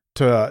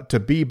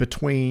to be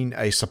between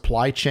a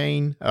supply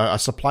chain, a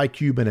supply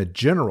cube, and a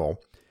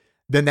general,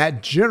 then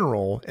that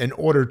general, in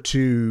order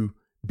to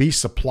be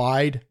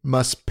supplied,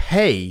 must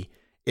pay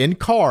in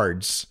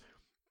cards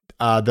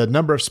the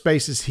number of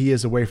spaces he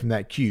is away from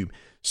that cube.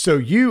 So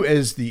you,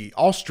 as the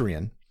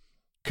Austrian,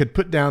 could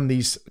put down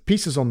these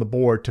pieces on the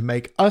board to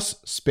make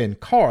us spend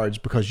cards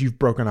because you've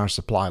broken our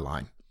supply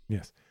line.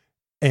 Yes.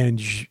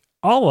 And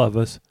all of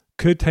us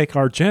could take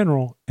our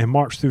general and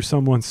march through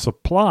someone's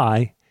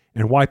supply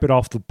and wipe it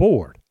off the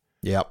board.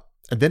 Yep.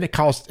 And then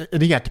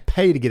and he had to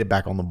pay to get it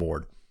back on the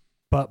board.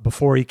 But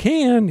before he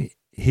can,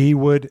 he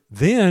would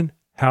then,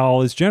 how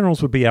all his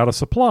generals would be out of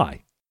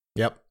supply.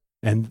 Yep.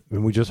 And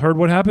we just heard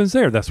what happens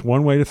there. That's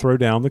one way to throw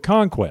down the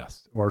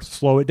conquest or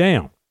slow it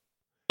down.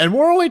 And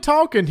we're only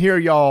talking here,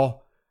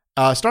 y'all.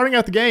 Starting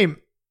out the game,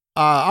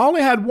 I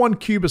only had 1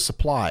 cube of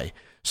supply.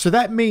 So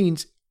that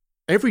means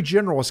every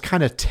general is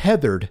kind of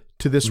tethered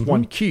to this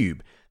 1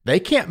 cube. They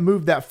can't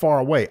move that far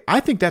away. I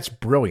think that's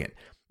brilliant.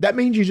 That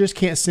means you just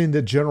can't send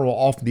the general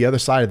off the other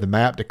side of the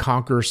map to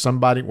conquer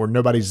somebody where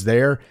nobody's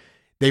there.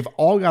 They've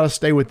all got to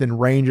stay within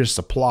range of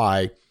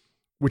supply,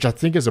 which I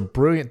think is a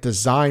brilliant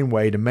design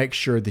way to make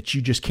sure that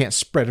you just can't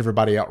spread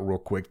everybody out real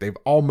quick. They've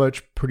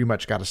pretty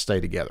much got to stay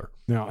together.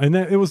 Now, and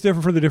it was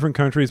different for the different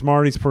countries.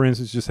 Marty's, for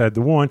instance, just had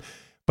the 1.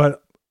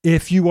 But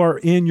if you are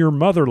in your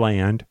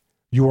motherland,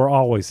 you are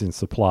always in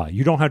supply.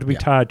 You don't have to be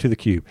tied to the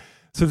cube.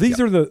 So these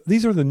are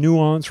the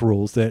nuance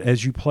rules that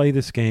as you play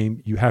this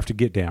game, you have to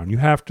get down. You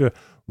have to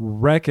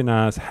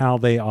recognize how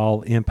they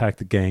all impact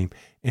the game.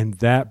 And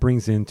that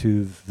brings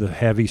into the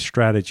heavy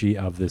strategy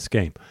of this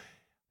game.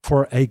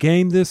 For a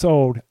game this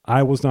old,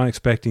 I was not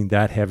expecting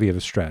that heavy of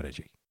a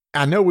strategy.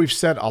 I know we've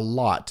said a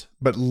lot,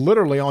 but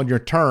literally on your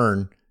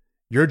turn,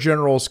 your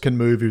generals can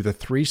move either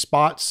 3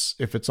 spots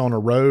if it's on a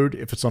road.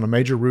 If it's on a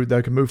major road,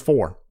 they can move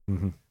 4.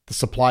 Mm-hmm. The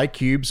supply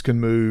cubes can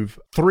move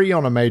 3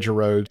 on a major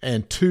road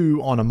and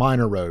 2 on a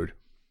minor road.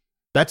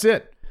 That's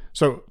it.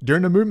 So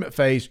during the movement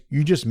phase,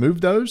 you just move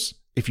those.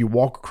 If you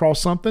walk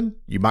across something,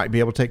 you might be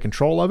able to take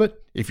control of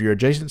it. If you're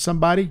adjacent to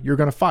somebody, you're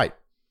going to fight.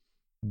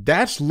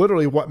 That's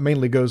literally what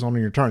mainly goes on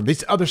in your turn.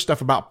 This other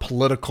stuff about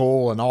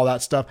political and all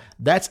that stuff,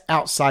 that's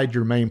outside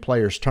your main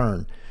player's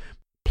turn.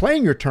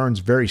 Playing your turn's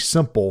very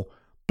simple,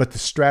 but the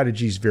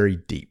strategy is very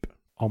deep.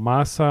 On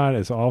my side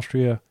as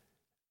Austria,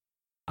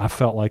 I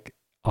felt like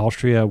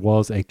Austria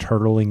was a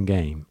turtling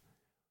game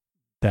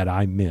that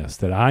I missed,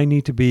 that I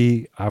need to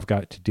be. I've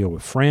got to deal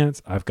with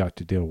France. I've got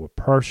to deal with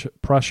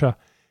Prussia,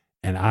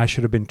 and I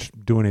should have been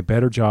doing a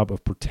better job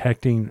of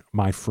protecting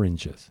my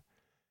fringes.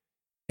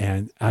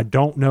 And I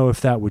don't know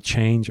if that would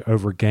change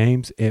over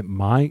games. It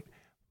might,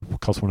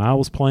 because when I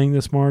was playing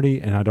this, Marty,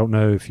 and I don't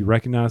know if you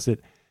recognize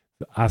it,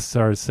 I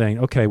started saying,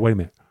 okay, wait a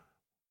minute.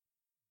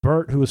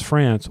 Bert, who was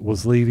France,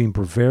 was leaving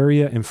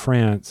Bavaria and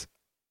France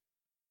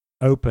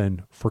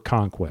open for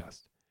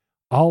conquest.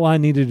 All I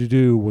needed to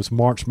do was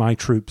march my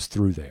troops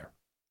through there.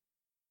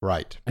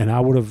 Right. And I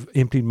would have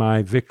emptied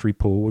my victory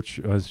pool, which,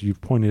 as you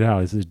pointed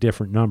out, is a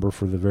different number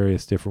for the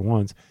various different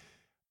ones.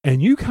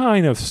 And you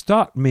kind of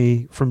stopped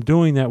me from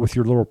doing that with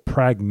your little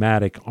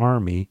pragmatic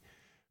army,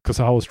 because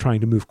I was trying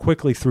to move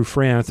quickly through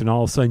France, and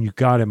all of a sudden you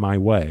got in my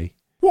way.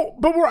 Well,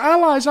 but we're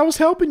allies. I was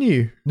helping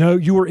you. No,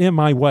 you were in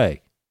my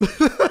way.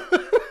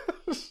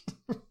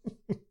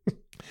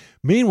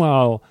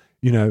 Meanwhile,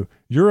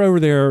 you're over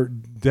there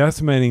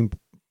decimating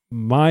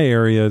my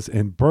areas,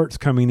 and Bert's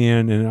coming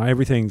in,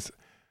 and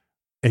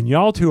and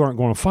y'all two aren't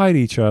going to fight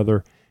each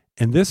other.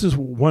 And this is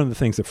one of the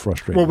things that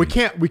frustrates me. Well,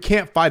 we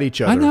can't fight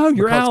each other. I know,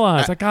 you're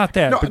allies. I got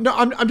that. No,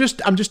 I'm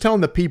just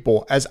telling the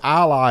people, as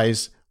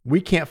allies,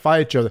 we can't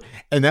fight each other.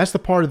 And that's the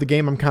part of the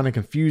game I'm kind of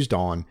confused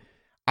on.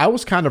 I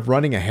was kind of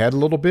running ahead a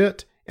little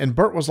bit, and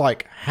Bert was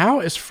like,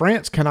 how is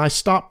France, can I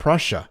stop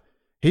Prussia?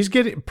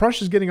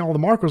 Prussia's getting all the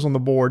markers on the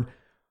board,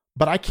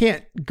 but I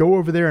can't go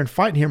over there and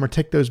fight him or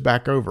take those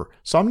back over.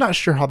 So I'm not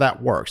sure how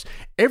that works.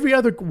 Every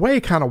other way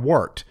kind of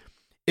worked.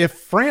 If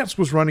France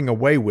was running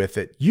away with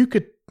it,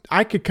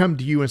 I could come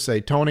to you and say,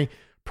 Tony,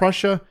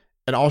 Prussia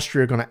and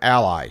Austria are going to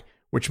ally,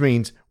 which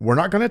means we're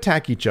not going to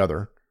attack each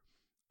other.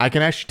 I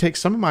can actually take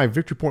some of my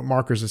victory point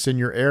markers that's in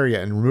your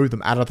area and remove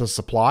them out of the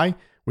supply,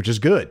 which is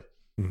good.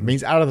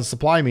 Means out of the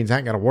supply means I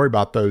ain't got to worry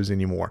about those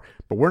anymore.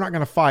 But we're not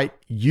going to fight.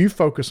 You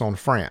focus on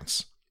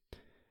France.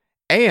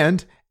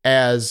 And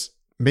as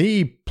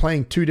me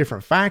playing two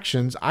different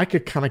factions, I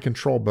could kind of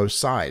control both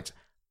sides.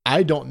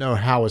 I don't know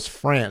how as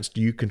France do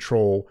you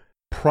control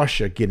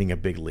Prussia getting a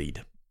big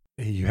lead.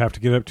 You have to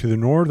get up to the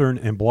northern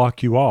and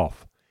block you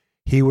off.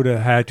 He would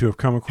have had to have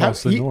come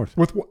across the north.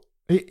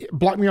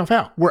 Block me off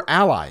how? We're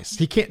allies.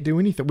 He can't do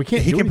anything. We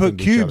can't. He can put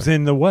cubes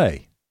in the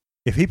way.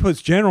 If he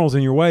puts generals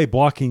in your way,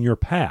 blocking your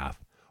path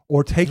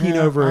or taking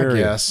over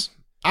areas.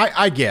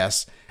 I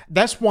guess.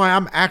 That's why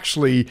I'm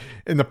actually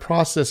in the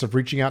process of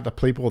reaching out to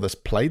people that's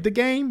played the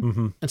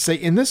game and say,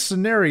 in this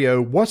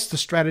scenario, what's the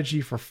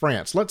strategy for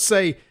France? Let's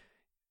say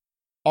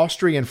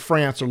Austria and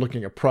France are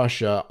looking at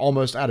Prussia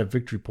almost out of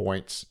victory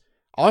points.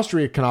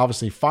 Austria can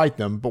obviously fight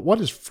them, but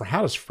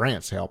how does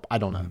France help? I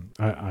don't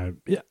know.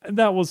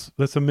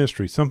 That's a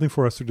mystery. Something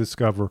for us to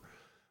discover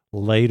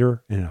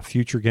later in a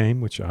future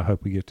game, which I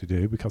hope we get to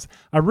do, because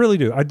I really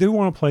do. I do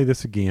want to play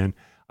this again.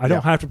 I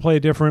don't have to play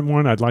a different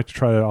one. I'd like to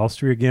try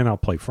Austria again. I'll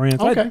play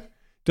France. Okay.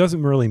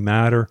 Doesn't really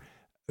matter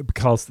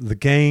because the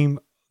game,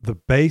 the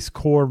base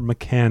core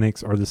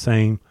mechanics are the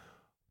same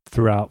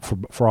throughout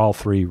for all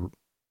three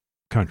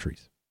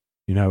countries.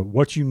 You know,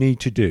 what you need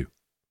to do.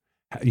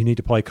 You need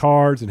to play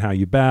cards and how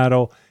you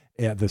battle.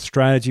 The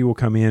strategy will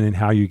come in and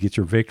how you get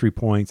your victory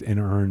points and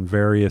earn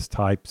various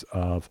types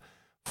of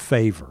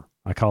favor.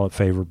 I call it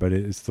favor, but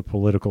it's the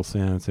political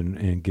sense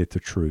and get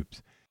the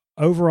troops.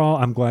 Overall,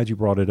 I'm glad you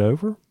brought it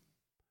over.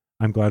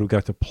 I'm glad we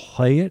got to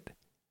play it.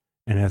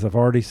 And as I've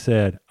already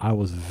said, I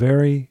was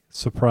very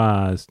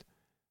surprised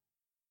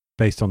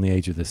based on the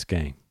age of this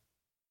game.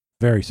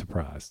 Very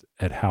surprised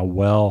at how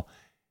well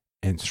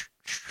and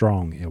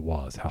strong it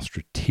was, how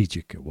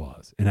strategic it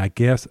was. And I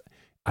guess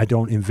I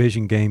don't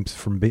envision games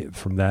from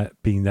that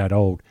being that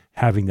old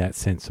having that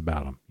sense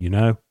about them, you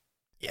know?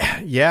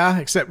 Yeah,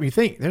 except when you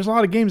think there's a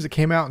lot of games that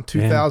came out in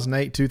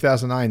 2008,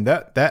 2009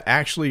 that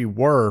actually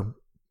were,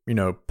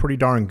 pretty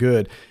darn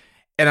good.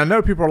 And I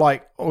know people are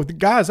like, "Oh,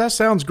 guys, that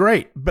sounds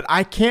great," but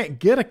I can't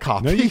get a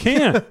copy. No, you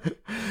can't.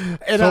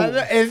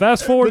 and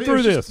fast forward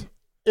through this.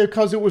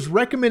 Because it was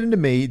recommended to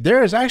me,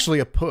 there is actually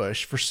a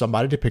push for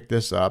somebody to pick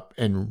this up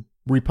and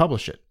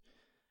republish it.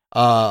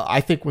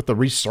 I think with the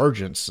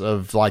resurgence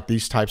of like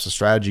these types of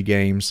strategy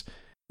games,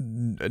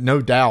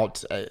 no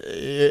doubt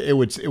it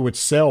would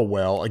sell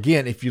well.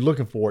 Again, if you're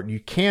looking for it, you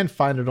can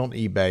find it on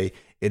eBay.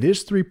 It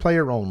is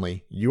 3-player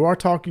only. You are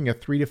talking a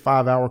 3 to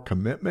 5 hour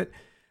commitment,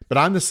 but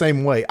I'm the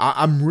same way.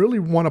 I'm really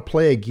want to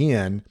play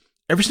again.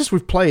 Ever since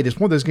we've played, it's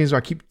one of those games that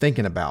I keep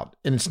thinking about,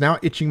 and it's now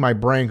itching my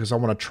brain because I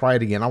want to try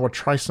it again. I want to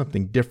try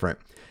something different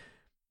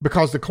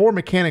because the core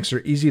mechanics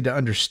are easy to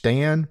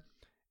understand.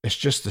 It's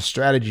just the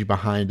strategy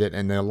behind it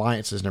and the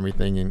alliances and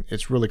everything, and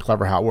it's really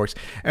clever how it works.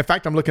 In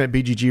fact, I'm looking at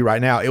BGG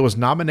right now. It was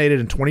nominated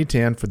in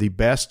 2010 for the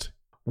best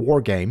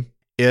war game.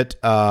 It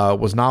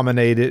was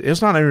nominated.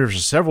 It's nominated for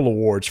several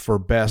awards for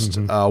best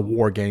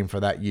war game for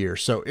that year.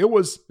 So it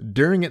was,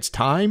 during its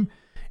time,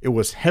 it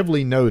was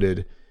heavily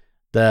noted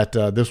that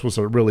this was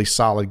a really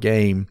solid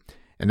game,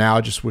 and now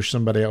I just wish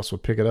somebody else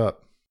would pick it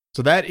up.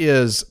 So that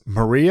is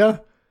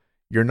Maria.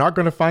 You're not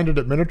going to find it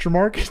at Miniature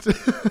Market.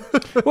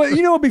 Well,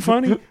 you know what'd be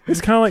funny?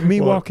 It's kind of like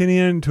me walking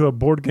into a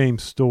board game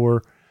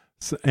store,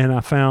 and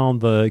I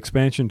found the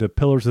expansion to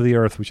Pillars of the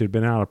Earth, which had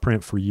been out of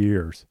print for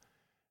years.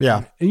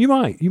 Yeah. And you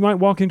might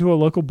walk into a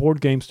local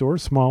board game store, a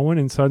small one,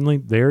 and suddenly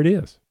there it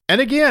is.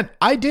 And again,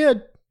 I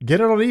did get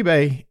it on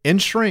eBay in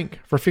shrink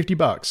for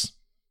 $50.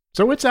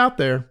 So it's out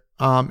there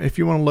if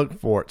you want to look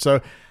for it. So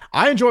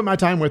I enjoyed my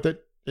time with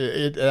it.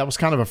 That was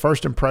kind of a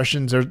first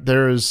impressions.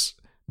 There's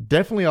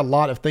definitely a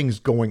lot of things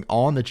going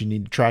on that you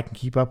need to track and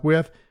keep up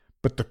with,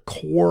 but the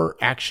core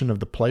action of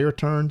the player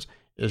turns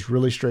is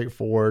really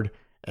straightforward,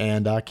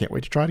 and I can't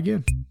wait to try it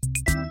again.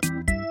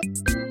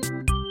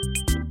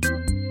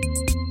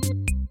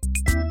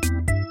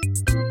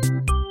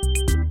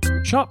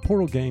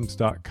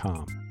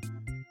 ShopPortalGames.com,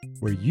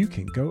 where you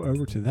can go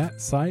over to that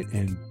site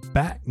and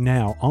back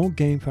now on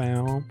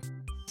GameFound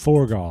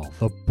Thorgal,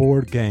 the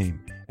board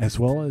game, as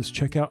well as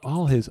check out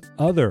all his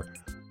other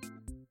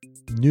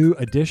new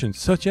additions,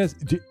 such as,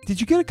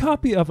 did you get a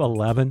copy of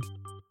 11?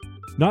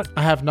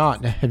 I have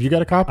not. Have you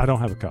got a copy? I don't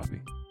have a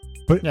copy.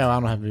 But no, I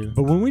don't have either.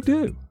 But when we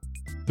do,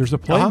 there's a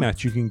play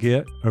match you can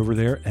get over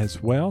there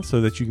as well,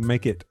 so that you can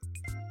make it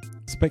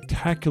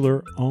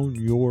spectacular on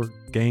your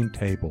game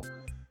table.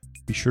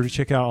 Be sure to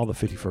check out all the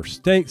 51st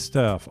State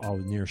stuff, all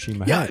the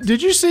Nirishima hats.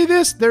 Did you see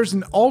this? There's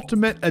an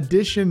Ultimate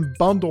Edition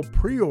bundle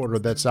pre-order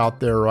that's out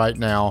there right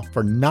now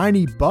for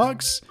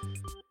 $90.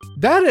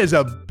 That is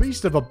a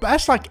beast of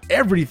that's like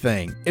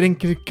everything.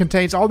 It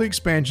contains all the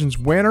expansions: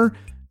 Winter,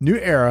 New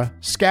Era,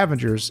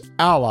 Scavengers,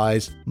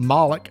 Allies,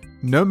 Moloch,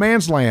 No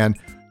Man's Land,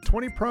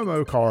 20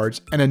 promo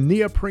cards, and a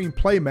neoprene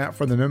playmat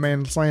for the No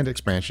Man's Land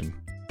expansion.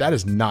 That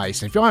is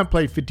nice. And if y'all haven't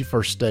played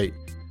 51st State,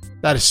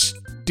 that is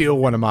still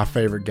one of my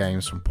favorite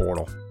games from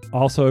Portal.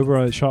 Also over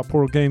at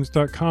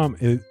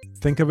shopportalgames.com,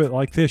 think of it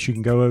like this. You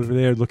can go over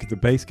there, look at the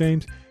base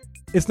games.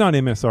 It's not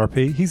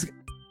MSRP.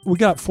 We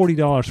got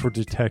 $40 for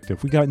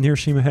Detective. We got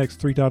Nirishima Hex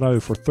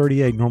 3.0 for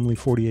 $38, normally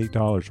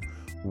 $48.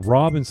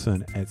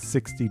 Robinson at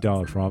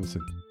 $60.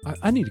 Robinson.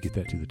 I need to get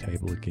that to the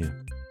table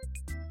again.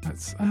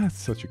 That's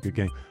such a good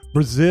game.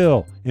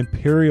 Brazil,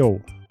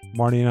 Imperial,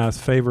 Marty and I's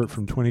favorite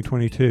from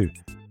 2022,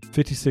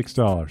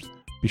 $56.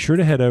 Be sure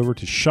to head over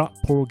to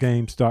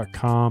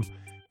shopportalgames.com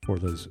for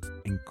those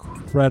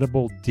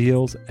incredible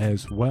deals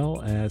as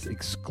well as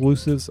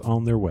exclusives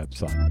on their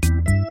website.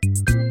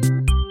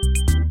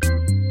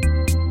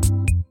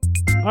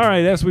 All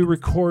right, as we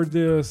record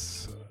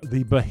this,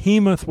 the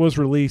Behemoth was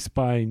released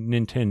by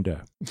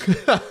Nintendo.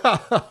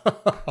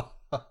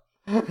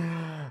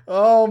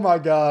 Oh my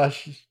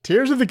gosh.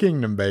 Tears of the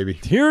Kingdom, baby.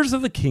 Tears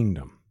of the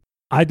Kingdom.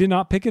 I did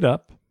not pick it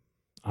up.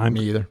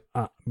 Me either.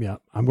 Yeah,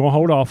 I'm going to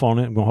hold off on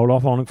it. I'm going to hold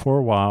off on it for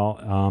a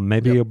while.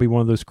 Maybe it'll be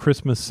one of those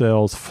Christmas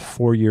sales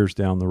 4 years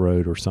down the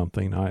road or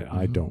something.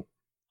 I don't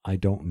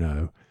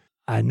know.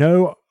 I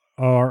know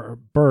our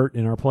Bert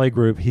in our play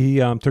group, he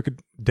took a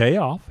day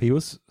off. He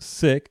was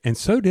sick, and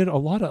so did a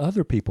lot of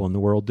other people in the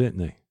world, didn't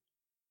they?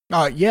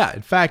 Yeah.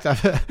 In fact,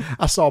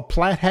 I saw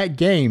Plat Hat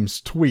Games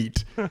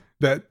tweet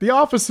that the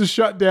office is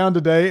shut down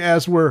today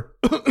as we're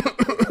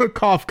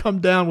cough come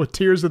down with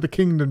Tears of the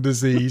Kingdom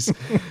disease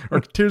or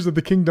Tears of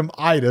the Kingdom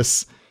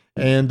itis.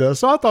 And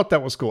so I thought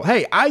that was cool.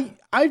 Hey,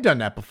 I've done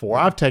that before.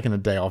 I've taken a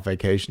day off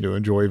vacation to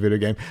enjoy a video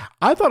game.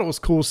 I thought it was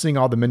cool seeing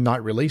all the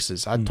midnight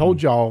releases. I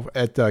told y'all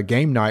at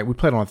game night, we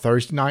played on a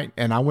Thursday night,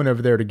 and I went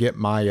over there to get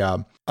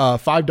my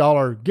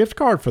 $5 gift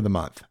card for the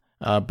month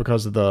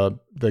because of the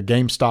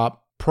GameStop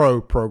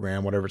Pro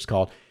program, whatever it's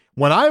called.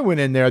 When I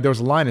went in there was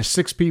a line of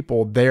 6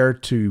 people there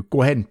to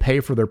go ahead and pay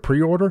for their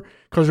pre-order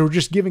because they were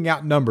just giving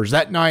out numbers.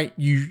 That night,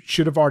 you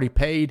should have already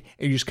paid,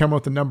 and you just come up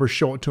with the numbers,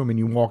 show it to them, and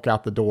you walk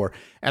out the door.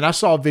 And I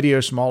saw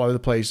videos from all over the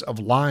place of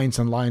lines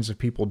and lines of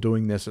people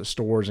doing this at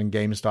stores and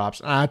GameStops.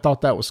 And I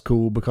thought that was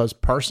cool because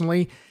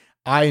personally,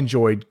 I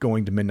enjoyed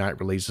going to midnight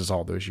releases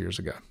all those years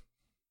ago.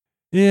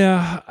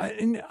 Yeah,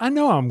 I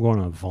know I'm going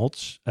to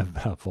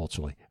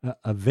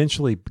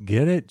eventually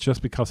get it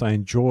just because I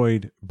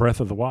enjoyed Breath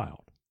of the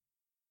Wild.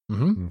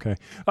 Mm-hmm. Okay.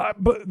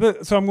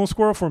 But so I'm going to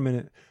squirrel for a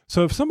minute.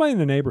 So if somebody in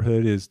the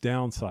neighborhood is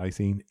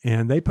downsizing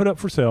and they put up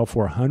for sale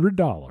for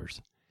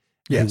 $100,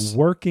 yes, a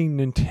working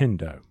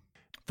Nintendo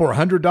for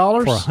 $100,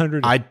 for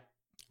 $100,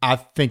 I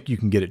think you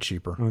can get it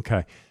cheaper.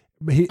 Okay.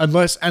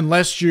 Unless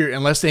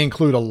they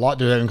include a lot.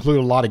 Do they include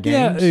a lot of games?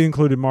 Yeah, it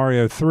included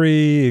Mario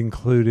 3,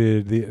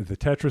 included the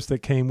Tetris that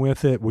came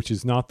with it, which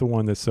is not the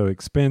one that's so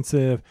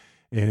expensive.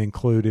 It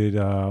included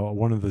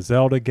one of the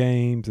Zelda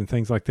games and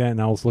things like that.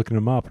 And I was looking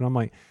them up, and I'm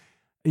like,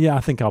 yeah,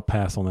 I think I'll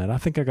pass on that. I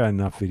think I got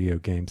enough video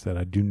games that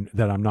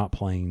I'm not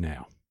playing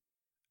now.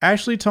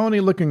 Actually, Tony,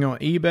 looking on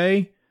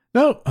eBay,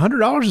 no,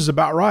 $100 is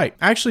about right.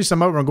 Actually,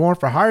 some of them are going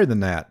for higher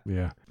than that.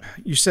 Yeah.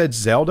 You said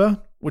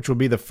Zelda, which will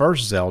be the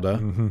first Zelda.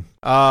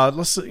 Mm-hmm.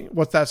 Let's see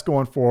what that's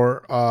going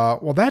for.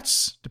 Well,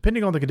 that's,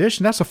 depending on the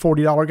condition, that's a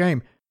 $40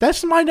 game. That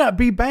might not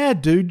be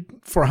bad, dude,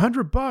 for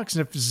 $100.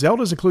 And if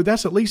Zelda's included,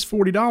 that's at least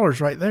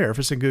 $40 right there if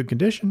it's in good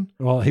condition.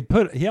 Well,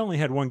 he only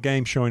had one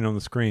game showing on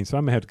the screen, so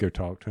I'm gonna have to go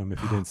talk to him if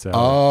he didn't sell it.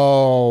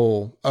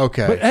 Oh,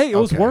 okay. But hey, it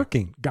was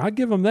working. I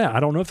give him that. I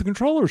don't know if the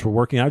controllers were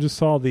working. I just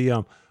saw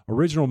the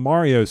original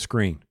Mario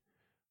screen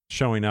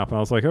showing up, and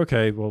I was like,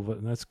 okay, well,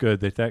 that's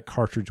good that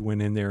cartridge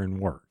went in there and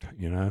worked.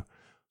 You know,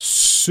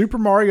 Super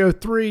Mario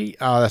 3.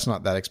 That's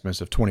not that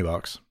expensive.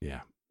 $20.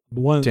 Yeah,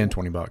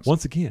 $10-$20.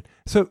 Once again,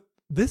 so.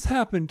 This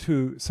happened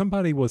to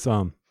somebody was,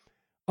 the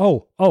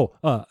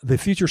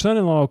future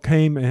son-in-law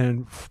came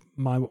and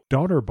my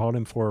daughter bought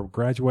him for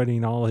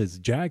graduating all his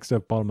Jag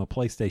stuff, bought him a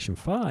PlayStation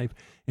 5,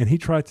 and he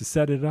tried to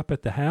set it up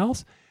at the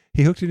house.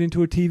 He hooked it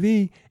into a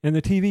TV, and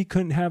the TV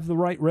couldn't have the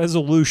right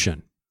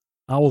resolution.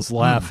 I was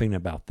laughing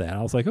about that.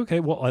 I was like, okay,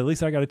 well, at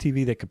least I got a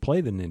TV that could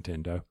play the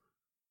Nintendo.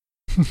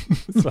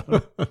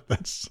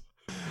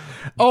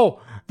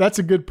 That's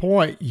a good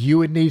point. You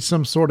would need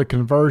some sort of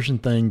conversion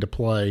thing to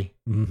play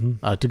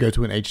to go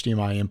to an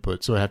HDMI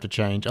input, so I have to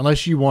change.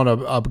 Unless you want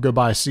to go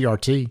buy a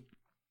CRT.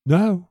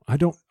 No, I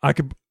don't. I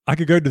could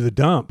go to the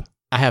dump.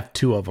 I have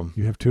 2 of them.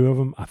 You have 2 of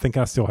them? I think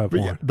I still have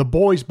one. Yeah, the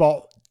boys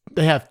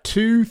they have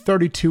 2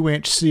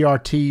 32-inch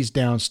CRTs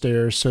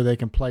downstairs so they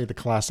can play the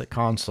classic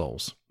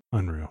consoles.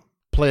 Unreal.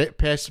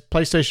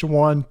 PlayStation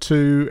 1,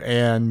 2,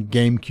 and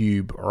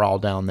GameCube are all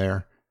down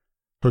there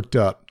hooked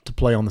up to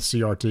play on the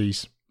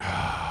CRTs.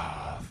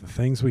 The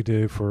things we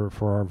do for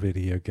our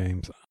video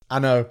games. I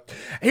know.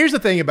 Here's the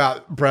thing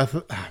about Breath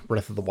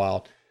of the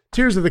Wild.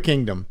 Tears of the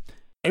Kingdom.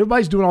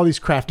 Everybody's doing all these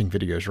crafting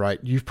videos, right?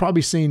 You've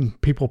probably seen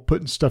people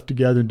putting stuff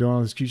together and doing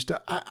all this cute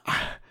stuff. I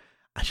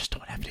just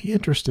don't have any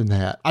interest in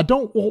that. I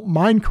don't want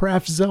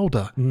Minecraft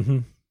Zelda. Mm-hmm.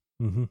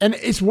 Mm-hmm. And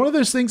it's one of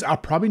those things I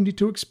probably need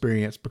to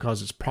experience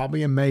because it's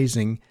probably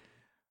amazing.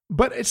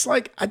 But it's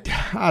like,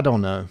 I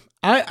don't know.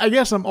 I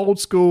guess I'm old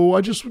school.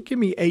 I just give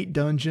me 8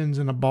 dungeons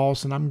and a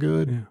boss and I'm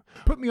good. Yeah.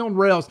 Put me on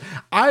rails.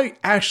 I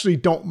actually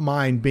don't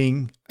mind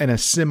being in a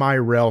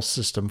semi-rail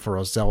system for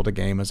a Zelda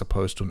game as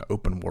opposed to an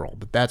open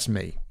world, but that's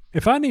me.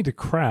 If I need to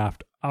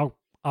craft,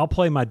 I'll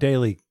play my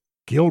daily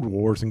Guild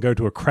Wars and go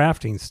to a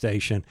crafting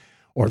station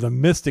or the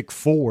Mystic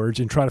Forge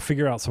and try to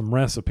figure out some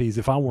recipes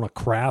if I want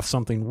to craft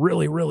something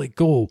really, really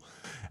cool.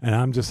 And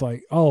I'm just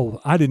like, oh,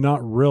 I did not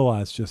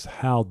realize just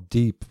how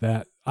deep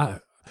that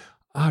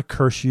I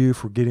curse you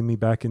for getting me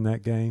back in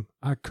that game.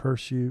 I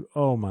curse you.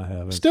 Oh, my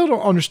heavens. Still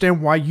don't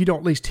understand why you don't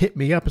at least hit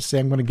me up and say,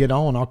 I'm going to get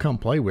on. I'll come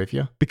play with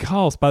you.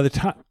 Because by the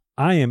time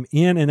I am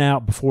in and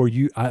out before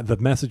the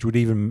message would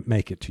even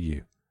make it to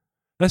you.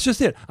 That's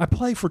just it. I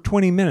play for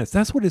 20 minutes.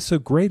 That's what is so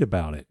great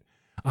about it.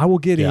 I will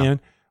get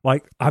in.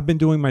 Like, I've been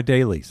doing my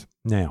dailies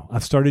now.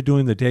 I've started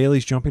doing the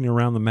dailies, jumping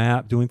around the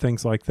map, doing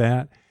things like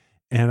that.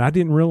 And I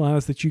didn't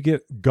realize that you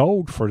get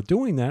gold for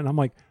doing that. And I'm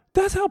like,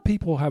 that's how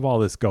people have all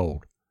this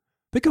gold.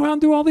 They go out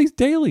and do all these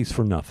dailies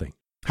for nothing.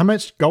 How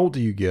much gold do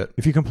you get?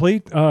 If you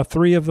complete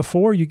 3 of the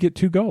 4, you get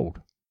 2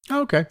 gold.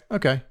 Okay.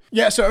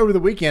 Yeah, so over the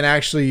weekend, I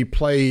actually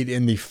played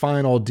in the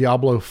final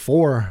Diablo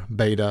 4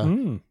 beta,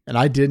 and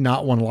I did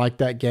not want to like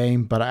that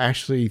game, but I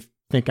actually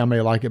think I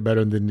may like it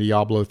better than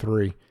Diablo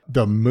 3.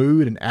 The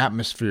mood and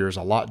atmosphere is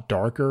a lot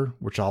darker,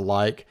 which I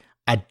like.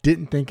 I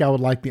didn't think I would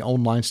like the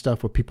online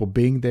stuff with people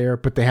being there,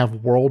 but they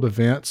have world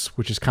events,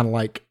 which is kind of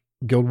like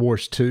Guild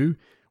Wars 2,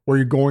 where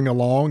you're going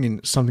along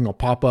and something will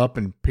pop up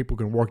and people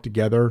can work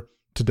together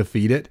to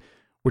defeat it,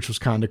 which was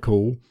kind of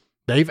cool.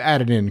 They've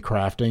added in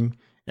crafting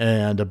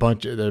and a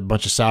bunch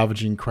of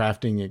salvaging,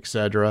 crafting,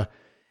 etc.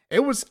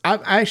 I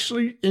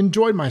actually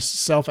enjoyed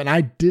myself, and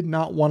I did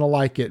not want to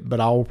like it, but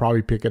I will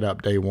probably pick it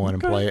up day one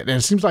and play it. And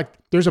it seems like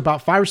there's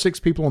about 5 or 6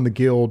 people in the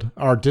guild,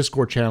 our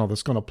Discord channel,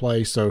 that's going to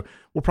play. So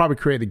we'll probably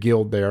create a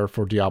guild there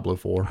for Diablo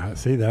 4. I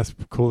see. That's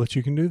cool that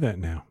you can do that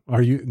now.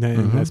 Are you?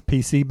 That's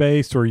PC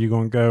based, or are you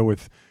going to go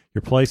with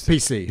your place?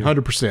 PC,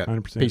 100%.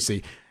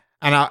 PC.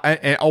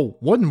 And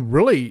one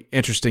really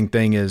interesting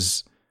thing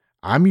is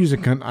I'm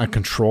using a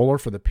controller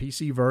for the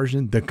PC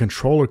version. The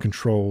controller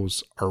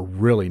controls are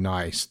really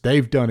nice.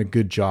 They've done a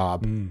good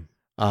job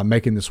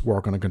making this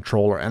work on a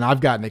controller, and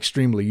I've gotten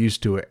extremely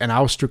used to it. And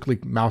I was strictly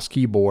mouse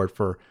keyboard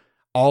for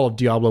all of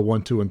Diablo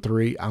 1, 2, and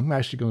 3. I'm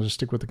actually going to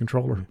stick with the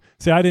controller.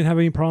 See, I didn't have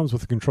any problems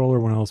with the controller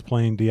when I was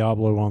playing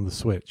Diablo on the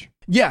Switch.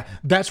 Yeah,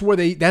 that's where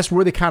they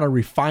kind of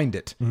refined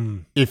it.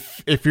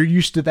 If you're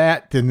used to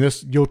that, then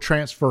you'll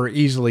transfer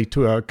easily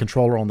to a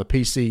controller on the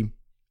PC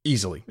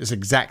easily. It's the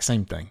exact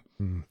same thing.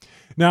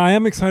 Now, I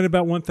am excited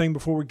about one thing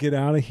before we get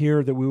out of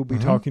here that we will be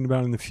talking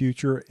about in the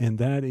future, and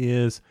that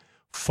is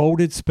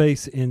folded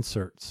space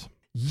inserts.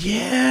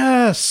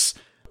 Yes!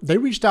 They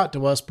reached out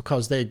to us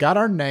because they got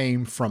our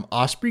name from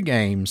Osprey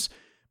Games,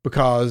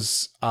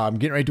 because I'm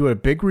getting ready to do a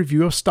big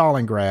review of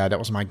Stalingrad. That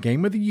was my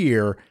game of the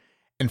year.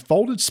 And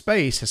Folded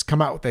Space has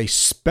come out with a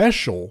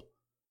special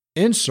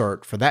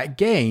insert for that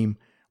game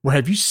where,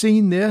 have you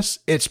seen this?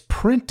 It's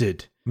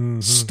printed.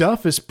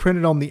 Stuff is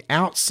printed on the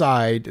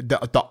outside,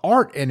 the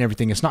art and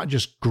everything. It's not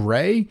just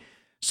gray.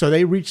 So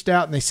they reached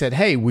out and they said,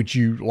 hey, would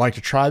you like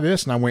to try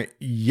this? And I went,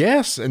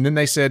 yes. And then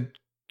they said,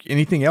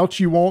 anything else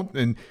you want?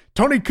 And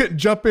Tony couldn't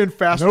jump in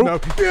fast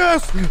enough.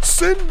 Yes,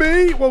 send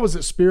me. What was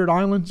it? Spirit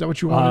Island? Is that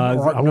what you wanted?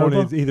 I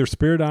wanted either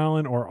Spirit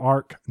Island or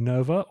Arc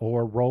Nova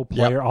or Role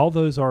Player. Yep. All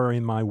those are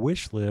in my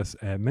wish list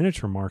at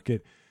Miniature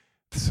Market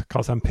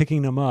because I'm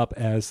picking them up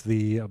as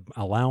the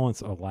allowance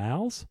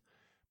allows.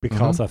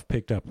 Because I've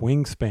picked up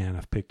Wingspan,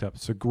 I've picked up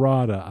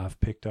Sagrada,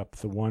 I've picked up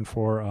the one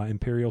for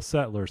Imperial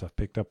Settlers, I've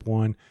picked up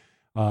one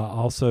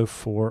also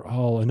for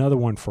another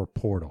one for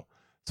Portal.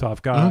 So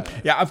I've got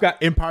I've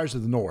got Empires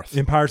of the North.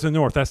 Empires of the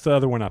North. That's the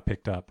other one I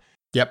picked up.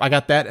 Yep, I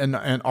got that in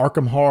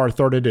Arkham Horror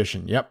 3rd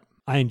edition. Yep.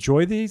 I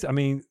enjoy these. I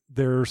mean,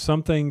 there are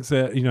some things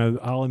that,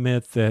 I'll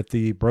admit that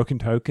the Broken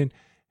Token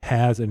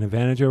has an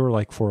advantage over,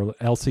 like for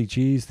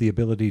LCGs, the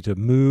ability to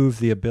move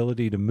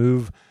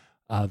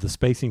the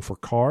spacing for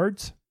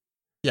cards.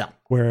 Yeah.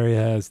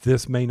 Whereas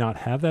this may not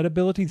have that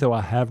ability, though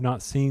I have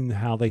not seen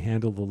how they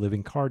handle the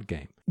living card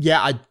game. Yeah,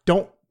 I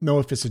don't know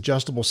if it's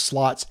adjustable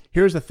slots.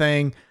 Here's the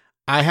thing.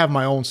 I have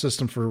my own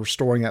system for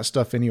storing that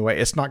stuff anyway.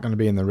 It's not going to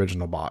be in the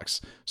original box,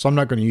 so I'm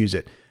not going to use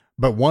it.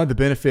 But one of the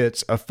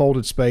benefits of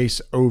Folded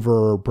Space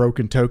over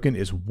Broken Token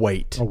is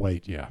weight. Oh,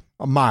 weight, yeah.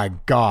 Oh, my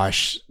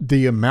gosh.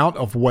 The amount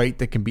of weight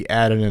that can be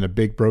added in a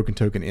big Broken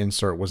Token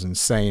insert was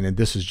insane, and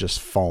this is just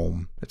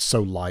foam. It's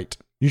so light.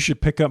 You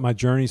should pick up my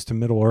Journeys to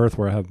Middle Earth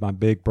where I have my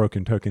big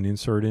Broken Token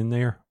insert in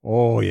there.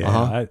 Oh,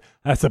 yeah.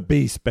 That's a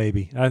beast,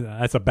 baby.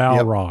 That's a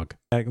Balrog.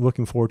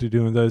 Looking forward to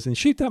doing those. And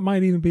shoot, that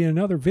might even be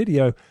another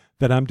video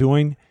that I'm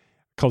doing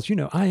because,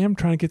 I am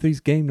trying to get these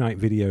game night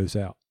videos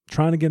out,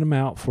 trying to get them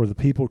out for the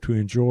people to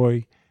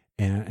enjoy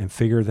and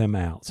figure them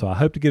out. So I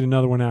hope to get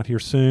another one out here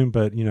soon,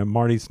 but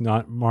Marty's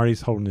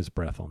holding his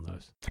breath on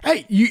those.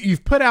 Hey,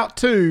 you've put out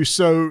 2,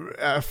 so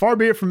far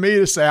be it from me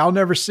to say I'll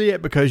never see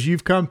it because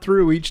you've come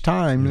through each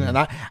time. And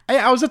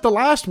I was at the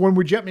last one.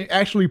 Would you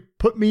actually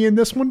put me in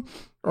this one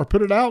or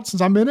put it out since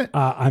I'm in it?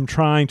 I'm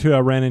trying to. I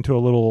ran into a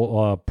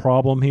little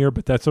problem here,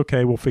 but that's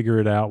okay. We'll figure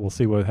it out. We'll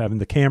see what having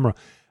the camera.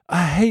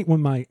 I hate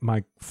when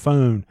my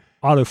phone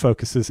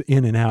autofocuses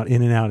in and out,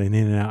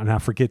 and I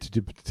forget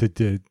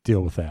to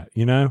deal with that,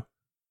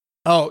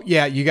 Oh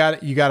yeah, you got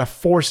to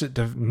force it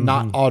to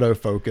not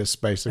autofocus,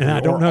 basically. And I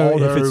don't know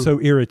if it's so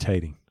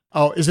irritating.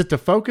 Oh, is it the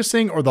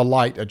focusing or the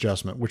light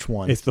adjustment? Which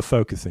one? It's the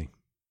focusing.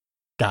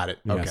 Got it.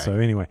 Yeah, Okay. so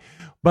anyway,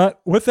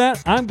 but with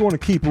that, I'm going to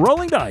keep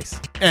rolling dice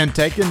and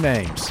taking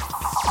names.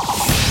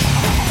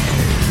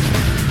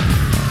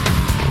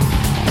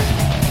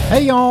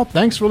 Hey y'all,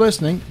 thanks for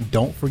listening.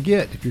 Don't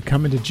forget, if you're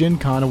coming to Gen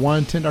Con and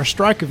want to attend our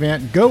strike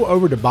event, go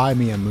over to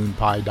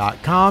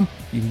buymeamoonpie.com.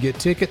 You can get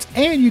tickets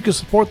and you can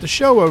support the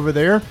show over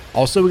there.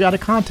 Also, we got a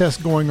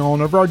contest going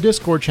on over our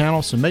Discord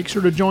channel, so make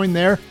sure to join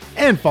there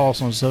and follow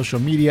us on social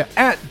media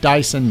at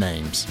Dyson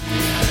Names.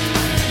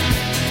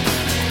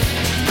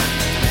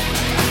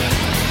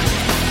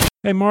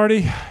 Hey,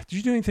 Marty, did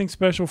you do anything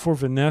special for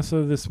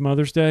Vanessa this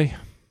Mother's Day?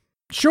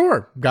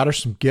 Sure. Got her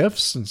some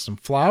gifts and some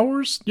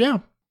flowers. Yeah.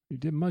 You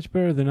did much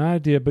better than I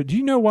did, but do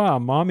you know why a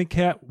mommy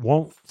cat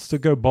wants to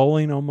go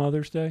bowling on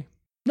Mother's Day?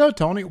 No,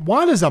 Tony.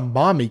 Why does a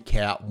mommy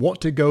cat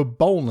want to go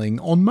bowling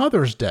on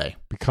Mother's Day?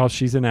 Because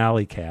she's an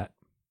alley cat.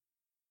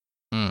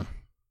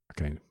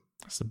 Okay.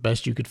 That's the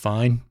best you could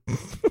find.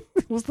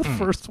 It was the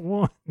first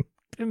one.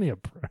 Give me a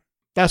break.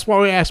 That's why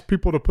we ask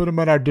people to put them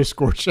on our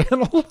Discord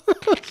channel.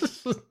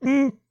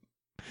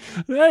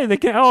 Hey,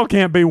 they all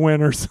can't be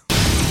winners.